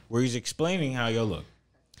Miami, where he's explaining how, look,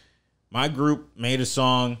 my group made a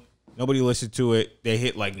song, nobody listened to it, they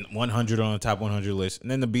hit like 100 on the top 100 list,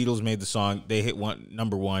 and then the Beatles made the song, they hit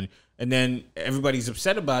number one, and then everybody's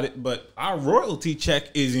upset about it, but our royalty check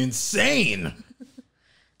is insane.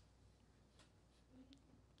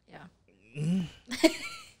 Yeah.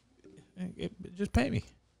 Just pay me.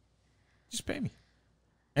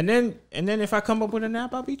 And then if I come up with an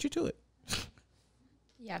app, I'll beat you to it.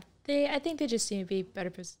 Yeah. I think they just seem to be better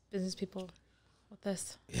business people with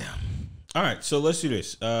this. Yeah. All right, so let's do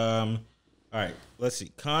this. All right, let's see.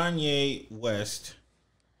 Kanye West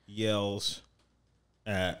yells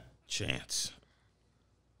at Chance.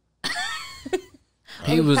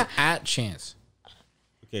 He was at Chance.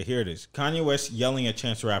 Okay, here it is. Kanye West yelling at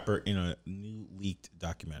Chance the Rapper in a new leaked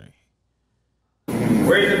documentary.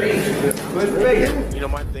 Where's the beef?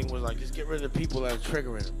 My thing was like, just get rid of the people that are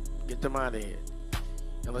triggering him. Get them out of here.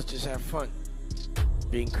 And let's just have fun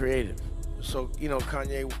being creative. So,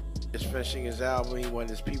 Kanye is finishing his album. He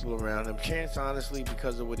wanted his people around him. Chance, honestly,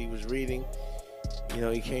 because of what he was reading,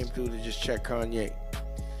 he came through to just check Kanye.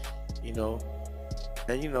 And,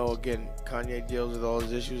 again, Kanye deals with all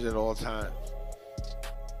his issues at all times.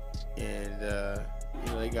 And,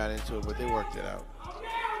 they got into it, but they worked it out.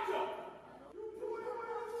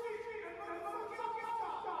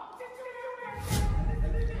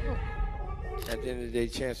 At the end of the day,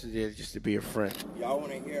 Chance is there just to be a friend. Y'all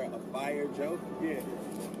want to hear a fire joke? Yeah.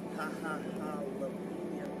 Ha ha ha.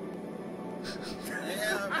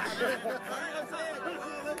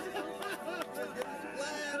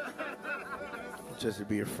 Just to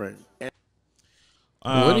be a friend.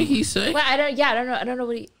 What did he say? Well, I don't know. I don't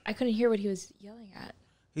know I couldn't hear what he was yelling at.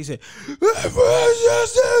 He said,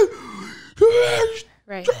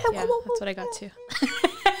 Right. Yeah, that's what I got too.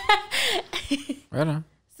 Right on.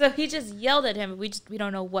 So he just yelled at him. We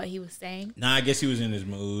don't know what he was saying. Nah, I guess he was in his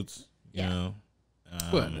moods, you know.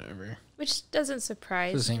 Whatever. Which doesn't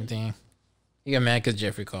surprise It's the same thing. He got mad because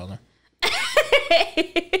Jeffrey called him.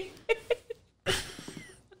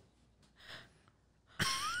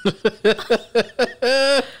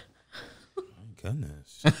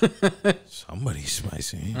 Goodness. Somebody's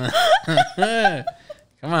spicy.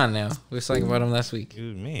 Come on now. We were talking about him last week. It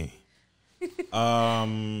was me. I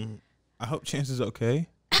hope Chance is okay.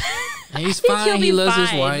 He's think fine. he'll He be loves his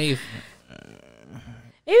fine. wife.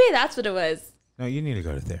 Maybe that's what it was. No, you need to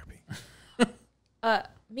go to therapy.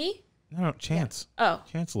 Me? No, Chance. Oh,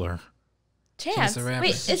 Chancellor. Chance. the rapper.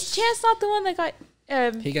 Wait, is Chance not the one that got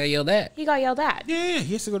He got yelled at. he got yelled at? Yeah,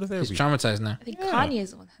 he has to go to He's therapy. traumatized now. I think Yeah. Kanye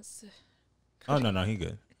is the one that's Oh, no, he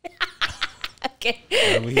good. okay.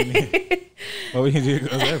 What would he need to go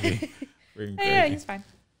to therapy? Freaking Yeah, crazy. he's fine.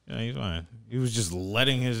 Yeah, he's fine. He was just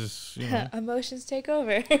letting his, Emotions take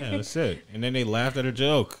over. yeah, that's it. And then they laughed at her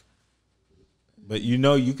joke. But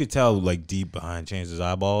you could tell like deep behind Chance's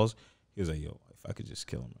eyeballs, he was like, yo, if I could just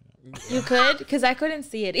kill him right now. You could, because I couldn't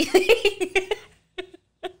see anything.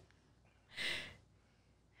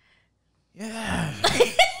 Yeah.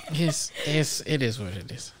 It is what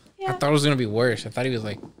it is. Yeah. I thought it was gonna be worse. I thought he was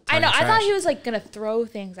like. I know. talking I thought trash. he was like gonna throw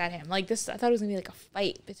things at him. Like this. I thought it was gonna be like a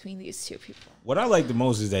fight between these two people. What I like the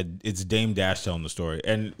most is that it's Dame Dash telling the story.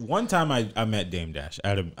 And one time I met Dame Dash. I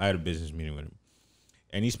had a business meeting with him.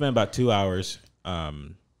 And he spent about 2 hours.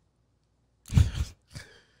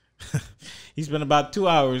 He spent about 2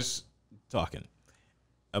 hours talking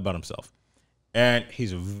about himself. And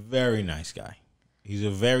he's a very nice guy.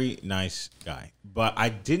 But I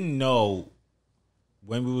didn't know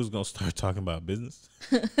when we was gonna start talking about business.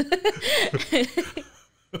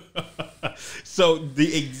 So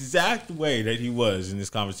the exact way that he was in this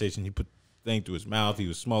conversation, he put the thing through his mouth. He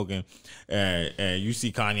was smoking, and you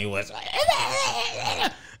see Kanye was like,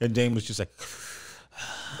 and Dame was just like,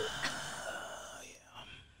 yeah, I'm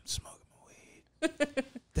smoking my weed.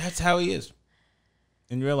 That's how he is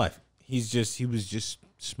in real life. He was just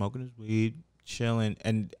smoking his weed, chilling,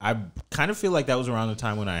 and I kind of feel like that was around the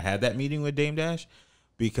time when I had that meeting with Dame Dash,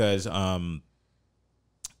 because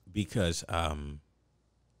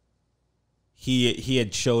he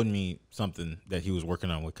had shown me something that he was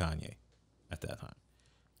working on with Kanye at that time.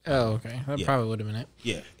 Oh, okay. That probably would have been it.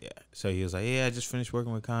 Yeah. So he was like, yeah, I just finished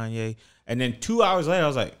working with Kanye. And then 2 hours later, I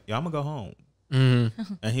was like, yo, I'm going to go home.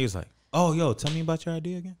 Mm-hmm. And he was like, oh, yo, tell me about your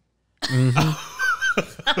idea again. You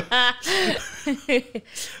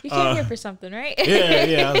came here for something, right?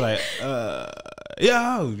 Yeah. I was like,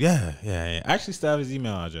 yeah. I actually still have his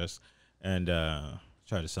email address and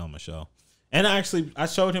tried to sell him a show. And I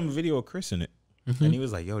showed him a video of Chris in it. Mm-hmm. And he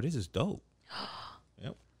was like, yo, this is dope.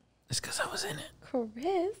 Yep. It's because I was in it.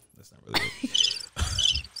 Chris. That's not really it.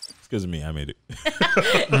 It's because of me. I made it.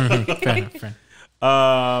 Friend.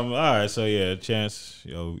 All right. So, yeah, Chance,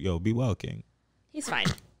 yo, be well, King. He's fine.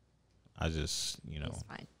 I just, He's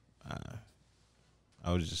fine.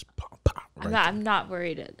 I would just pop. I'm not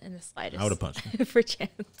worried in the slightest. I would have punched him. For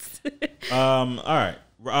Chance. All right.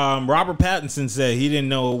 Robert Pattinson said he didn't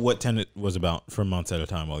know what Tenet was about for months at a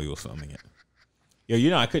time while he was filming it.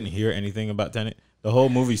 Yo, I couldn't hear anything about Tenet. The whole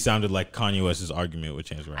movie sounded like Kanye West's argument with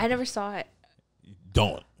Chance the Rapper. I never saw it.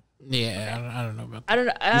 Don't. Yeah, I don't know about that. I don't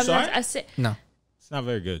know. You saw it? No. It's not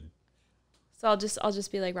very good. So I'll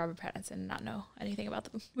just be like Robert Pattinson and not know anything about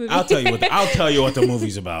the movie. I'll tell you what the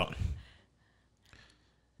movie's about.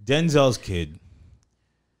 Denzel's kid,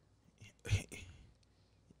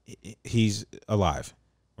 he's alive,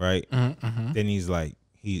 right? Mm-hmm. Then he's like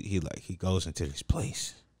he goes into this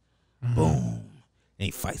place, boom, and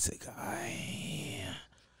he fights a guy.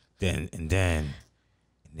 Then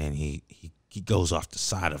he goes off the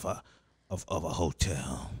side of a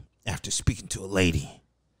hotel after speaking to a lady.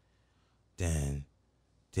 Then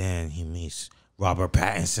he meets Robert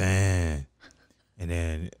Pattinson,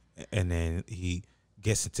 and then he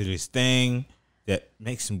gets into this thing that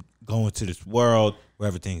makes him go into this world where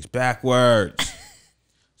everything's backwards.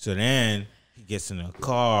 So then he gets in a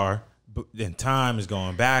car, but then time is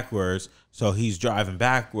going backwards, so he's driving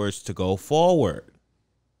backwards to go forward.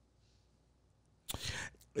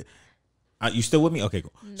 You still with me? Okay,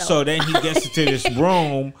 cool. No. So then he gets into this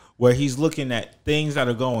room where he's looking at things that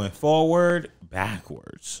are going forward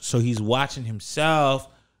backwards. So he's watching himself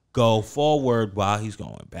go forward while he's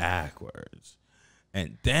going backwards.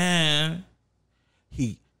 And then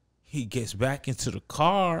he gets back into the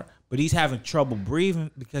car, but he's having trouble breathing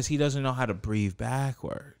because he doesn't know how to breathe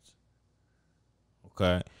backwards.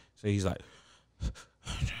 Okay? So he's like,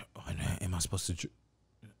 am I supposed to...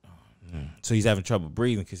 So he's having trouble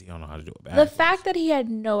breathing because he don't know how to do it backwards. The fact that he had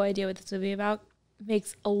no idea what this movie about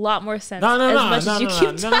makes a lot more sense. No. I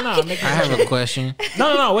have a question.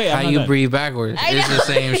 No. Wait. How you breathe backwards? It's the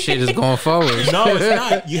same shit as going forward. No, it's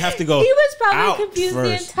not. You have to go. He was probably out confused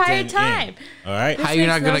first, the entire time. In. All right. This How you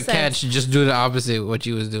not makes gonna no catch? sense. Just do the opposite of what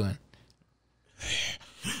you was doing.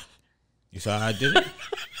 You saw how I did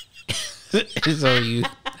it? So you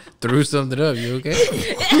threw something up. You okay?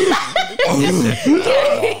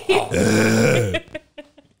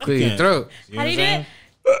 Clear your throat. How do you do it?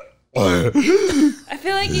 I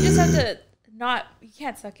feel like you just have to not. You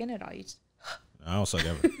can't suck in it all. You just. I don't suck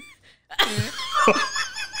ever.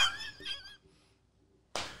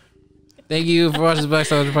 Thank you for watching the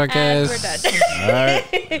Blackstalgia podcast. We're done. All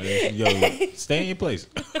right. Yo, stay in your place.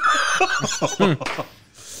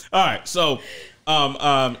 All right. So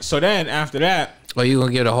then after that. Oh, you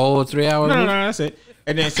gonna get a whole 3 hours? No, that's it.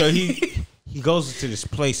 And then so he goes into this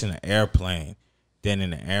place in an airplane. Then in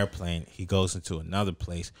the airplane, he goes into another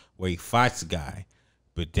place where he fights a guy.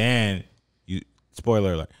 But then,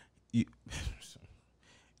 spoiler alert,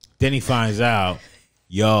 then he finds out,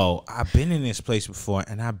 yo, I've been in this place before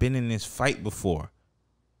and I've been in this fight before.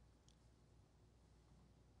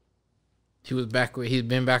 He was backward. He's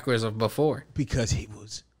been backwards before. Because he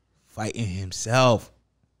was fighting himself.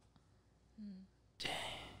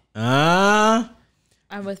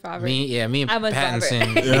 I'm with Robert. Me and I'm with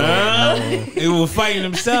Pattinson. He was fighting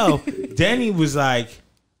himself. Then he was like,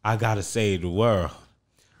 I gotta save the world.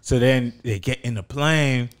 So then they get in the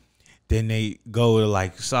plane. Then they go to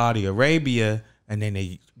like Saudi Arabia, and then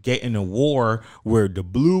they get in a war where the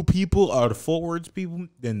blue people are the forwards people,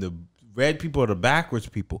 then the red people are the backwards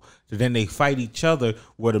people. So then they fight each other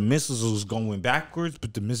where the missiles is going backwards,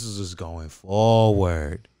 but the missiles is going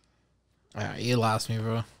forward. All right, you lost me,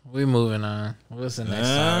 bro. We moving on. What's the next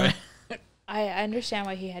song? I understand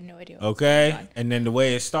why he had no idea. Okay, and then the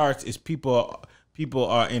way it starts is people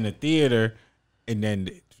are in a theater, and then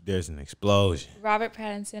there's an explosion. Robert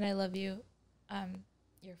Pattinson, I love you.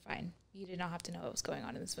 You're fine. You did not have to know what was going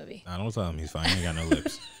on in this movie. I don't tell him he's fine. He ain't got no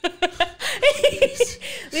lips.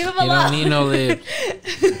 Leave him You alone. don't need no lip.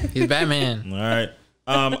 He's Batman. All right.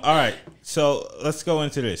 All right. So let's go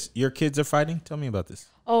into this. Your kids are fighting? Tell me about this.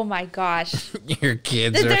 Oh my gosh. Your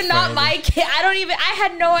kids are They're not fighting. my kid. I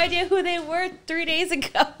had no idea who they were 3 days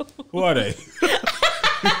ago. Who are they?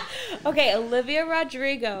 Okay, Olivia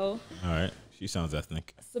Rodrigo. All right. She sounds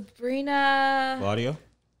ethnic. Sabrina. Claudio?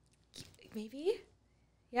 Maybe?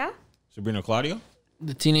 Yeah? Sabrina Claudio?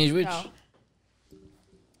 The Teenage Witch. No.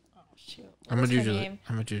 Oh, shoot. I'm What's gonna her do name?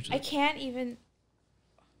 it. I can't even.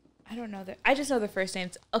 I don't know. I just know the first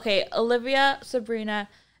names. Okay, Olivia, Sabrina,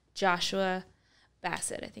 Joshua,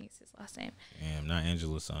 Bassett. I think it's his last name. Damn, not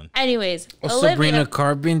Angela's son. Anyways, Oh, Olivia Sabrina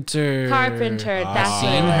Carpenter. Carpenter. That's I've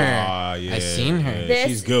what it seen was. her. Yeah, I seen her. yeah. This-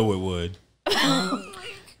 She's good with wood.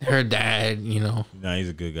 Her dad, Nah, he's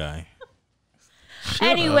a good guy.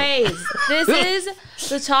 Anyways, this is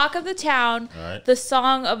the talk of the town, All right. the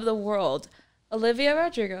song of the world. Olivia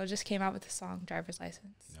Rodrigo just came out with the song "Driver's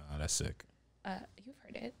License." No, that's sick. You've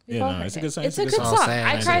heard it. We've Yeah, all no, heard it's a it. good song. It's a good song. song. Sad.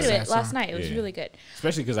 I It's cried a to sad it last song. night. It was Yeah. really good.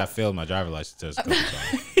 Especially because I failed my driver license test a couple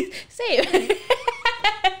times. Same.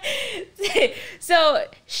 So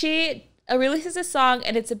she releases a song,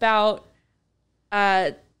 and it's about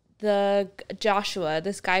the Joshua,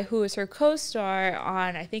 this guy who was her co-star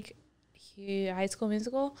on, I think, High School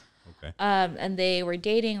Musical. Okay. And they were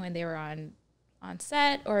dating when they were on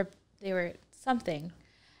set, or they were something.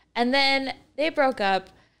 And then they broke up.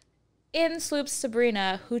 In sloops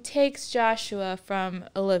Sabrina, who takes Joshua from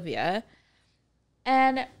Olivia.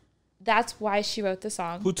 And that's why she wrote the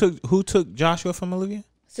song. Who took Joshua from Olivia?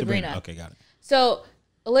 Sabrina. Okay, got it. So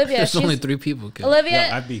Olivia, There's she's only 3 people. Kid. Olivia.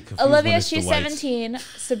 No, I'd be confused when Olivia, it's the she's whites. 17.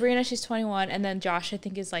 Sabrina, she's 21, and then Josh, I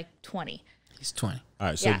think, is like 20. He's 20. All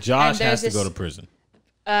right, so Yeah, Josh and there's has to go this- to prison.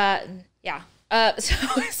 Yeah. So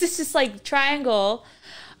it's just like triangle.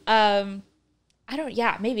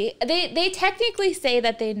 Maybe they technically say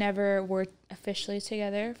that they never were officially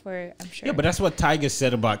together for, I'm sure. Yeah, but that's what Tyga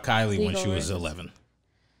said about Kylie when Legal she was reasons. 11.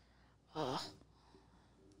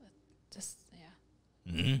 Just,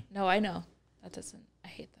 yeah. No, I know. I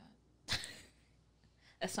hate that.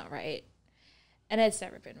 That's not right. And it's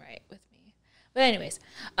never been right with me. But anyways,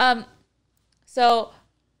 so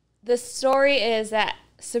the story is that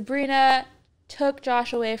Sabrina took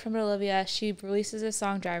Josh away from Olivia. She releases a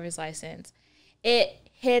song, Driver's License. It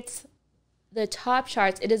hits the top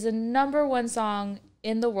charts. It is the #1 song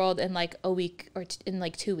in the world in like a week, or in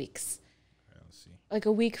like 2 weeks. Let's see. Like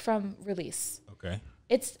a week from release. Okay.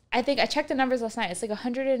 I think I checked the numbers last night. It's like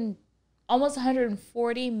almost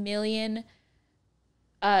 140 million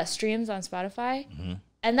streams on Spotify. Mm-hmm.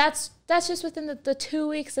 And that's just within the 2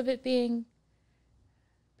 weeks of it being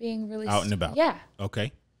released. Out and about. Yeah.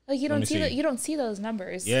 Okay. Like you Let me don't see see. you don't see those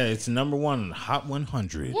numbers. Yeah, it's #1 on Hot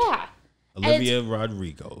 100. Yeah. Olivia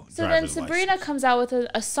Rodrigo. So then driver's Sabrina license. comes out with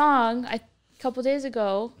a song a couple days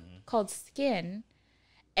ago called Skin,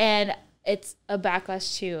 and it's a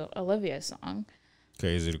backlash to Olivia's song.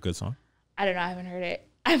 Okay, is it a good song? I don't know, I haven't heard it.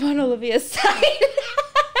 I'm on Olivia's side.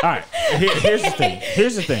 All right. Here's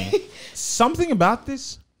the thing. Something about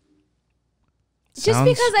this. Just sounds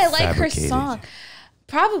because I like her fabricated. song.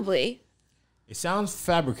 Probably. It sounds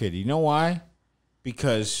fabricated. You know why?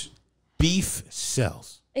 Because beef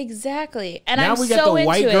sells. Exactly. And Now I'm we got so the into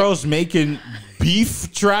white it. girls making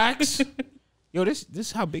beef tracks. Yo, this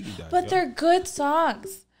is how Biggie died. But yo. they're good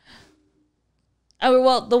songs. Oh,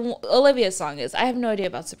 well, the Olivia song is. I have no idea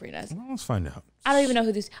about Sabrina's. Well, let's find out. I don't even know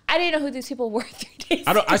who these. I didn't know who these people were 3 days.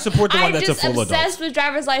 I support the one I'm that's a just full adult. obsessed with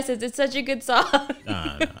Driver's License. It's such a good song.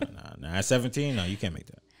 Nah. At 17, no, you can't make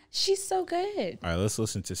that. She's so good. All right, let's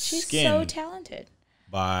listen to She's Skin so talented.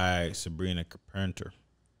 by Sabrina Carpenter.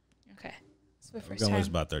 Okay, it's my We're first going to time.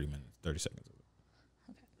 listen about 30 minutes, 30 seconds.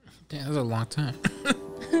 Damn, that's a long time.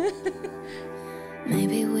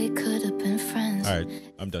 Maybe we could have been friends. All right,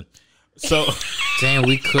 I'm done. So, Damn,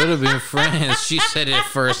 we could have been friends. She said it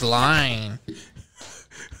first line.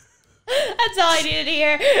 That's all I needed to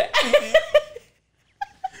hear.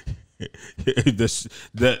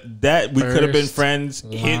 that we could have been First friends.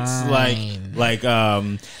 Hits line. like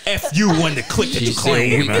F you when the click that She you said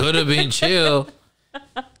we claim. could have been chill.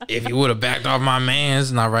 If you would have backed off my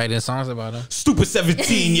man's, not writing songs about him. Stupid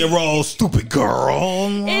 17-year-old, stupid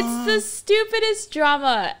girl. It's the stupidest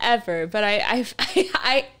drama ever, but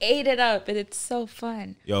I ate it up, and it's so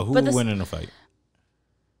fun. Yo, who But would this- win in a fight?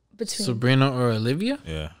 Between, Sabrina or Olivia?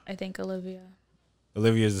 Yeah. I think Olivia.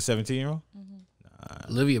 Olivia is the 17-year-old?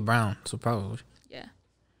 Olivia Brown, so probably. Yeah.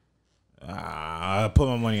 I put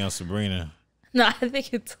my money on Sabrina. No, I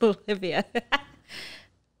think it's Olivia.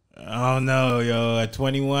 Oh, no, yo. At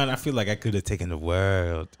 21, I feel like I could have taken the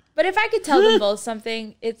world. But if I could tell them both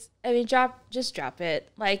something, just drop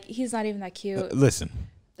it. Like, he's not even that cute. Listen.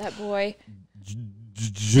 That boy.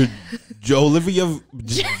 Olivia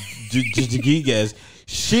Rodriguez,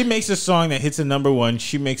 she makes a song that hits a #1.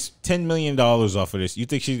 She makes $10 million off of this. You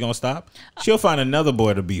think she's going to stop? She'll find another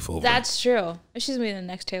boy to beef over. That's true. She's going to be the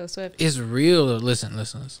next Taylor Swift. It's real. Listen. All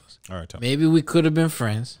right, tell me. Maybe we could have been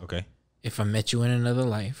friends. Okay. If I met you in another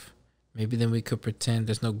life, maybe then we could pretend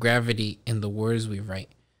there's no gravity in the words we write.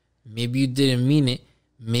 Maybe you didn't mean it.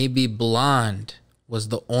 Maybe blonde was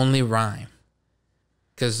the only rhyme.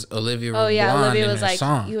 Because Olivia was blonde Olivia in was her like,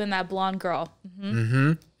 song. you and that blonde girl.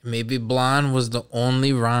 Maybe blonde was the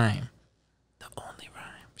only rhyme. The only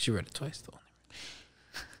rhyme. She read it twice. The only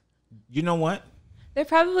rhyme. You know what? They're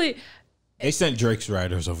probably... They sent Drake's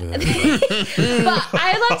writers over there. But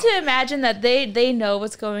I love to imagine that they know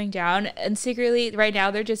what's going down, and secretly right now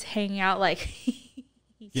they're just hanging out like...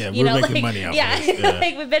 Yeah, You we're know, making like, money off yeah, of this. Yeah.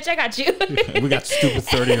 like, bitch, I got you. We got stupid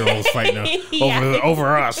 30-year-olds fighting Yeah.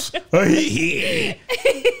 over us.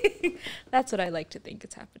 That's what I like to think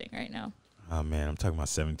is happening right now. Oh, man, I'm talking about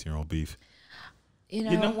 17-year-old beef. You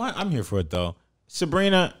know, You know what? I'm here for it, though.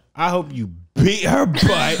 Sabrina, I hope you beat her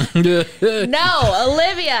butt. No,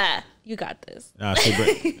 Olivia, you got this. Nah,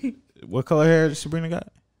 Sabrina, what color hair does Sabrina got?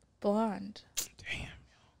 Blonde. Damn.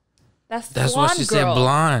 That's the That's blonde what she girl. said,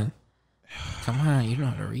 blonde. Come on, you know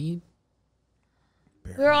how to read.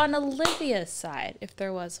 We're on Olivia's side, if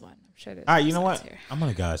there was one. I'm sure there's. All right, you know what? Here. I'm on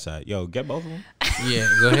the guy's side. Yo, get both of them. Yeah,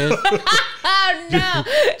 go ahead. Oh no!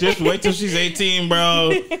 Just wait till she's 18,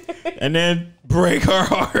 bro. And then break her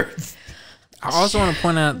heart. I also want to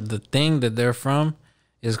point out the thing that they're from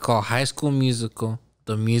is called High School Musical,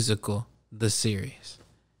 the series.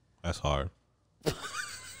 That's hard.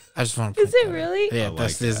 I just want to. Is it really? Yeah, I that's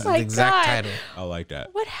like this that. My exact God. title. I like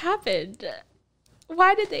that. What happened?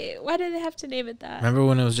 Why did they have to name it that? Remember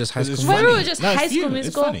when it was just High School It's Musical? Remember it was just High it's School you.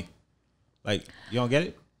 Musical? It's funny. Like, you don't get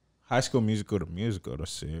it? High School Musical, the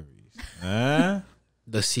series. Huh?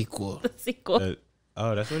 The sequel. The sequel.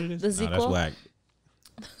 Oh, that's what it is? The No, that's sequel? whack.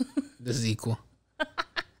 The sequel.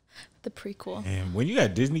 The prequel. And when you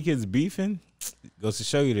got Disney kids beefing, it goes to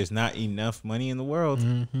show you there's not enough money in the world.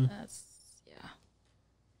 That's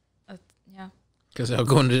yeah. Because they'll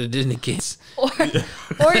go into the Disney kids.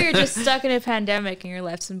 Or you're just stuck in a pandemic and your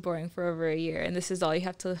life's been boring for over a year, and this is all you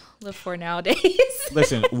have to live for nowadays.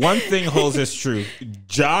 Listen, one thing holds as true.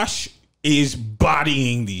 Josh is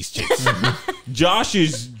bodying these chicks.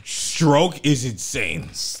 Josh's stroke is insane.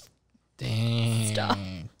 Dang. Stop.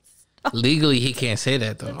 Legally, he can't say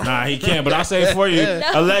that, though. Nah, he can't, but I'll say it for you.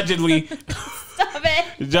 Allegedly, Stop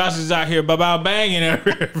it. Josh is out here banging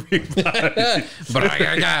everybody. But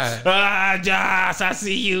I got Ah, Josh, I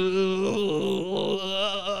see you.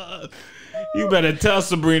 You better tell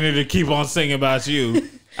Sabrina to keep on singing about you.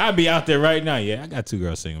 I'd be out there right now. Yeah, I got 2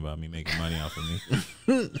 girls singing about me, making money off of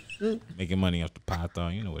me. Making money off the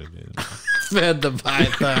Python. You know what it is. fed the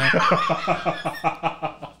python.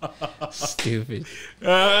 Stupid.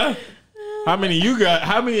 How many you got?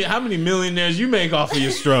 How many millionaires you make off of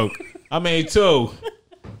your stroke? I made 2.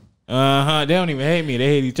 They don't even hate me. They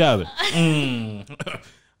hate each other. I'm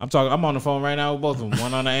on the phone right now with both of them.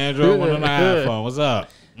 One on the Android, one on the iPhone. What's up?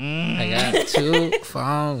 I got 2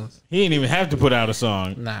 phones. He didn't even have to put out a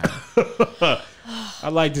song. Nah. I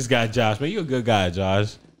like this guy, Josh. Man, you a good guy,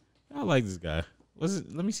 Josh. I like this guy.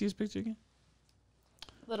 Let me see his picture again.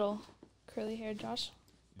 Little curly haired Josh.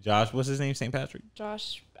 Josh, what's his name? St. Patrick?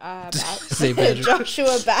 Josh. St. Patrick.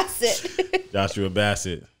 Joshua Bassett. Joshua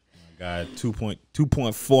Bassett. My God, 2.4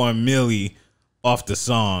 milli off the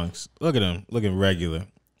songs. Look at him, looking regular,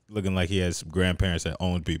 looking like he has some grandparents that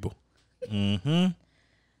owned people.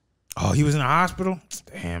 Oh, he was in the hospital.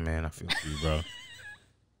 Damn, man, I feel for you, bro.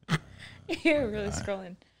 You're really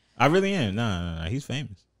scrolling. I really am. Nah, he's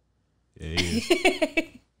famous. Yeah, he is.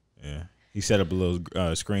 Yeah, he set up a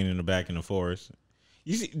little screen in the back in the forest.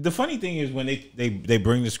 You see, the funny thing is when they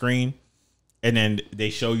bring the screen and then they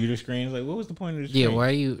show you the screen. It's like, what was the point of the screen? Yeah, why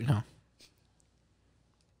are you... No.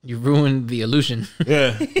 You ruined the illusion.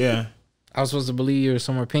 Yeah. I was supposed to believe you were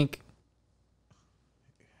somewhere pink.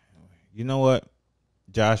 You know what,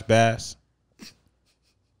 Josh Bass?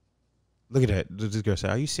 Look at that. This girl said,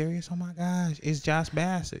 "Are you serious? Oh my gosh, it's Josh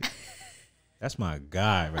Bassett." That's my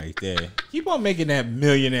guy right there. Keep on making that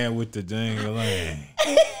millionaire with the dang.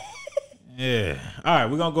 Yeah. All right,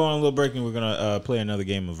 we're gonna go on a little break and we're gonna play another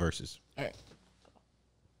game of verses. All right.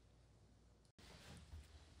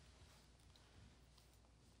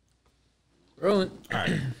 Rolling. All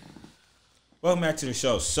right. Welcome back to the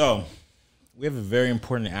show. So we have a very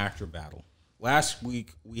important actor battle. Last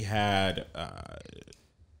week we had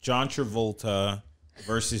John Travolta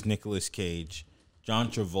versus Nicolas Cage. John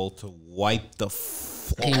Travolta wiped the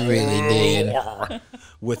floor. He really did.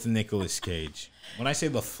 With Nicolas Cage. When I say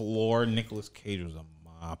the floor, Nicolas Cage was a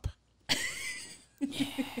mop.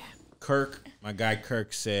 Kirk, my guy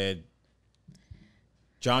Kirk said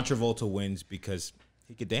John Travolta wins because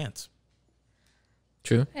he could dance.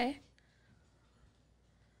 True. Okay.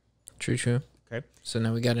 True. Okay. So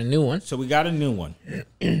now we got a new one. So we got a new one.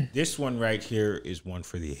 This one right here is one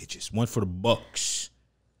for the ages. One for the books.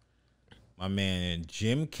 My man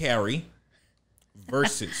Jim Carrey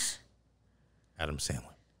versus Adam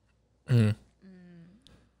Sandler.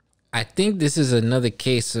 I think this is another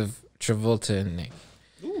case of Travolta and Nick.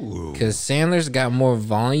 Ooh. Because Sandler's got more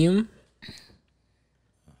volume.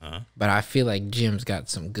 But I feel like Jim's got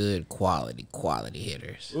some good quality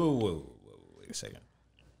hitters. Ooh, wait a second.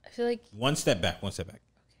 I feel like One step back.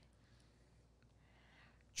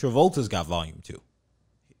 Travolta's got volume too.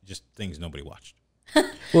 Just things nobody watched.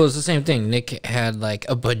 Well, it's the same thing. Nick had like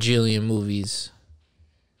a bajillion movies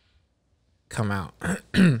come out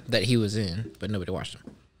that he was in, but nobody watched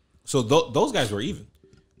them. So those guys were even.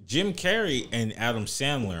 Jim Carrey and Adam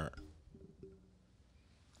Sandler.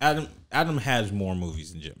 Adam has more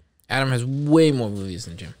movies than Jim. Adam has way more movies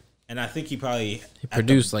than Jim. And I think he probably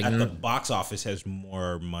produced at the box office has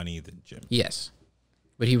more money than Jim. Yes,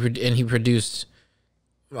 but he produced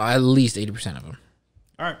at least 80% of them.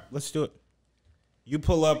 All right, let's do it. You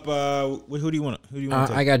pull up. Who do you want?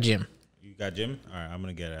 I got Jim, You got Jim. All right, I'm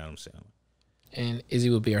gonna get Adam Sandler. and Izzy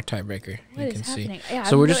will be our tiebreaker. What is happening? Yeah,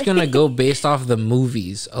 So I'm we're just really- gonna go based off the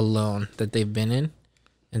movies alone that they've been in,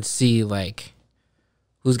 and see like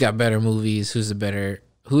who's got better movies, who's the better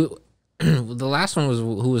who. The last one was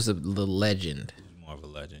who was the legend. He's more of a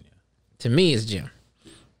legend. Yeah. To me, is Jim.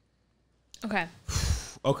 Okay.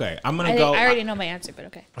 Okay, I'm gonna I go. already know my answer, but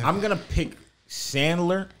okay. I'm gonna pick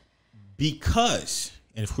Sandler because,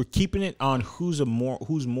 and if we're keeping it on who's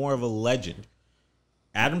more of a legend,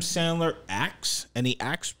 Adam Sandler acts, and he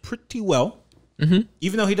acts pretty well. Mm-hmm.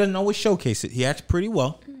 Even though he doesn't always showcase it, he acts pretty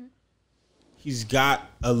well. Mm-hmm. He's got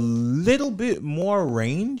a little bit more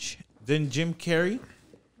range than Jim Carrey.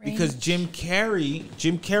 Because Jim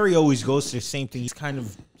Carrey always goes to the same thing. He's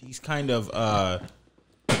kind of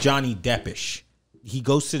Johnny Deppish. He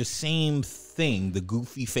goes to the same thing, the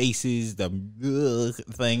goofy faces, the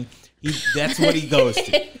thing. That's what he goes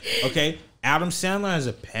to. Okay, Adam Sandler has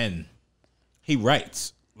a pen. He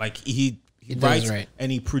writes like he writes write.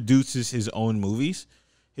 and he produces his own movies.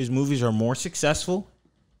 His movies are more successful.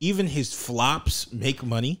 Even his flops make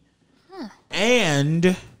money.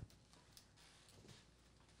 And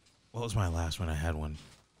what was my last one? I had one.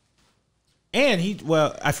 And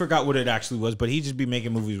I forgot what it actually was, but he just be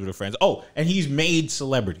making movies with his friends. Oh, and he's made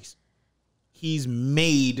celebrities. He's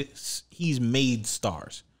made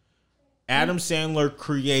stars. Adam Sandler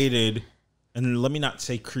created, and let me not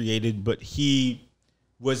say created, but he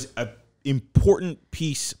was an important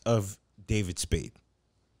piece of David Spade.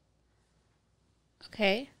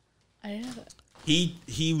 Okay. I didn't know that.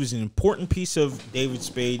 He was an important piece of David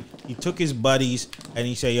Spade. He took his buddies and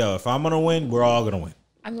he said, "Yo, if I'm gonna win, we're all gonna win."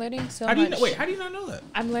 I'm learning so How do much. you know? Wait, how do you not know that?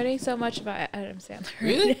 I'm learning so much about Adam Sandler.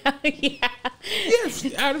 Really? Yeah. Yes,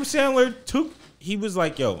 Adam Sandler he was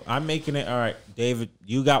like, "Yo, I'm making it. All right, David,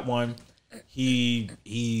 you got one." He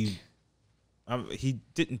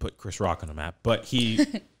didn't put Chris Rock on the map, but he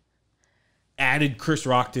added Chris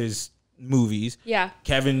Rock to his movies. Yeah.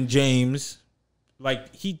 Kevin James,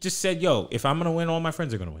 like he just said, "Yo, if I'm gonna win, all my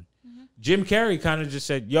friends are gonna win." Mm-hmm. Jim Carrey kind of just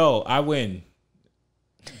said, "Yo, I win."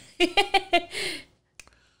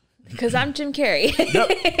 Because I'm Jim Carrey.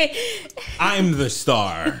 Yep. I'm the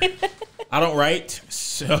star. I don't write,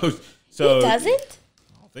 so He doesn't?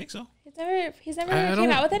 I don't think so. He's never I came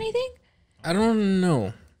don't- out with anything? I don't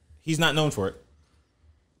know. He's not known for it.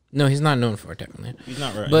 No, he's not known for it, definitely. He's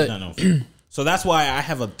not right. But- He's not known for it. So that's why I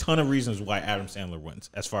have a ton of reasons why Adam Sandler wins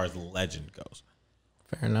as far as the legend goes.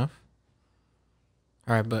 Fair enough.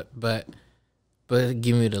 All right, but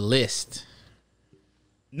give me the list.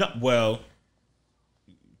 No, well,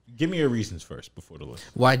 give me your reasons first before the list.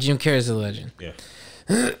 Why Jim Carrey is a legend?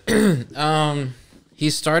 Yeah. He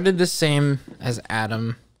started the same as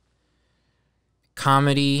Adam.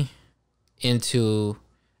 Comedy, into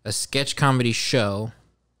a sketch comedy show.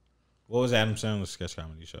 What was Adam Sandler's sketch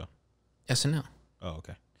comedy show? SNL. Oh,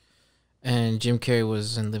 okay. And Jim Carrey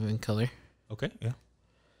was in Living Color. Okay, yeah.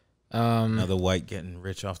 Another white getting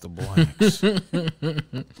rich off the blacks.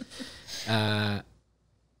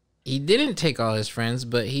 He didn't take all his friends,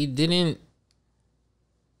 but he didn't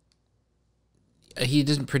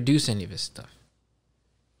produce any of his stuff.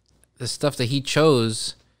 The stuff that he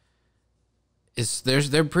chose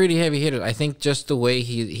they're pretty heavy hitters. I think just the way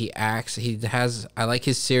he acts, I like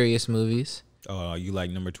his serious movies. Oh, you like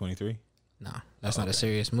Number 23? No, that's not a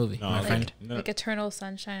serious movie, No, my okay. friend. No. Like Eternal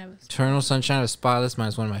Sunshine of Eternal Sunshine of the Spotless Mind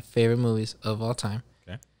is one of my favorite movies of all time.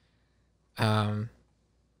 Okay. And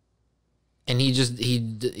he did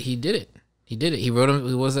it. He did it. What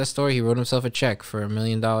was that story? He wrote himself a check for $1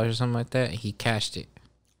 million or something like that. He cashed it. I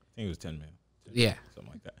think it was 10 million. Yeah.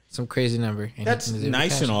 Something like that. Some crazy number. And That's he was able to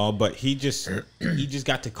nice cash and it. all, but he just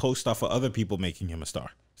got to co-star for other people making him a star.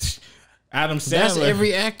 Adam Sandler. That's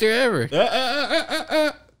every actor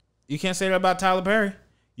ever. You can't say that about Tyler Perry.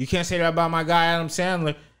 You can't say that about my guy Adam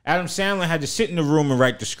Sandler. Adam Sandler had to sit in the room and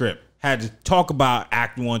write the script. Had to talk about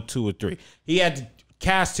act 1, 2, or 3. He had to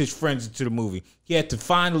cast his friends into the movie. He had to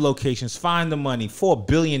find the locations, find the money. $4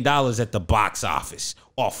 billion at the box office.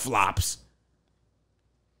 All flops.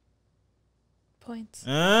 points.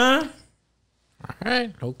 All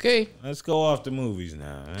right. Okay. Let's go off the movies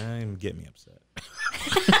now. Get me upset.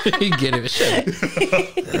 You get it. Shut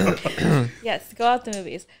up. Yes, go out the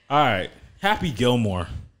movies. All right. Happy Gilmore.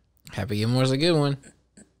 Happy Gilmore's a good one.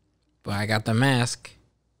 But I got The Mask.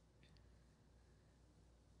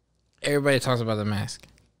 Everybody talks about The Mask.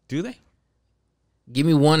 Do they? Give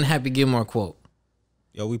me one Happy Gilmore quote.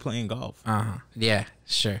 Yo, we playing golf. Yeah,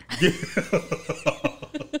 sure.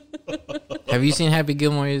 Have you seen Happy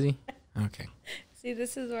Gilmore, Izzy? Okay. See,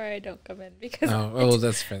 this is where I don't come in because Oh,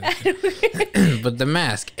 that's fair. But The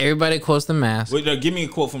Mask. Everybody quotes The Mask. Wait, no, give me a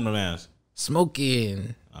quote from The Mask.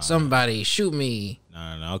 Smoking. Somebody shoot me.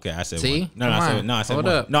 No. Okay, I said See? one. No, Come I said on. no. I said Hold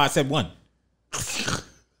one. up. No, I said one.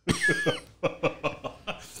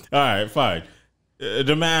 All right, fine.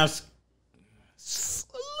 The Mask,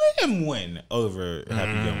 slim win over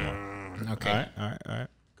Happy Gilmore. Okay. All right.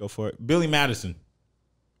 Go for it. Billy Madison.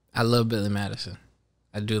 I love Billy Madison.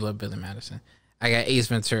 I do love Billy Madison. I got Ace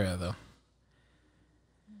Ventura, though.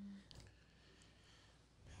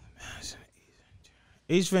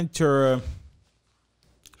 Ace Ventura.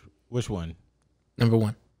 Which one? Number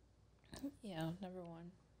one. yeah, number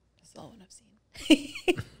one. That's the only one I've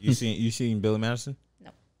seen. You seen Billy Madison?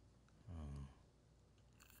 No.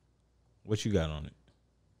 What you got on it?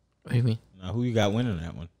 What do you mean? Now, who you got winning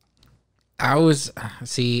that one? I always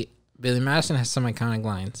see Billy Madison has some iconic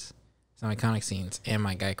lines, some iconic scenes, and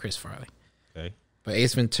my guy Chris Farley. Okay. But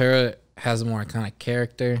Ace Ventura has a more iconic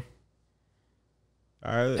character.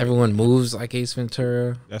 All right. Everyone moves like Ace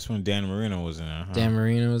Ventura. That's when Dan Marino was in there. Huh? Dan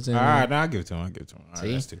Marino was in All there. right, now I'll give it to him. All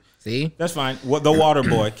right, that's two. See? That's fine. What the Water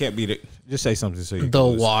Boy can't beat it. Just say something so you The can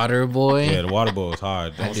lose. Water Boy. Yeah, the Water Boy was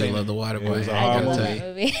hard. I do love The Water It Boy. was a I I hard don't love gotta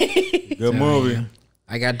tell that you. movie. Good movie.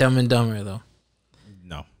 I got Dumb and Dumber, though.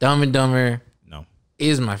 No, Dumb and Dumber no,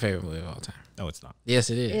 is my favorite movie of all time. no, it's not. Yes,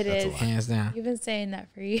 it is. It That's is. hands down. You've been saying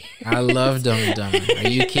that for years. I love Dumb and Dumber. Are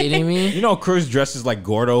you kidding me? You know, Cruz dresses like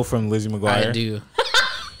Gordo from Lizzie McGuire. I do.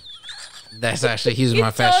 That's actually, he's my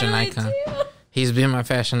fashion totally icon. do. He's been my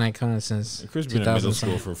fashion icon since Cruz been in middle 2007.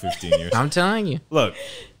 school for 15 years. I'm telling you. Look,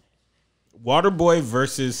 Waterboy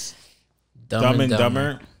versus Dumb and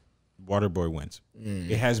Dumber. Waterboy wins.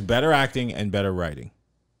 It has better acting and better writing.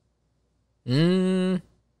 I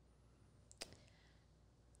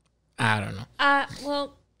don't know.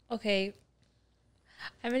 Well, okay.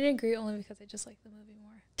 I'm gonna agree only because I just like the movie more.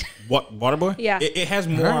 What Waterboy? Yeah. It has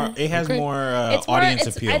more. Alright, It has okay. more It's audience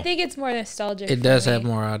more, appeal. I think it's more nostalgic. It for does me. have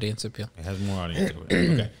more audience appeal. It has more audience to it.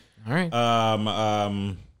 Okay. All right.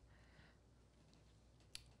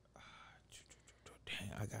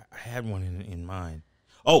 Dang, I had one in mind.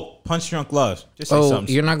 Oh, Punch Drunk Love. Just say Oh,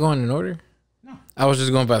 something. you're not going in order? No. I was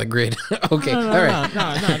just going by the grid. Okay. All right.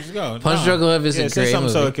 No, just go. Punch Drunk Love is a say great something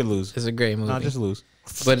movie. so it could lose. It's a great movie. No, just lose.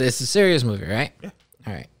 But it's a serious movie, right? Yeah.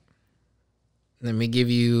 All right. Let me give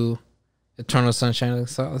you Eternal Sunshine of the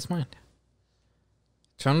Spotless Mind.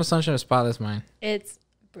 Eternal Sunshine of the Spotless Mind It's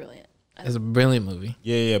brilliant. is a brilliant movie.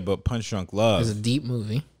 Yeah, but Punch Drunk Love It's a deep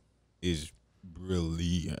movie. is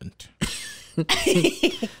brilliant.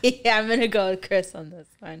 Yeah, I'm gonna go with Chris on this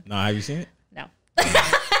one. No, have you seen it? No.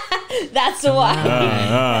 That's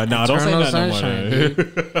why. No, don't say Eternal that no Sunshine,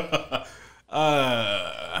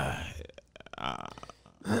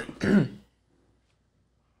 more.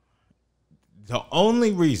 The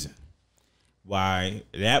only reason why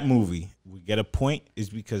that movie would get a point is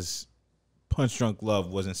because Punch Drunk Love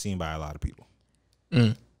wasn't seen by a lot of people.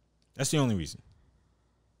 That's the only reason.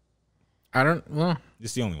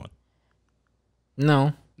 It's the only one.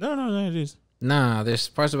 No, it is. nah. There's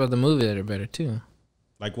parts about the movie that are better too.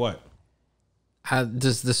 Like what?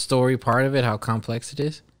 Does the story part of it, how complex it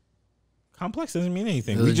is? Complex doesn't mean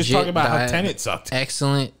anything. We just talked about how Tenet sucked.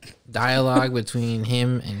 Excellent dialogue between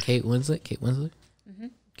him and Kate Winslet. Kate Winslet.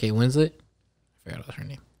 Kate Winslet. I forgot what her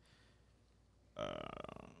name.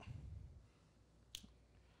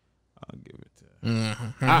 I'll give it to.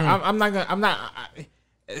 I'm not gonna.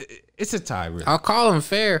 It's a tie, really. I'll call him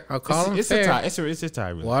fair. It's a tie. It's a tie,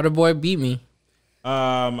 really. Waterboy beat me.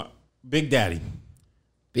 Big Daddy.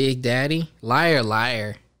 Big Daddy.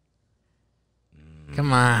 Liar.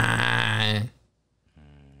 Come on.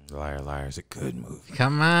 Liar is a good movie.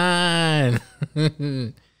 Come on.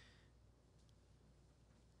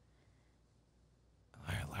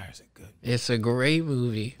 Liar is a good movie. It's a great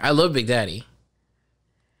movie. I love Big Daddy.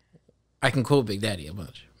 I can quote Big Daddy a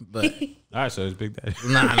bunch, but All right, so it's Big Daddy.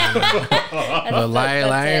 nah. But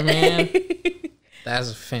Liar, man,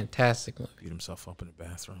 that's a fantastic movie. Beat himself up in the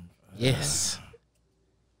bathroom. Yes.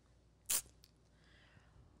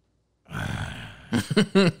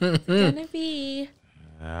 Gonna be.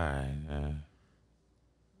 All right.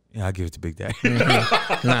 Yeah, I'll give it to Big Daddy.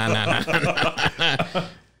 Nah.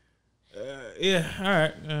 Yeah. All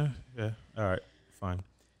right. Yeah. All right. Fine.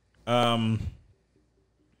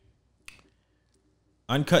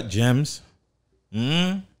 Uncut Gems.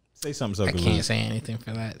 Say something so I good. can't say anything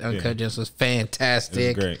for that. Uncut Gems was fantastic.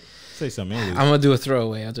 It was great. Say something. I'm gonna do a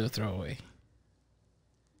throwaway. I'll do a throwaway.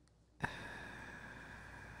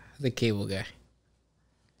 The cable guy.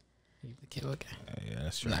 The cable guy. Yeah,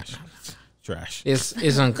 that's trash. Trash.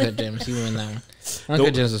 It's Uncut Gems. You win that one.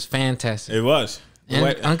 Uncut Gems was fantastic. It was. And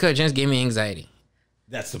Uncut Gems gave me anxiety.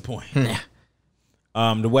 That's the point. Yeah.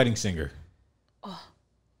 The Wedding Singer.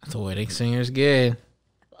 The Wedding Singer's good.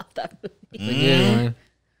 I love that movie. It's a good one.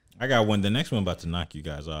 I got one. The next one about to knock you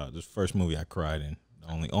guys out. This first movie I cried in.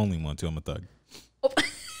 The only one too. I'm a thug.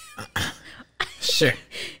 Sure.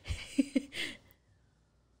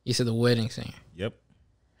 You said The Wedding Singer. Yep.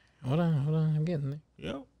 Hold on. I'm getting there.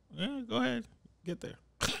 Yep. Yeah, go ahead. Get there.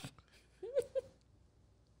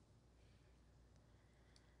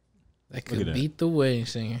 That could beat The Wedding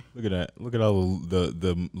Singer. Look at that. Look at all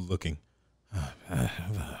the looking. I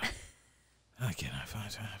cannot find.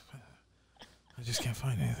 I just can't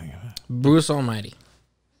find anything. Bruce Almighty.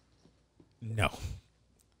 No. The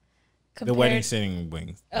Compared- Wedding Singer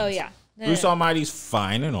wings. Oh yeah. Bruce Almighty's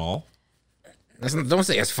fine and all. Don't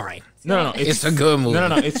say it's fine. No. It's a good movie.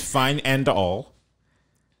 No. It's fine and all.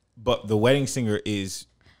 But The Wedding Singer is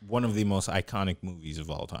one of the most iconic movies of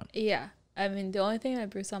all time. Yeah. I mean, the only thing that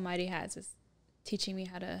Bruce Almighty has is teaching me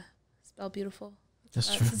how to spell beautiful.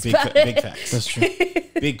 That's true. Big facts. That's true.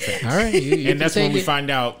 Big facts. All right. You And that's can when take we it. find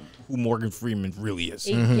out who Morgan Freeman really is.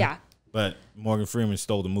 Yeah. But Morgan Freeman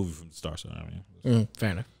stole the movie from the star. So I mean,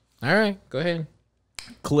 Fair enough. All right. Go ahead.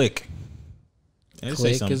 Click. Yeah, say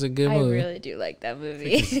Click something. is a good I movie. really do like that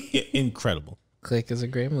movie. Incredible. Click is a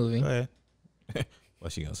great movie. Go ahead. Well,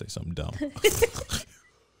 she gonna say something dumb.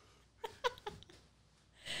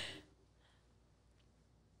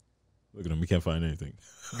 Look at him. We can't find anything.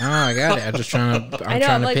 Oh, I got it. I'm just trying to. I'm know,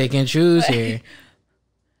 trying I'm to like- pick and choose here.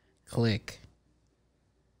 Click.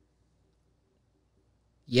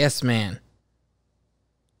 Yes, man.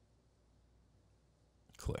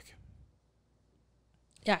 Click.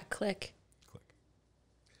 Yeah, click.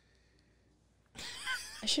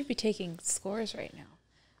 I should be taking scores right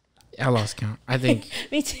now. I lost count. I think.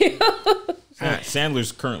 Me too.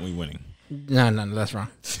 Sandler's currently winning. No, that's wrong.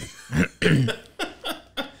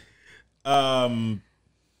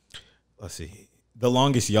 Let's see. The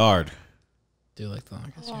Longest Yard. Do like the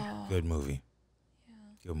longest. Oh, Good movie.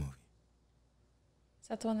 Good movie. is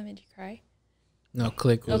that the one that made you cry? No,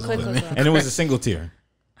 Click was. Click the was one. the one. And it was a single tear.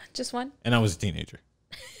 Just one? And I was a teenager.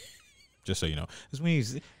 Just so you know. It's when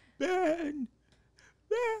he's Ben.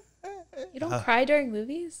 You don't cry during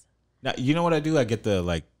movies? Now you know what I do? I get the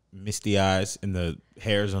like misty eyes and the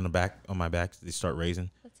hairs on my back. They start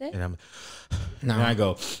raising. That's it? And I'm No, and I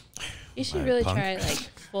go, You should my really punk. try like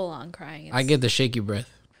full on crying. I get the shaky breath.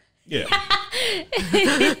 yeah.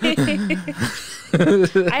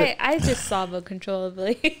 I just sob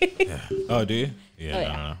uncontrollably. Yeah. Oh, do you? Yeah. Oh, no,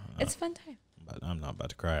 yeah. no. It's a fun time. But I'm not about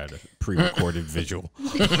to cry at a pre-recorded visual.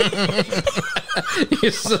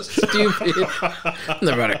 You're so stupid. I'm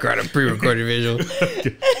not about to cry to pre-recorded visual.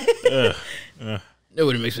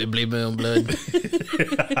 Nobody makes me bleed my own blood.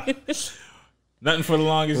 Nothing for The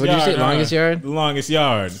Longest What'd Yard. you say, Longest Yard? The Longest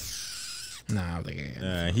Yard. Nah, I think I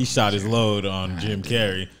got He shot his load on Jim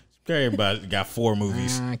Carrey. Jim Carrey got 4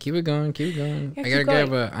 movies. keep it going. Keep it going. Yeah, I gotta keep going.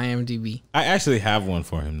 grab a IMDb. I actually have one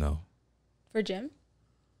for him though. For Jim?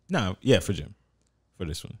 No, yeah, for Jim. For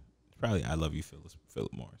this one. Probably I Love You,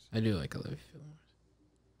 Philip Morris. I do like a Olivia Philip.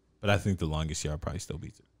 But I think The Longest Yard probably still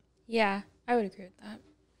beats it. Yeah, I would agree with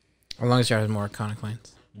that. Longest Yard has more iconic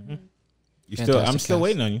lines. I'm Fantastic still cast.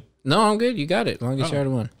 waiting on you. No, I'm good. You got it. Longest Yard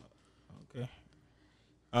won. Okay.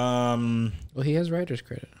 Well, he has writer's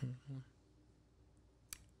credit.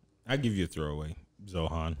 I give you a throwaway.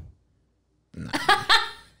 Zohan.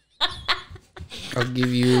 I'll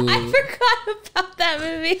give you. I forgot about that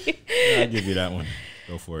movie. I'll give you that one.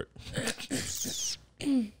 Go for it.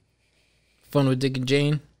 Fun with Dick and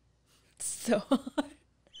Jane. So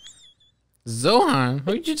Zohan.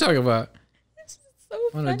 What did you talk about? It's so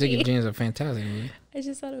Fun with Dick and funny. Jane is a fantastic movie. I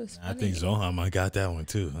just thought it was funny. I think Zohan might got that one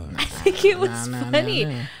too. Huh? I think it was funny.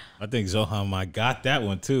 I think Zohan might got that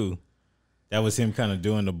one too. That was him kind of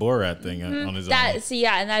doing the Borat thing on his own. See,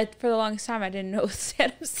 yeah, and that for the longest time I didn't know it was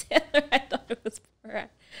Adam Sandler. I thought it was Borat,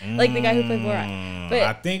 like the guy who played Borat. But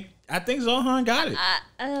I think Zohan got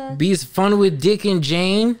it. Beast Fun with Dick and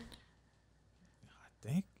Jane. I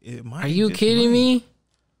think it might. Are you kidding me?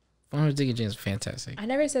 Fun with Dick and Jane is fantastic. I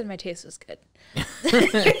never said my taste was good.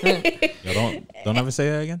 Yo, don't ever say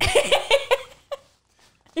that again.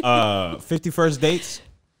 51st Dates.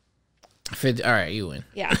 All right, you win.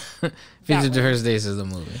 Yeah, 51st Days is the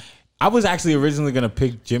movie. I was actually originally gonna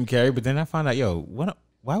pick Jim Carrey, but then I found out,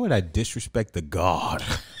 why would I disrespect the God?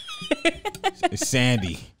 It's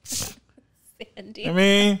Sandy. Sandy. I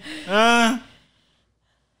mean,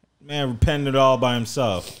 man repented all by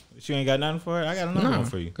himself. But you ain't got nothing for it? I got another one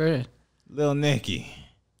for you. Go ahead. Little Nicky.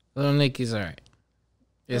 Little Nicky's all right.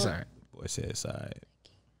 It's all right. Boy said it's all right.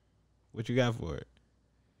 What you got for it?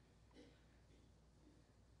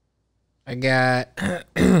 I got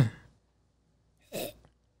Yeah,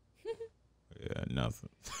 nothing.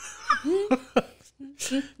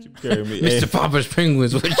 Mr. Popper's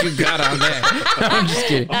Penguins. What you got on that? I'm just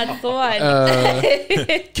kidding. That's the one.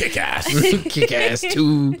 Kick ass. Kick ass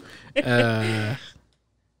 2.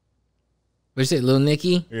 What'd you say, Little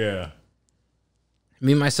Nicky? Yeah.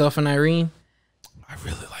 Me, Myself, and Irene? I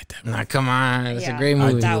really like that movie. Nah, come on. That's a Yeah. great I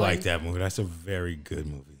movie. do That like one. that movie. That's a very good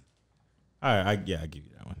movie. All right, I'll give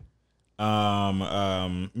you that one.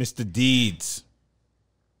 Mr. Deeds.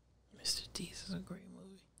 Mr. Deeds is a great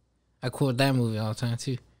movie. I quote that movie all the time,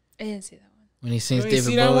 too. I didn't see that one. When he sings You ain't David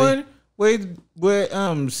see that Bowie. one?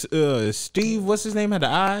 Where Steve, what's his name, had the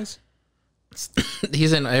eyes?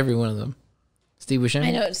 He's in every one of them. Steve Buscemi?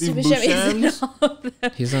 I know. Steve Steve Buscemi's in Buscemi's? all of them.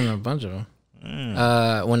 He's in a bunch of them.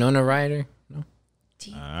 Winona Ryder? No.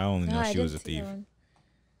 I only know I she was a didn't see thief. that one.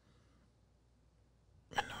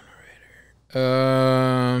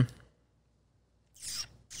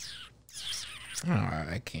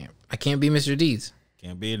 I can't be Mr. Deeds.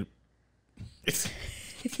 Can't be.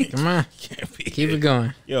 Come on. Can't be. Keep it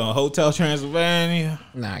going. Yo, Hotel Transylvania.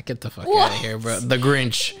 Nah, get the fuck out of here, bro. The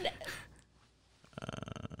Grinch.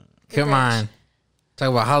 Come on. Talk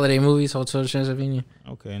about holiday movies, Hotel Transylvania.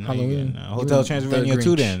 Okay, no, Halloween. you get Hotel Transylvania The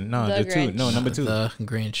 2 Grinch. then. No, The the 2. Grinch. No, number 2. The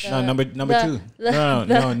Grinch. No, number 2. No,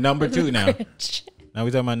 number 2 now. Grinch. Now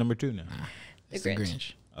we talking about number 2 now. It's the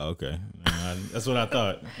Grinch. Oh, okay. That's what I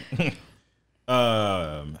thought.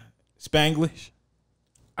 Spanglish.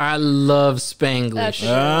 I love Spanglish.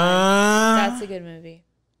 That's a good movie.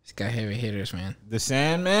 It's got heavy hitters, man. The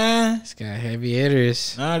Sandman. It's got heavy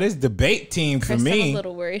hitters. This debate team for Chris, I'm me. a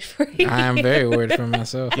little worried for you. I am very worried for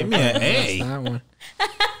myself. Give me an That's A. that one.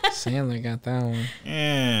 Sandler got that one.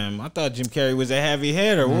 Damn, I thought Jim Carrey was a heavy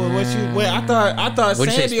hitter. I thought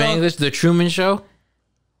What'd you say, Sandy. Spanglish? The Truman Show?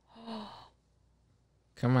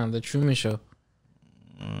 Come on, The Truman Show.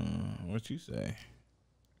 What you say?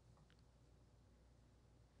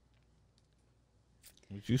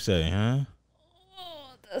 What you say, huh?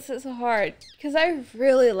 This is hard because I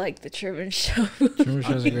really like the Truman Show. Truman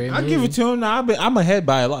Show's a great movie. I'll give it to him. Nah, I'm ahead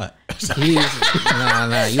by a lot.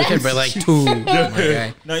 Nah, you hit by like 2. My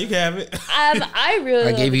guy. No, you can have it. I really.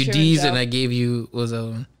 I love gave the you Truman D's Show. and I gave you, what was that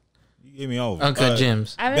one? You gave me over. Uncut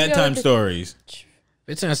Gems. I'm gonna go Bedtime with the- stories.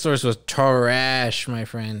 Bedtime Stories was trash, my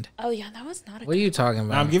friend. Oh yeah, that was not a. What are you talking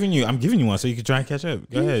about? I'm giving you one so you can try and catch up.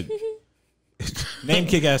 Go ahead. Name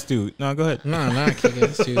Kick Ass Dude. No, go ahead. No, not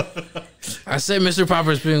Kick-Ass 2. I said Mr.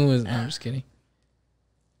 Popper's Penguins. No, I'm just kidding.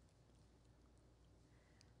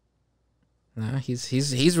 Nah,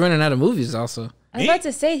 he's running out of movies also. I was about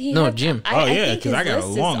to say he. No, had- Jim. Oh, yeah, think 'cause his I got a list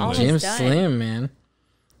is long list. almost Jim done. Slim, man.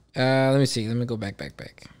 Let me see. Let me go back.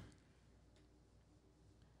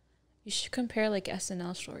 You should compare like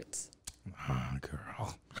SNL shorts. Oh,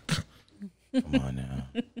 girl. Come on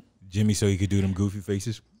now. Jimmy so he could do them goofy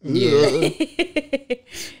faces. Yeah.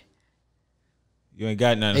 You ain't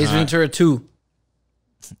got nothing. Ace Hot. Ventura 2.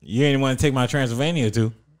 You ain't want to take my Transylvania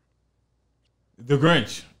too. The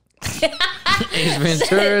Grinch. Ace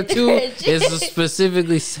Ventura 2 is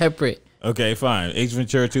specifically separate. Okay, fine. Ace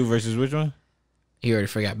Ventura 2 versus which one? He already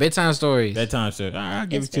forgot. Bedtime Stories. Bedtime Stories. All right, I'll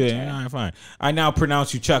give Ace it to you. Ventura. All right, fine. I now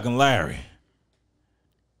pronounce you Chuck and Larry.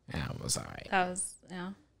 That was all right. That was, yeah.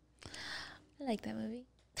 I like that movie.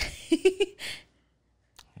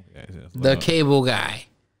 The Cable Guy.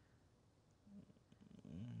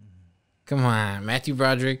 Come on. Matthew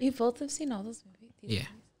Broderick. You both have seen all those movies? Yeah.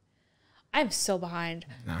 I'm so behind.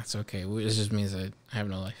 No, it's okay. It just means that I have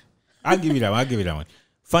no life. I'll give you that one. I'll give you that one.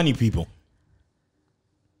 Funny People.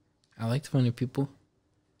 I like funny people.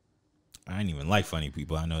 I ain't even like Funny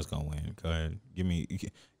People. I know it's gonna win. Go ahead. Give me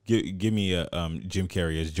a Jim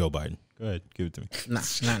Carrey as Joe Biden. Go ahead. Give it to me. Nah.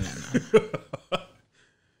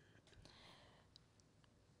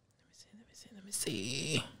 Let me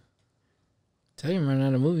see. Tell you I'm running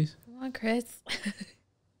out of movies. Come on, Chris.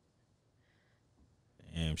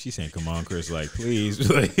 Damn, she's saying, "Come on, Chris." Like, please.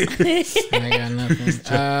 Like, I got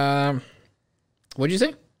nothing. What'd you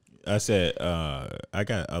say? I said, I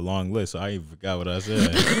got a long list, so I even forgot what I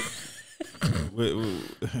said.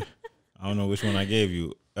 I don't know which one I gave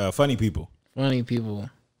you. Funny People. Funny people.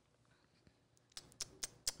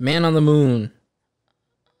 Man on the Moon.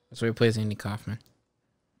 That's where he plays Andy Kaufman.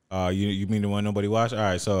 You mean the one nobody watched? All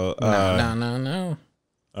right, so No.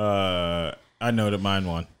 I know that mine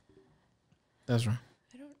won. That's wrong.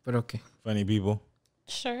 But okay. Funny People.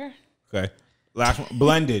 Sure. Okay. Last one.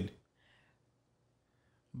 Blended.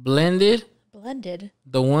 Blended.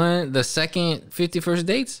 The second 50 First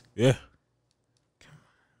Dates. Yeah.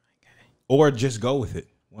 Or just go with it.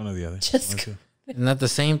 One or the other. Isn't that the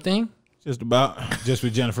same thing? Just about. Just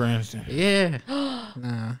with Jennifer Aniston. Yeah.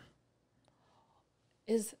 Nah.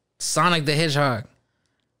 Is Sonic the Hedgehog.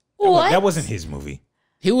 what? That wasn't his movie.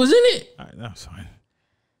 He was in it. All right, that was fine.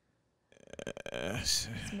 It's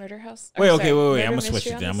Murder House. Wait. Or, I'm sorry, gonna Murder switch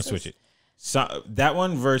Mystery it. on Then I'm gonna this switch list? it. So that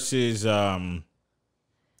one versus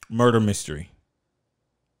Murder Mystery.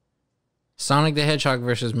 Sonic the Hedgehog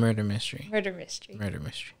versus Murder Mystery. Murder Mystery.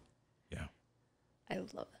 Yeah. I love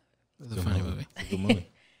that. It's a funny movie. Good movie.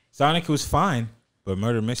 Sonic was fine, but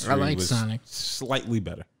Murder Mystery I like was Sonic. slightly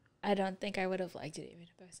better. I don't think I would have liked it even if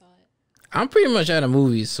I saw it. I'm pretty much out of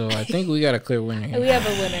movies, so I think we got a clear winner We here. have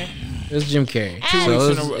a winner. It was Jim Carrey. Ah.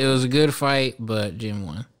 So it was a good fight, but Jim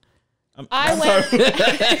won. I went.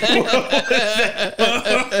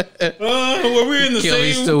 Were we in the Yo,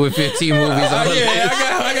 he's same? still with 15 movies on the list.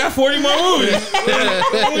 I got 40 more movies.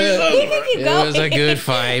 It was a good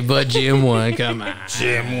fight, but Jim won. Come on.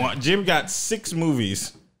 Jim won. Jim got 6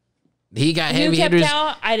 movies. He got You heavy kept hitters.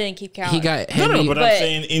 count. I didn't keep count. He got No, heavy. but I'm But-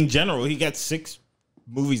 saying in general, he got 6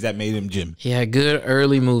 movies that made him Jim. He had good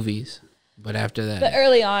early movies, but after that, But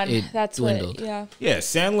early on, It that's dwindled. what. Yeah. Yeah,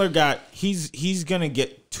 Sandler got. He's gonna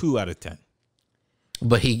get 2 out of 10.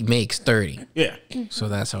 but he makes 30, Yeah, so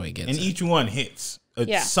that's how he gets and it. each one hits.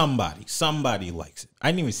 Yeah. Somebody likes it.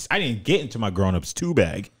 I didn't get into my Grown Ups 2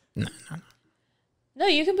 bag. No,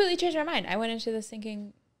 you completely changed my mind. I went into this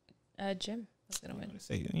thinking Jim was gonna win.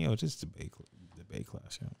 Say, just debate class.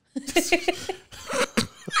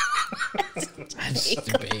 Just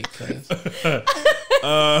debate class.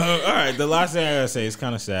 All right, the last thing I gotta say is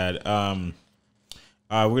kind of sad. We're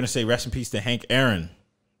gonna say rest in peace to Hank Aaron,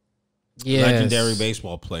 Yes. legendary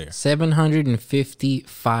baseball player.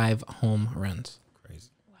 755 home runs Crazy.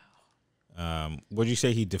 Wow. What'd you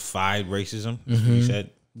say? He defied racism. Mm-hmm. You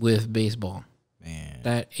said, with baseball. man,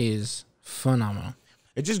 That is phenomenal.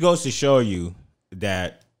 it just goes to show you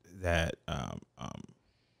that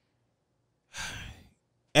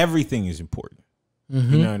everything is important.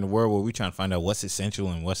 Mm-hmm. You know, in the world where we're trying to find out what's essential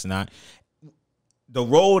and what's not, the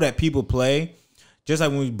role that people play, just like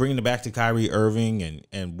when we bring it back to Kyrie Irving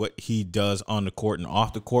and what he does on the court and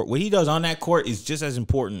off the court, what he does on that court is just as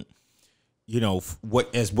important,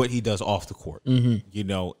 what he does off the court.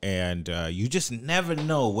 Mm-hmm. And you just never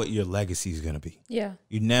know what your legacy is going to be. Yeah.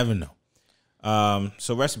 You never know.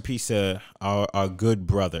 So rest in peace to our good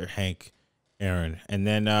brother, Hank Aaron. And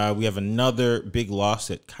then we have another big loss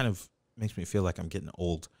that kind of makes me feel like I'm getting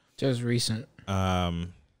old. Just recent.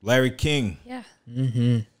 Larry King. Yeah.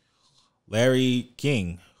 Mm-hmm. Larry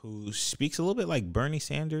King, who speaks a little bit like Bernie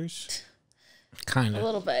Sanders. Kind A of.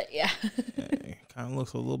 little bit. Yeah. Kind of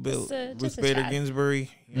looks a little bit Just a Ruth Bader tad. Ginsburg.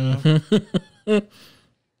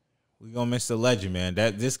 We gonna miss the legend, man.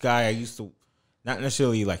 This guy I used to not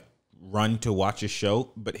necessarily like run to watch a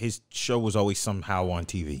show, but his show was always somehow on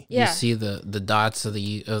TV. Yeah. You see the dots of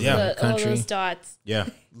the All country. those dots. Yeah,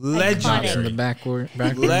 Dots legendary. in the backward.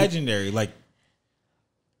 Legendary, like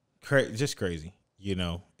just crazy, you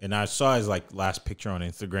know. And I saw his like last picture on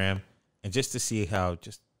Instagram, and just to see how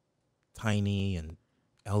just tiny and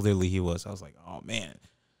elderly he was, I was like, oh man,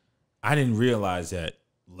 I didn't realize that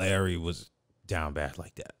Larry was down bad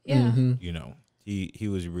like that. Yeah. You know, he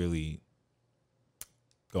was really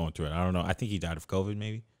going through it. I don't know. I think he died of COVID.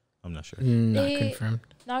 Maybe, I'm not sure. Not They- confirmed.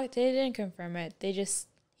 No, they didn't confirm it.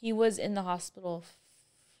 He was in the hospital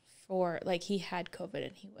for, like, he had COVID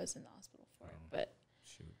and he was in the hospital for it. But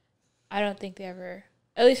I don't think they ever,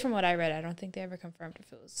 at least from what I read, I don't think they ever confirmed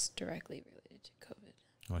if it was directly related to COVID.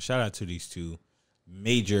 Well, shout out to these two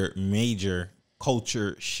major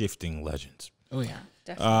culture shifting legends. Oh yeah,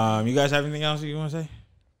 Definitely. You guys have anything else you want to say?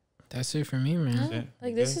 that's it for me, man. Yeah,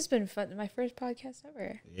 Like, this has been fun. My first podcast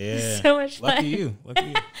ever. Yeah. So much fun. Lucky you.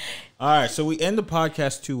 All right. So we end the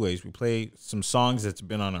podcast two ways. We play some songs that's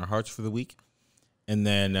been on our hearts for the week, and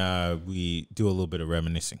then we do a little bit of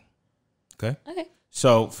reminiscing. Okay. Okay.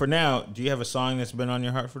 So for now, do you have a song that's been on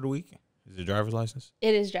your heart for the week? Is it driver's license?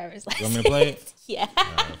 It is driver's license. You want me to play it? Yeah.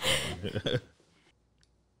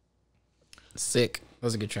 Sick. That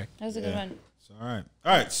was a good track. That was a good one. So, all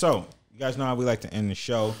right. So you guys know how we like to end the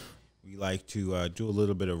show. We like to do a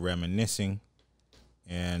little bit of reminiscing,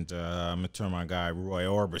 and I'm gonna turn my guy Roy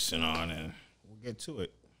Orbison on, and we'll get to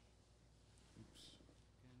it.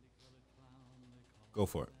 Go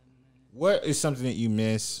for it. What is something that you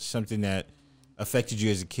miss? Something that affected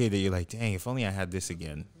you as a kid that you're like, dang, if only I had this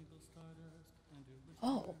again.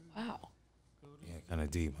 Oh, wow. Yeah, kind of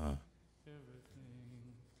deep,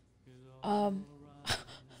 huh?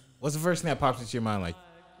 What's the first thing that pops into your mind, like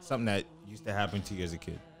something that used to happen to you as a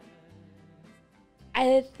kid?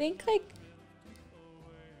 I think, like,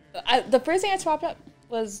 the first thing that's popped up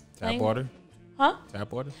was Tap water? Huh?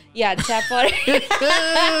 Tap water? Yeah, tap water.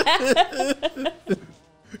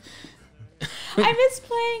 I miss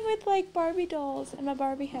playing with, like, Barbie dolls in my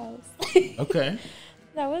Barbie house. Okay.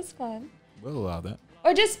 That was fun. We'll allow that.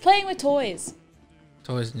 Or just playing with toys.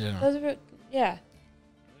 Toys in general. Those were, yeah.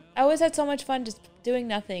 I always had so much fun just doing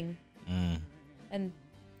nothing. And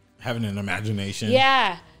Having an imagination.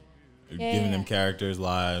 yeah. Giving them characters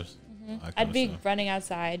lives. That kind I'd of be stuff. running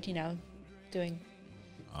outside, you know, doing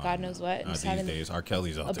God knows what. And Not just these having days. R.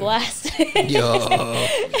 Kelly's out a there. blast. Yo.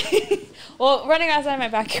 Well, running outside my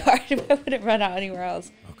backyard, I wouldn't run out anywhere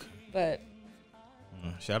else. Okay. But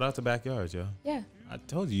Shout out to backyards, yo. yeah. I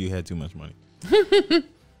told you had too much money.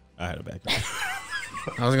 I had a backyard.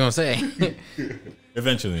 I was gonna say.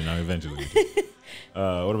 Eventually.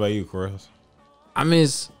 What about you, Corrales?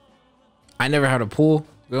 I never had a pool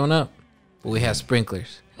growing up, but we had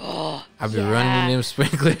sprinklers. I'd be running them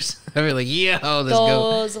sprinklers. I'd be like, yo, let's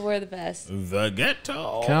go. Those were the best. The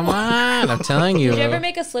ghetto. Come on, I'm telling you. Did you bro. ever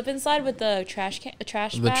make a slip and slide with the trash bag? The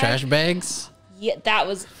trash bags? Yeah, that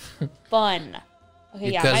was fun.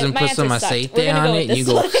 Okay, Your cousin put some answer sucked. aceite We're gonna on go it, with you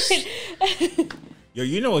this go. one. Yo,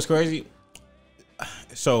 you know what's crazy?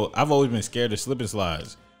 So I've always been scared of slip and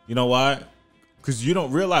slides. You know why? Because you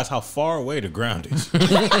don't realize how far away the ground is.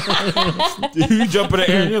 You jump in the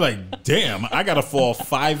air and you're like, damn, I gotta fall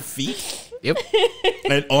 5 feet Yep.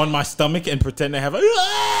 and on my stomach and pretend to have a.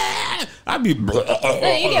 I'd be. No,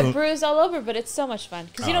 you get bruised all over, but it's so much fun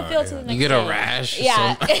because you don't feel it to the next You get a day. rash. or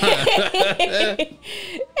Yeah.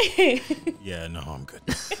 Yeah, no, I'm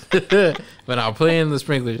good. But I'll play in the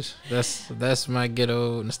sprinklers. That's my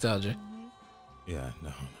ghetto nostalgia. Yeah,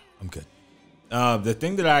 no, I'm good. The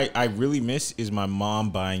thing that I really miss is my mom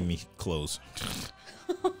buying me clothes.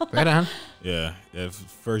 Right on. Yeah, if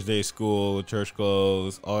first day of school, church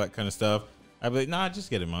clothes, all that kind of stuff. I'd be like, nah, just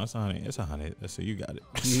get it, mom. It's $100. It's $100. That's it. You got it.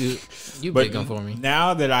 You But big one for me.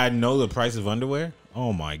 now that I know the price of underwear,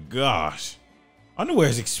 oh my gosh, underwear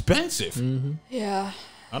is expensive. Yeah.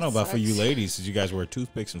 I don't know about for you ladies, because you guys wear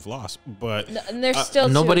toothpicks and floss, but No, and they're still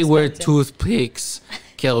too Nobody wear expensive. toothpicks,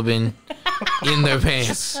 Kelvin, in their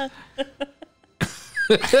pants.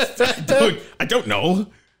 I don't know.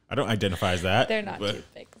 I don't identify as that. They're not but,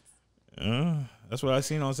 toothpicks. That's what I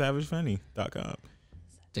seen on SavageFenny.com.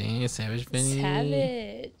 Dang, Savage Benny.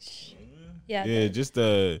 Savage. Yeah. Yeah, just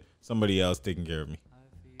somebody else taking care of me.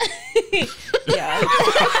 Yeah.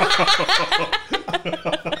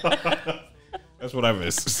 That's what I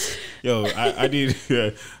miss. Yo, I need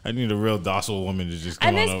a real docile woman to just come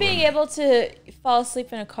I miss on over. being able to fall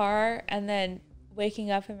asleep in a car and then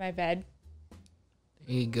waking up in my bed.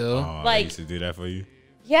 There you go. Oh, I like- used to do that for you.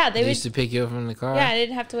 Yeah, they They would. used to pick you up from the car. Yeah, I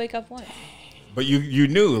didn't have to wake up once. But you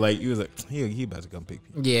knew, like, you was like, he about to come pick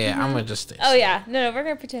me. Yeah, I'm gonna just stay. Oh yeah, no, we're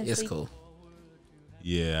gonna pretend. It's sleep. cool.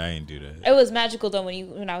 Yeah, I ain't do that. It was magical though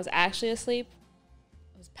when I was actually asleep.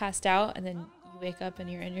 I was passed out, and then you wake up and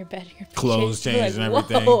you're in your bed. Your Clothes you're changed and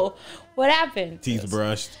everything. Whoa, what happened? Teeth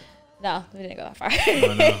brushed. No, we didn't go that far.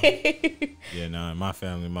 Oh, no. Yeah, no. In my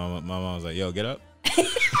family, my mom was like, "Yo, get up."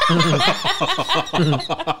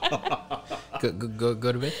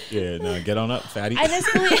 Go to bed. Yeah, no, get on up, fatty. I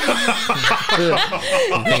misbelieve. You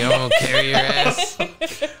think I'm gonna carry your ass?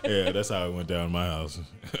 Yeah, that's how it went down in my house.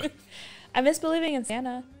 I miss believing in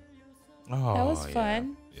Santa. Oh, That was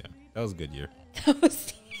fun. Yeah, that was a good year. That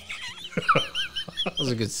was That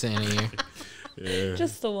was a good Santa year. Yeah.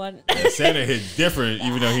 just the one. Yeah, Santa hit different,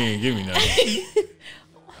 even though he didn't give me nothing.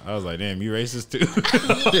 I was like, damn, you racist too?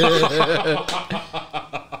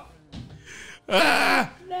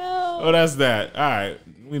 No. Oh, that's that. All right.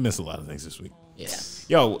 We missed a lot of things this week. Yes.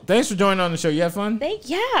 Yo, thanks for joining on the show. You had fun?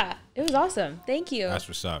 Yeah, it was awesome. Thank you. That's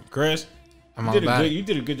what's up. Chris, I'm all about it. you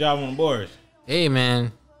did a good job on the boards. Hey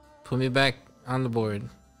man, put me back on the board.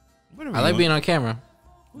 Whatever I you like want. being on camera.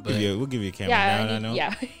 We'll give you a camera Yeah, now. I know.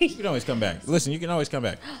 yeah. You can always come back. Listen, you can always come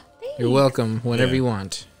back. You're welcome whenever Yeah. you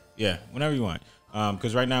want. Yeah, whenever you want.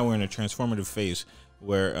 Because right now we're in a transformative phase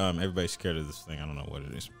where everybody's scared of this thing. I don't know what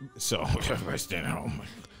it is. So everybody's staying at home.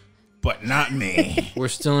 But not me. We're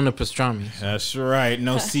still in the pastrami. That's right.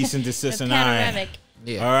 No cease and desist The and I. panoramic.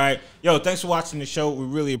 Yeah. All right. Yo, thanks for watching the show. We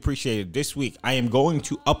really appreciate it. This week, I am going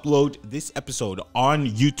to upload this episode on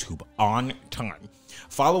YouTube on time.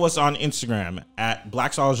 Follow us on Instagram at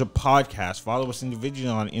Blackstalgia Podcast. Follow us individually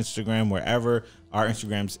on Instagram, wherever our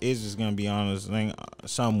Instagrams is. It's going to be on this thing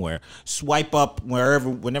somewhere. Swipe up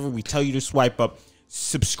whenever we tell you to swipe up.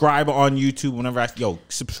 Subscribe on YouTube whenever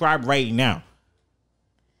subscribe right now.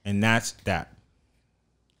 And that's that.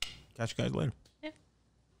 Catch you guys later.